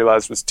down, it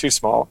realized was too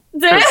small.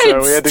 So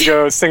we had to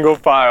go single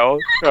file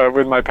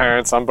with my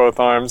parents on both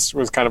arms. It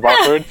was kind of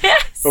awkward.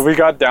 Yes. But we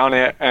got down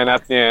it, and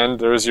at the end,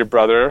 there was your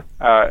brother,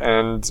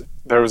 and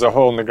there was a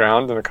hole in the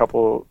ground and a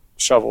couple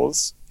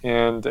shovels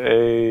and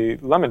a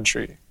lemon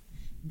tree.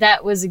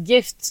 That was a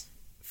gift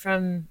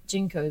from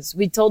Jinko's.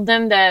 We told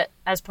them that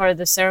as part of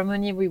the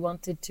ceremony, we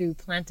wanted to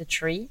plant a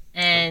tree,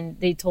 and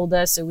they told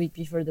us a week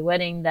before the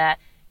wedding that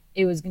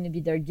it was going to be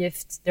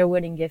their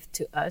wedding gift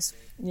to us.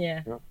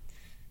 Yeah.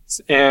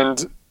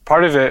 And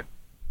part of it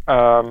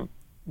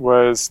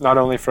was not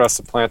only for us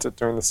to plant it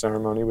during the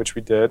ceremony, which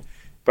we did,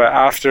 but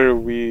after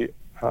we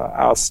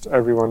asked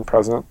everyone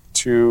present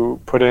to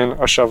put in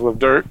a shovel of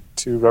dirt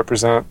to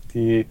represent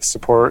the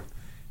support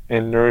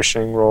and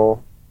nourishing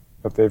role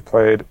that they've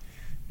played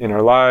in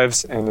our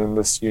lives and in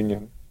this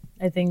union.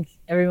 I think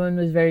everyone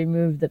was very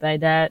moved by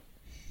that.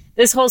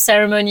 This whole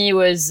ceremony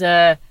was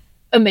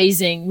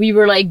amazing. We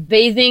were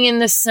bathing in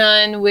the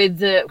sun with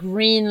the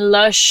green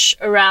lush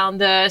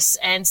around us,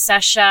 and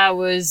Sasha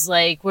was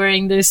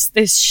wearing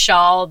this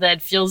shawl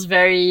that feels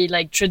very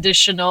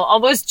traditional,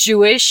 almost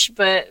Jewish,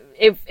 but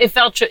it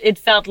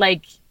felt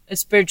like a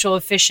spiritual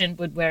officiant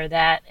would wear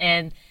that.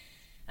 And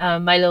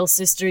my little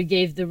sister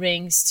gave the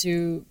rings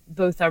to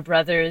both our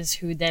brothers,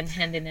 who then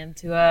handed them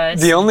to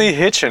us. The only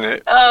hitch in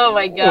it, oh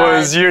my God,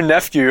 was your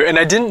nephew, and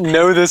I didn't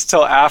know this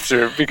till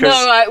after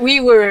because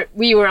we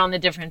were on a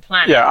different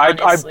planet. Yeah,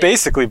 I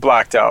basically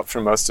blacked out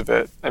for most of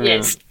it. I mean,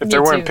 if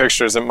there weren't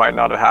pictures, it might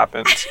not have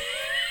happened.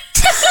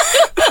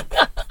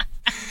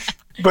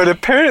 But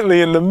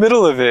apparently, in the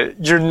middle of it,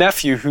 your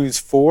nephew, who's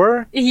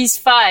 4... He's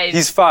 5.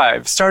 He's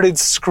 5, started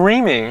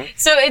screaming.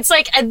 So it's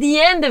at the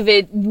end of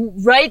it,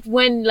 right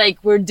when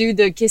we're due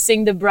the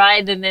kissing the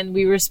bride, and then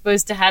we were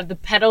supposed to have the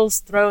petals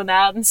thrown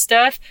out and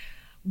stuff,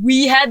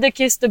 we had to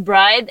kiss the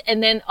bride,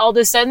 and then all of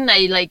a sudden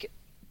I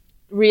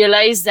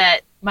realized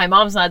that my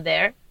mom's not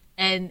there,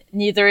 and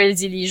neither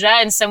is Elijah.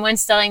 And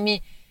someone's telling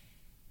me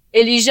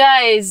Elijah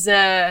is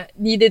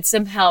needed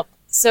some help.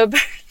 So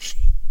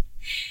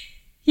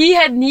he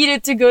had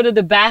needed to go to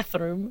the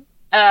bathroom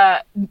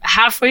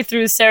halfway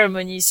through the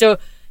ceremony. So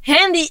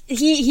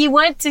he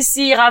went to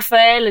see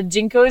Raphael at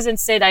Jinko's and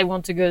said, I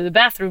want to go to the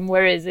bathroom.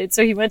 Where is it?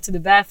 So he went to the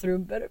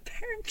bathroom, but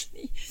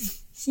apparently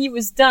he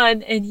was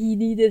done and he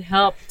needed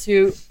help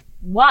to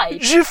wipe.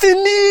 Je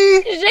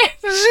finis! Je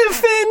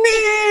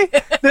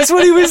finis! That's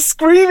what he was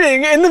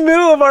screaming in the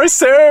middle of our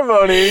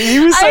ceremony. He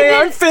was saying,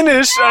 I'm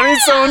finished. I need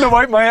someone to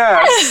wipe my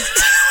ass.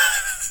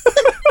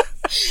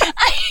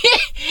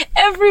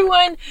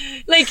 Everyone,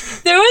 like,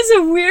 there was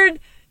a weird,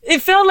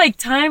 it felt like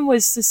time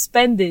was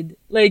suspended.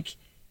 Like,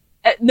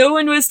 no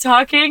one was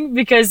talking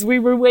because we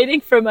were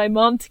waiting for my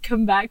mom to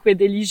come back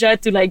with Elijah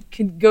to like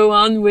go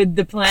on with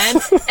the plan.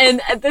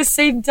 And at the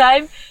same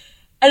time,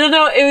 I don't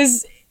know,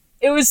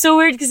 it was so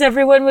weird because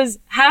everyone was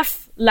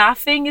half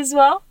laughing as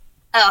well.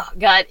 Oh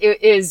God,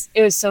 it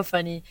was so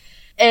funny.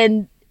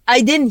 And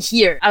I didn't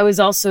hear. I was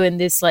also in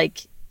this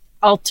like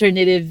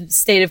alternative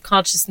state of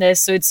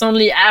consciousness. So it's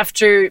only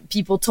after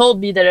people told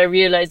me that I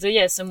realized, oh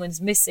yeah,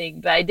 someone's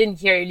missing. But I didn't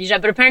hear Elijah.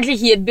 But apparently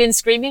he had been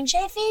screaming,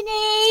 J'ai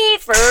fini!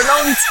 For a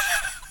long time.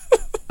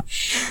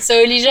 So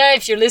Elijah,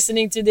 if you're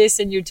listening to this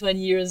and you're 20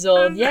 years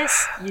old,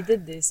 yes, you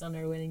did this on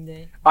our wedding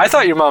day. I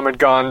thought your mom had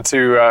gone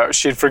to,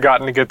 she'd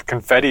forgotten to get the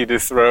confetti to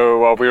throw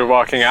while we were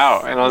walking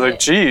out. And I was like,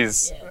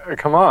 geez,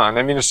 come on.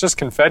 I mean, it's just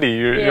confetti.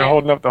 You're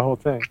holding up the whole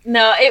thing.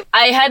 No,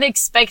 I had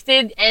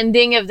expected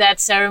ending of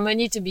that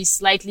ceremony to be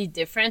slightly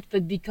different,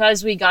 but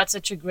because we got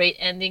such a great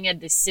ending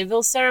at the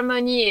civil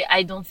ceremony,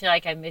 I don't feel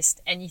like I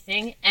missed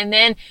anything. And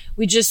then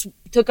we just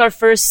took our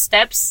first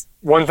steps.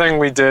 One thing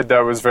we did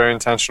that was very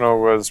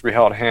intentional was we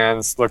held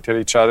hands, looked at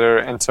each other,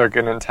 and took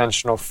an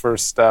intentional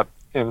first step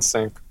in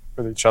sync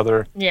with each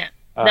other. Yeah,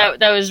 that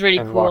was really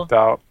and cool. And walked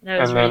out.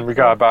 And then really we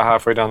got about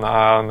halfway down the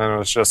aisle, and then it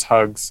was just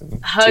hugs and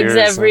hugs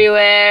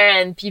everywhere,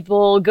 and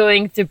people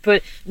going to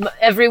put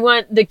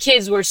everyone. The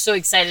kids were so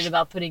excited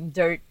about putting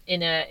dirt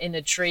in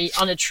a tree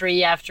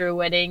after a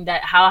wedding.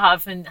 That how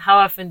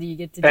often do you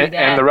get to do that?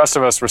 And the rest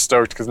of us were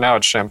stoked because now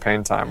it's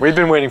champagne time. We'd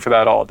been waiting for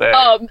that all day.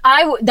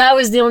 That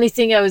was the only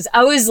thing I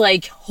was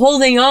like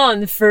holding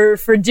on for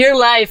dear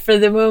life for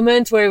the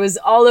moment where it was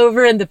all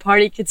over and the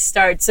party could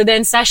start. So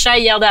then Sasha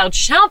yelled out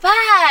champagne,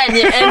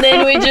 and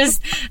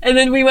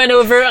then we went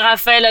over.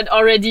 Raphael had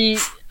already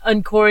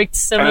uncorked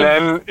some. And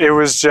then it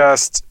was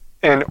just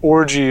an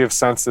orgy of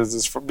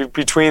senses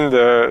between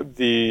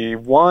the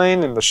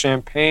wine and the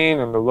champagne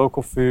and the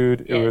local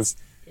food. It was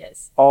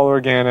all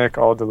organic,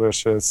 all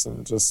delicious,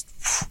 and just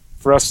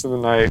the rest of the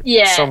night,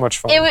 so much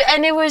fun.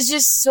 It was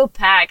just so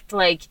packed.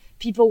 Like,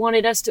 people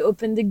wanted us to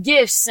open the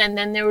gifts, and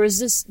then there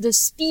was the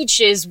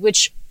speeches,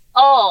 which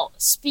all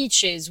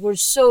speeches were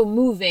so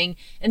moving,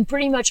 and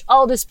pretty much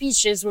all the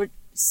speeches were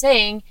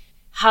saying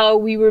how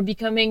we were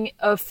becoming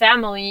a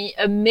family,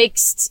 a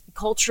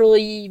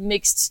culturally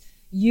mixed,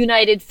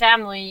 united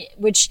family,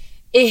 which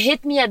it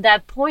hit me at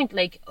that point,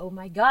 like, oh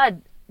my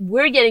God,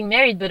 we're getting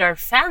married, but our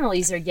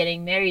families are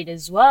getting married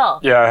as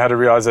well. Yeah, I had a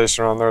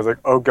realization around there. I was like,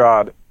 oh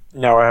God,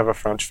 now I have a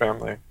French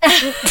family.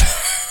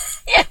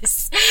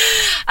 Yes.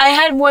 I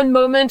had one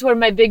moment where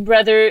my big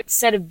brother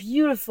said a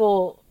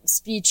beautiful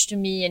speech to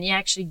me, and he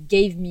actually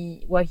gave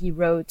me what he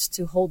wrote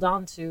to hold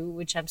on to,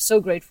 which I'm so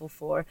grateful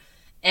for.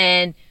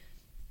 And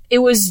it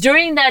was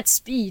during that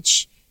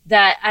speech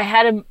that I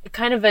had a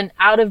kind of an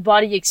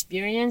out-of-body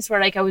experience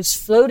where, like, I was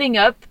floating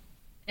up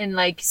and,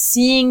 like,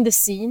 seeing the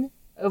scene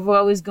of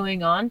what was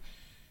going on.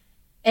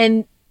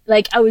 And,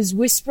 like, I was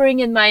whispering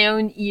in my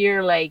own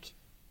ear, like,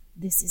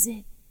 this is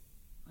it.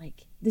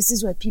 Like, this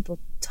is what people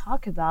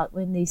talk about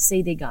when they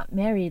say they got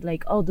married.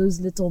 Like, all those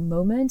little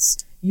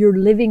moments. You're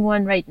living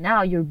one right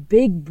now. Your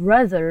big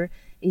brother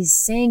is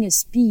saying a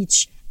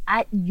speech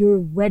at your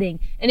wedding.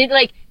 And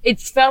it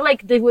felt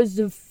like there was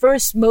the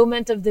first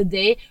moment of the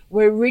day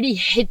where it really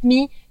hit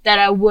me that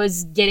I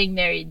was getting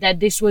married, that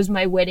this was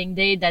my wedding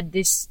day, that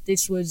this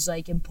was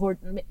like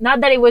important.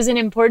 Not that it wasn't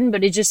important,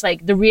 but it just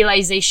like the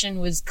realization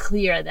was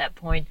clear at that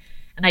point.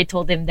 And I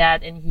told him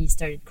that, and he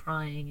started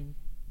crying, and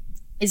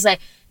it's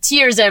like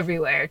tears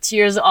everywhere,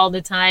 tears all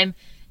the time.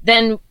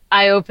 Then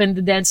I opened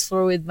the dance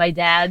floor with my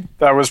dad.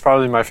 That was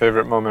probably my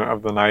favorite moment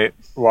of the night,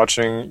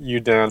 watching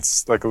you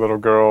dance like a little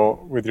girl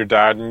with your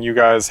dad. And you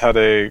guys had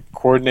a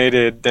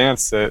coordinated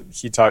dance that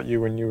he taught you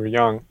when you were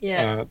young.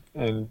 Yeah.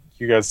 And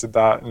you guys did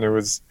that, and it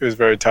was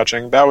very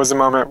touching. That was a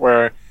moment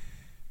where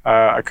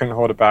I couldn't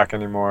hold it back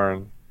anymore.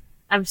 And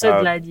I'm so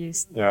glad you...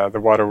 Yeah, the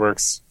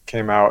waterworks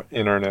came out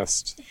in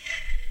earnest.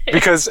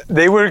 Because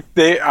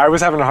I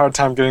was having a hard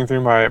time getting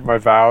through my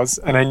vows,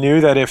 and I knew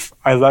that if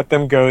I let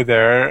them go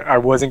there, I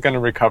wasn't going to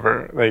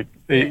recover. Like,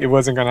 it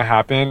wasn't going to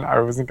happen. I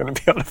wasn't going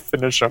to be able to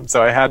finish them.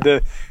 So I had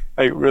to,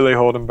 like, really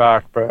hold them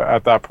back. But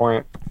at that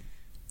point,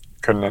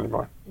 couldn't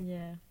anymore.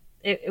 Yeah,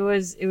 it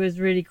was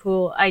really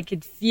cool. I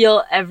could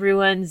feel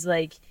everyone's,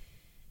 like,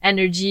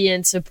 energy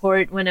and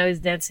support when I was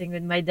dancing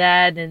with my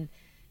dad, and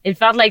it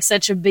felt like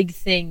such a big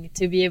thing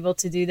to be able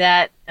to do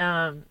that.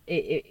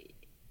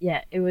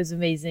 yeah, it was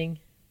amazing.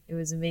 It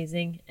was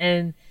amazing.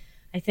 And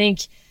I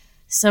think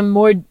some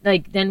more,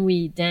 like, then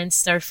we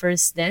danced our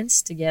first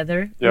dance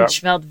together, Yeah. which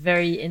felt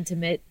very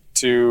intimate.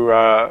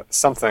 To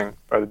Something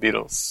by the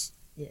Beatles.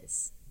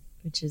 Yes.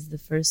 Which is the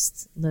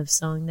first love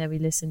song that we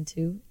listened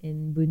to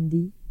in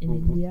Bundi in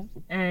India.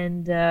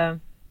 And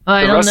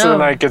I The don't rest know. of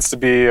the night gets to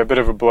be a bit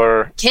of a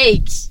blur.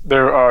 Cake.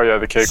 Oh yeah,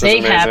 the cake was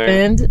Cake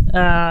amazing. happened.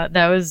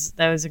 That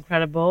was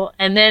incredible.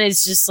 And then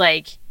it's just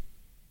like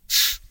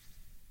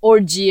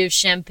orgy of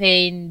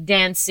champagne,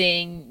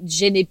 dancing,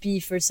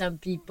 genepi for some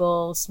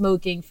people,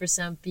 smoking for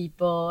some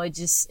people.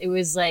 It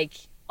was like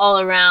all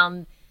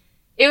around.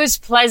 It was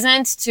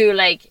pleasant to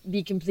like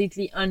be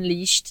completely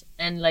unleashed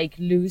and like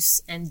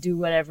loose and do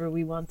whatever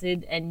we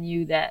wanted, and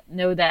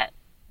know that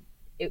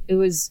it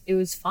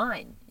was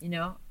fine, you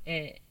know.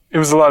 It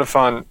was a lot of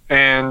fun,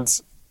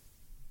 and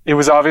it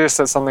was obvious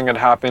that something had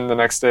happened the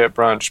next day at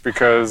brunch,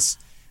 because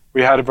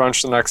we had a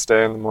brunch the next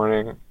day in the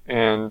morning,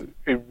 and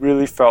it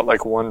really felt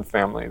like one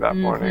family that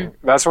morning.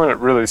 That's when it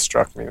really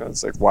struck me. I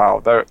was like,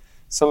 wow, that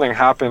something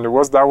happened.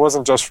 That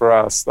wasn't just for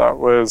us. That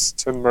was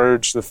to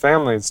merge the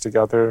families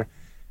together,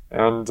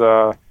 and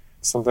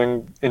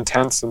something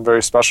intense and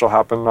very special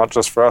happened, not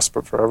just for us,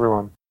 but for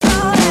everyone.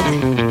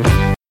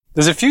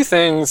 There's a few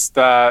things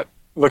that,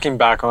 looking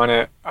back on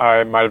it,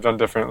 I might have done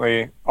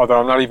differently, although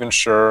I'm not even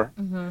sure.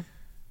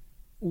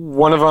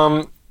 One of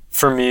them,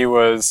 for me,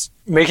 was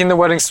making the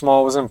wedding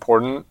small was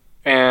important,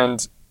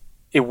 and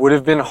it would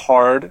have been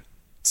hard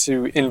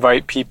to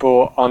invite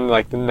people on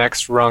like the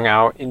next rung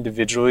out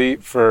individually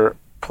for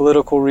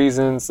political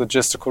reasons,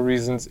 logistical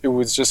reasons. It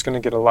was just going to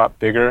get a lot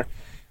bigger.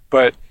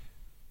 But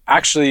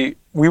actually,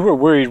 we were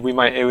worried we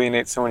might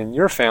alienate someone in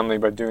your family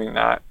by doing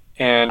that,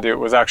 and it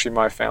was actually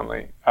my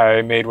family.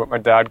 I made what my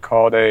dad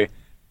called a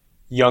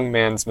young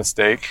man's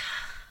mistake.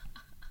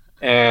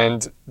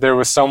 And there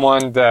was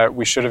someone that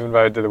we should have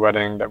invited to the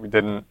wedding that we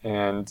didn't,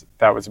 and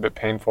that was a bit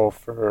painful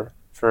for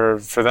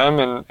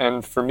them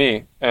and for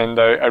me, and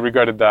I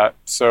regretted that.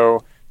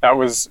 So that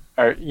was,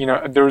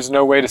 there was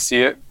no way to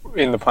see it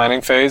in the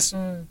planning phase,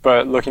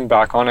 but looking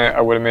back on it,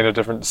 I would have made a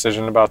different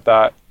decision about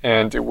that,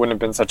 and it wouldn't have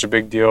been such a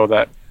big deal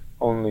that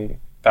only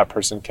that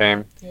person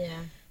came. Yeah.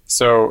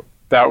 So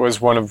that was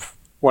one of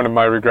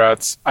my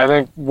regrets. I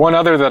think one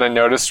other that I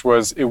noticed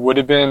was it would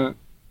have been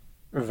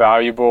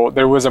valuable.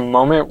 There was a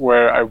moment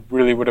where I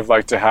really would have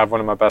liked to have one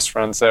of my best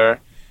friends there,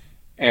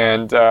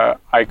 and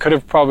I could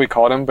have probably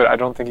called him, but I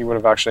don't think he would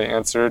have actually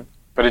answered.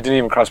 But it didn't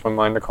even cross my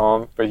mind to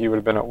call him, but he would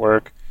have been at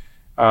work.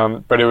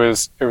 But it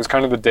was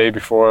kind of the day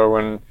before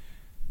when,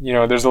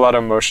 there's a lot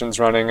of emotions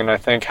running, and I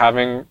think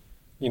having,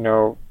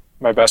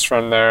 my best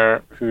friend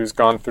there who's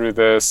gone through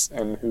this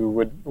and who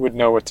would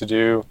know what to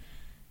do,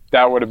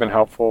 that would have been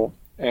helpful.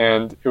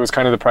 And it was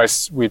kind of the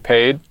price we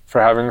paid for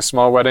having a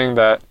small wedding,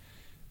 that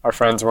our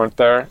friends weren't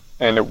there,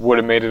 and it would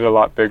have made it a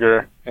lot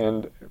bigger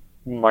and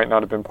might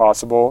not have been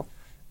possible.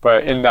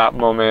 But in that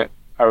moment,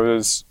 I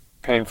was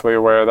painfully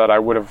aware that I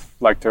would have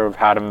liked to have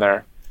had him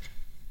there.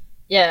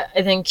 Yeah,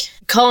 I think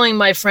calling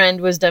my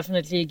friend was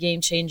definitely a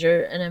game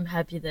changer, and I'm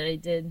happy that I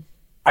did.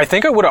 I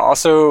think I would have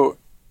also,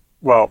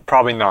 well,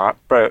 probably not,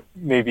 but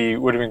maybe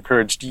would have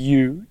encouraged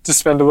you to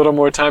spend a little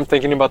more time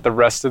thinking about the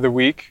rest of the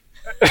week.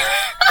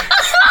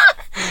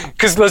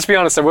 Because let's be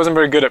honest, I wasn't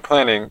very good at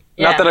planning.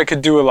 Yeah. Not that I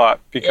could do a lot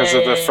because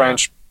of the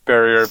French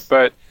barrier,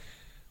 but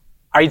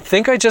I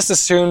think I just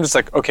assumed it's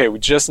like, okay, we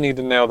just need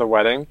to nail the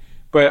wedding.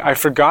 But I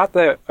forgot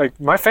that like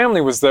my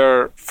family was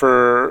there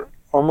for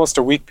almost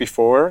a week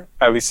before,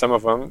 at least some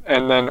of them,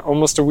 and then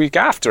almost a week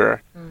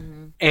after.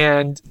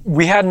 And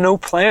we had no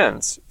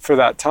plans for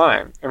that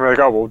time. And we're like,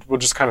 oh, we'll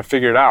just kind of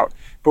figure it out.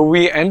 But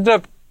we ended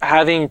up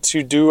having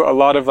to do a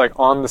lot of like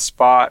on the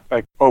spot,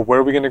 like, oh, where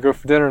are we going to go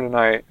for dinner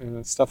tonight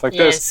and stuff like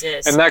this.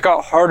 Yes. And that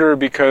got harder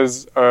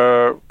because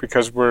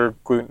we're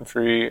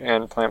gluten-free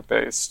and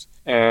plant-based.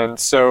 And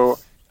so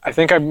I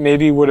think I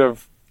maybe would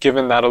have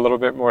given that a little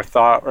bit more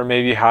thought, or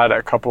maybe had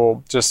a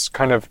couple just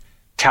kind of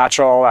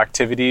catch-all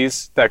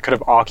activities that could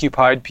have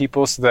occupied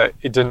people so that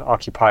it didn't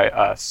occupy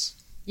us.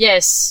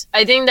 Yes,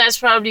 I think that's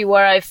probably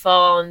where I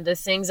fall on the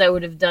things I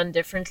would have done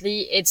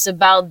differently. It's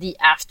about the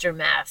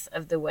aftermath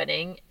of the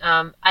wedding.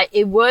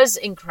 It was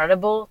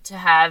incredible to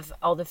have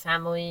all the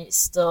family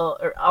still,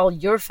 or all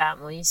your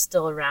family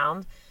still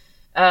around.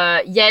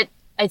 Yet,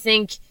 I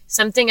think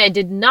something I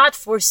did not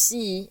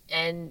foresee,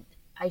 and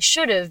I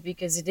should have,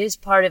 because it is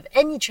part of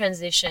any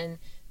transition,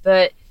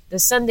 but the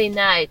Sunday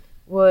night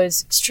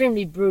was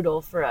extremely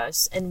brutal for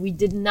us, and we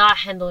did not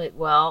handle it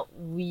well.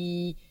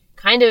 We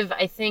kind of,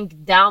 I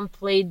think,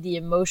 downplayed the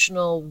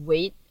emotional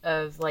weight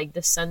of like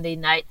the Sunday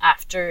night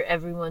after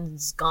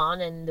everyone's gone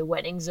and the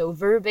wedding's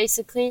over,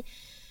 basically.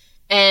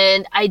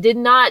 And I did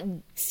not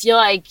feel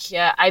like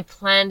I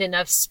planned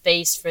enough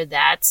space for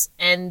that.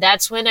 And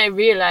that's when I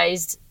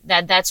realized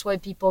that that's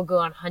what people go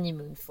on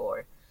honeymoon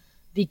for.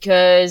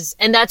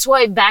 And that's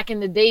why back in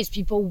the days,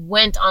 people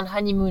went on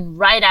honeymoon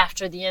right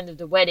after the end of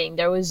the wedding.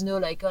 There was no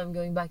like, oh, I'm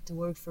going back to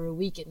work for a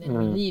week and then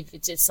we leave.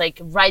 It's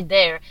like right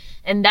there.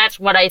 And that's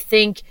what I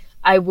think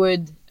I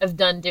would have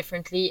done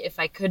differently if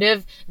I could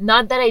have.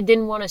 Not that I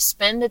didn't want to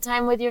spend the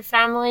time with your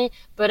family,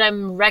 but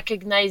I'm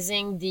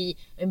recognizing the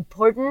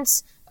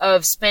importance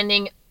of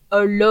spending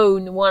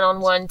alone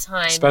one-on-one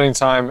time. Spending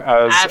time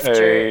as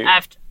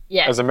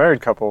as a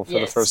married couple for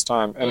the first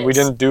time. And we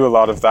didn't do a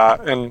lot of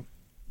that. And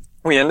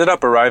we ended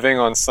up arriving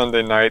on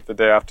Sunday night, the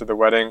day after the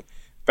wedding.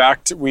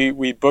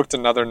 We booked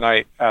another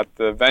night at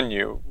the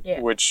venue,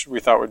 which we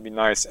thought would be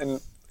nice.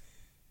 And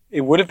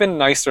it would have been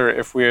nicer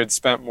if we had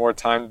spent more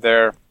time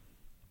there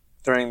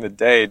during the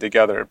day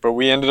together. But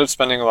we ended up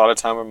spending a lot of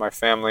time with my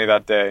family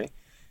that day.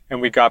 And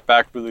we got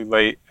back really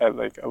late at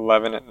like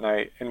 11 at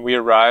night. And we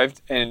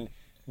arrived and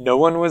no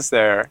one was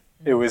there.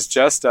 It was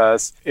just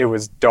us. It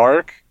was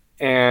dark.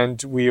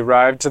 And we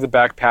arrived to the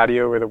back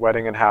patio where the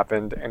wedding had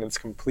happened, and it's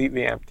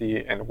completely empty,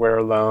 and we're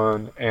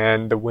alone,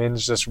 and the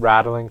wind's just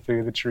rattling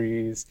through the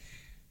trees.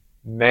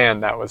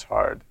 Man, that was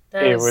hard.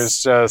 It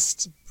was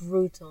just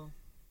brutal.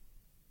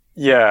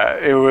 Yeah,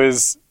 it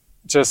was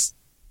just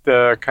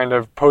the kind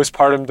of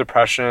postpartum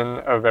depression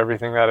of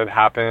everything that had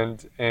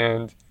happened,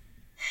 and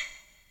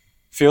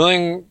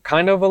feeling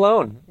kind of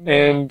alone,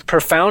 and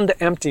profound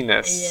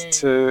emptiness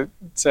to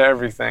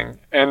everything.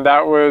 And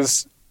that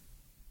was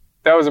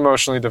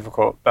emotionally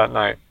difficult that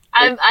night.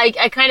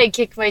 I kind of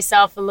kicked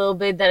myself a little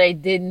bit that I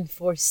didn't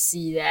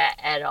foresee that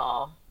at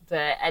all.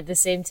 But at the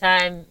same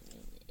time,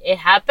 it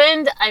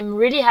happened. I'm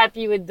really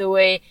happy with the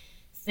way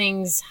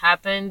things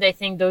happened. I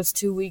think those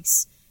 2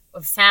 weeks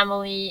of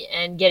family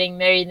and getting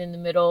married in the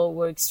middle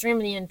were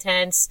extremely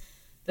intense.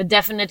 But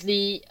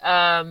definitely,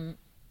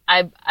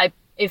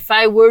 if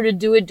I were to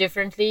do it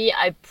differently,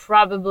 I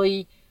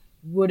probably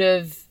would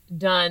have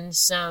done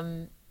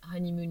some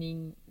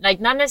honeymooning,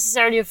 like not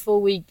necessarily a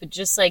full week, but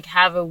just like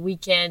have a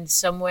weekend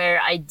somewhere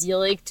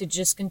idyllic to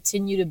just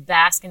continue to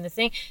bask in the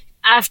thing.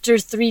 After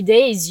 3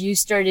 days, you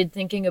started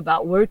thinking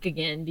about work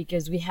again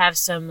because we have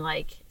some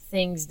like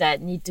things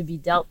that need to be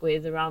dealt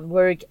with around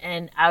work.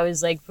 And I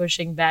was like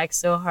pushing back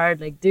so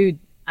hard, like, dude,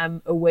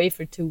 I'm away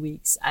for 2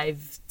 weeks.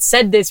 I've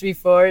said this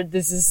before.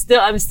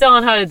 I'm still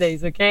on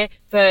holidays, okay?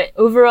 But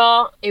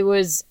overall, it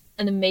was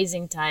an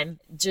amazing time.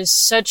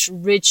 Just such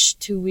rich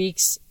 2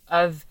 weeks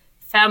of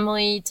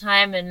family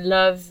time and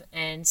love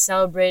and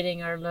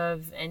celebrating our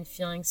love and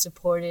feeling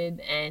supported,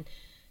 and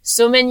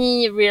so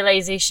many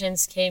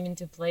realizations came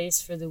into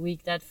place for the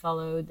week that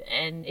followed,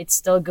 and it's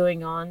still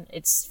going on.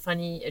 It's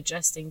funny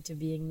adjusting to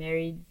being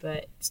married,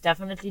 but it's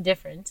definitely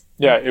different.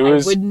 Yeah, it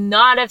was. I would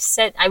not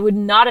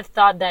have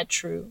thought that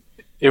true.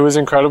 It was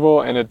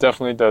incredible, and it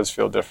definitely does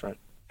feel different.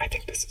 I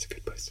think this is a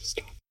good place to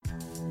stop.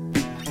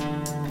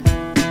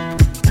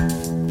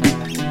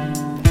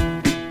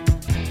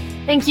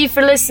 Thank you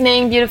for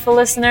listening, beautiful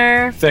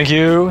listener. Thank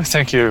you.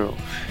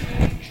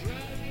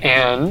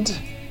 And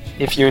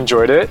if you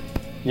enjoyed it,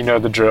 you know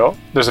the drill.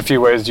 There's a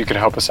few ways you could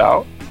help us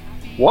out.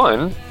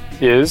 One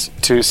is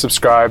to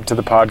subscribe to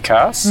the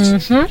podcast.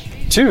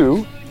 Mm-hmm.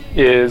 2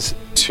 is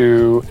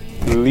to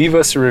leave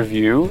us a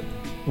review.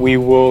 We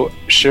will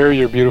share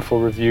your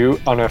beautiful review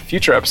on a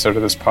future episode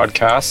of this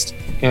podcast,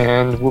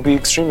 and we'll be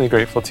extremely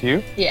grateful to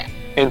you. Yeah.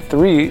 And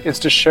 3 is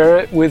to share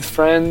it with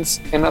friends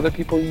and other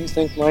people you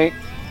think might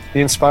be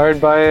inspired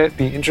by it,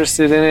 be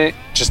interested in it,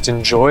 just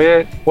enjoy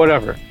it,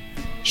 whatever.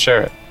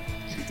 Share it.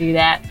 Do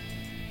that.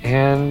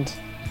 And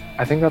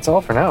I think that's all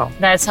for now.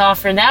 That's all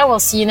for now. We'll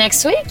see you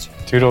next week.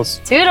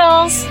 Toodles.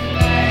 Toodles.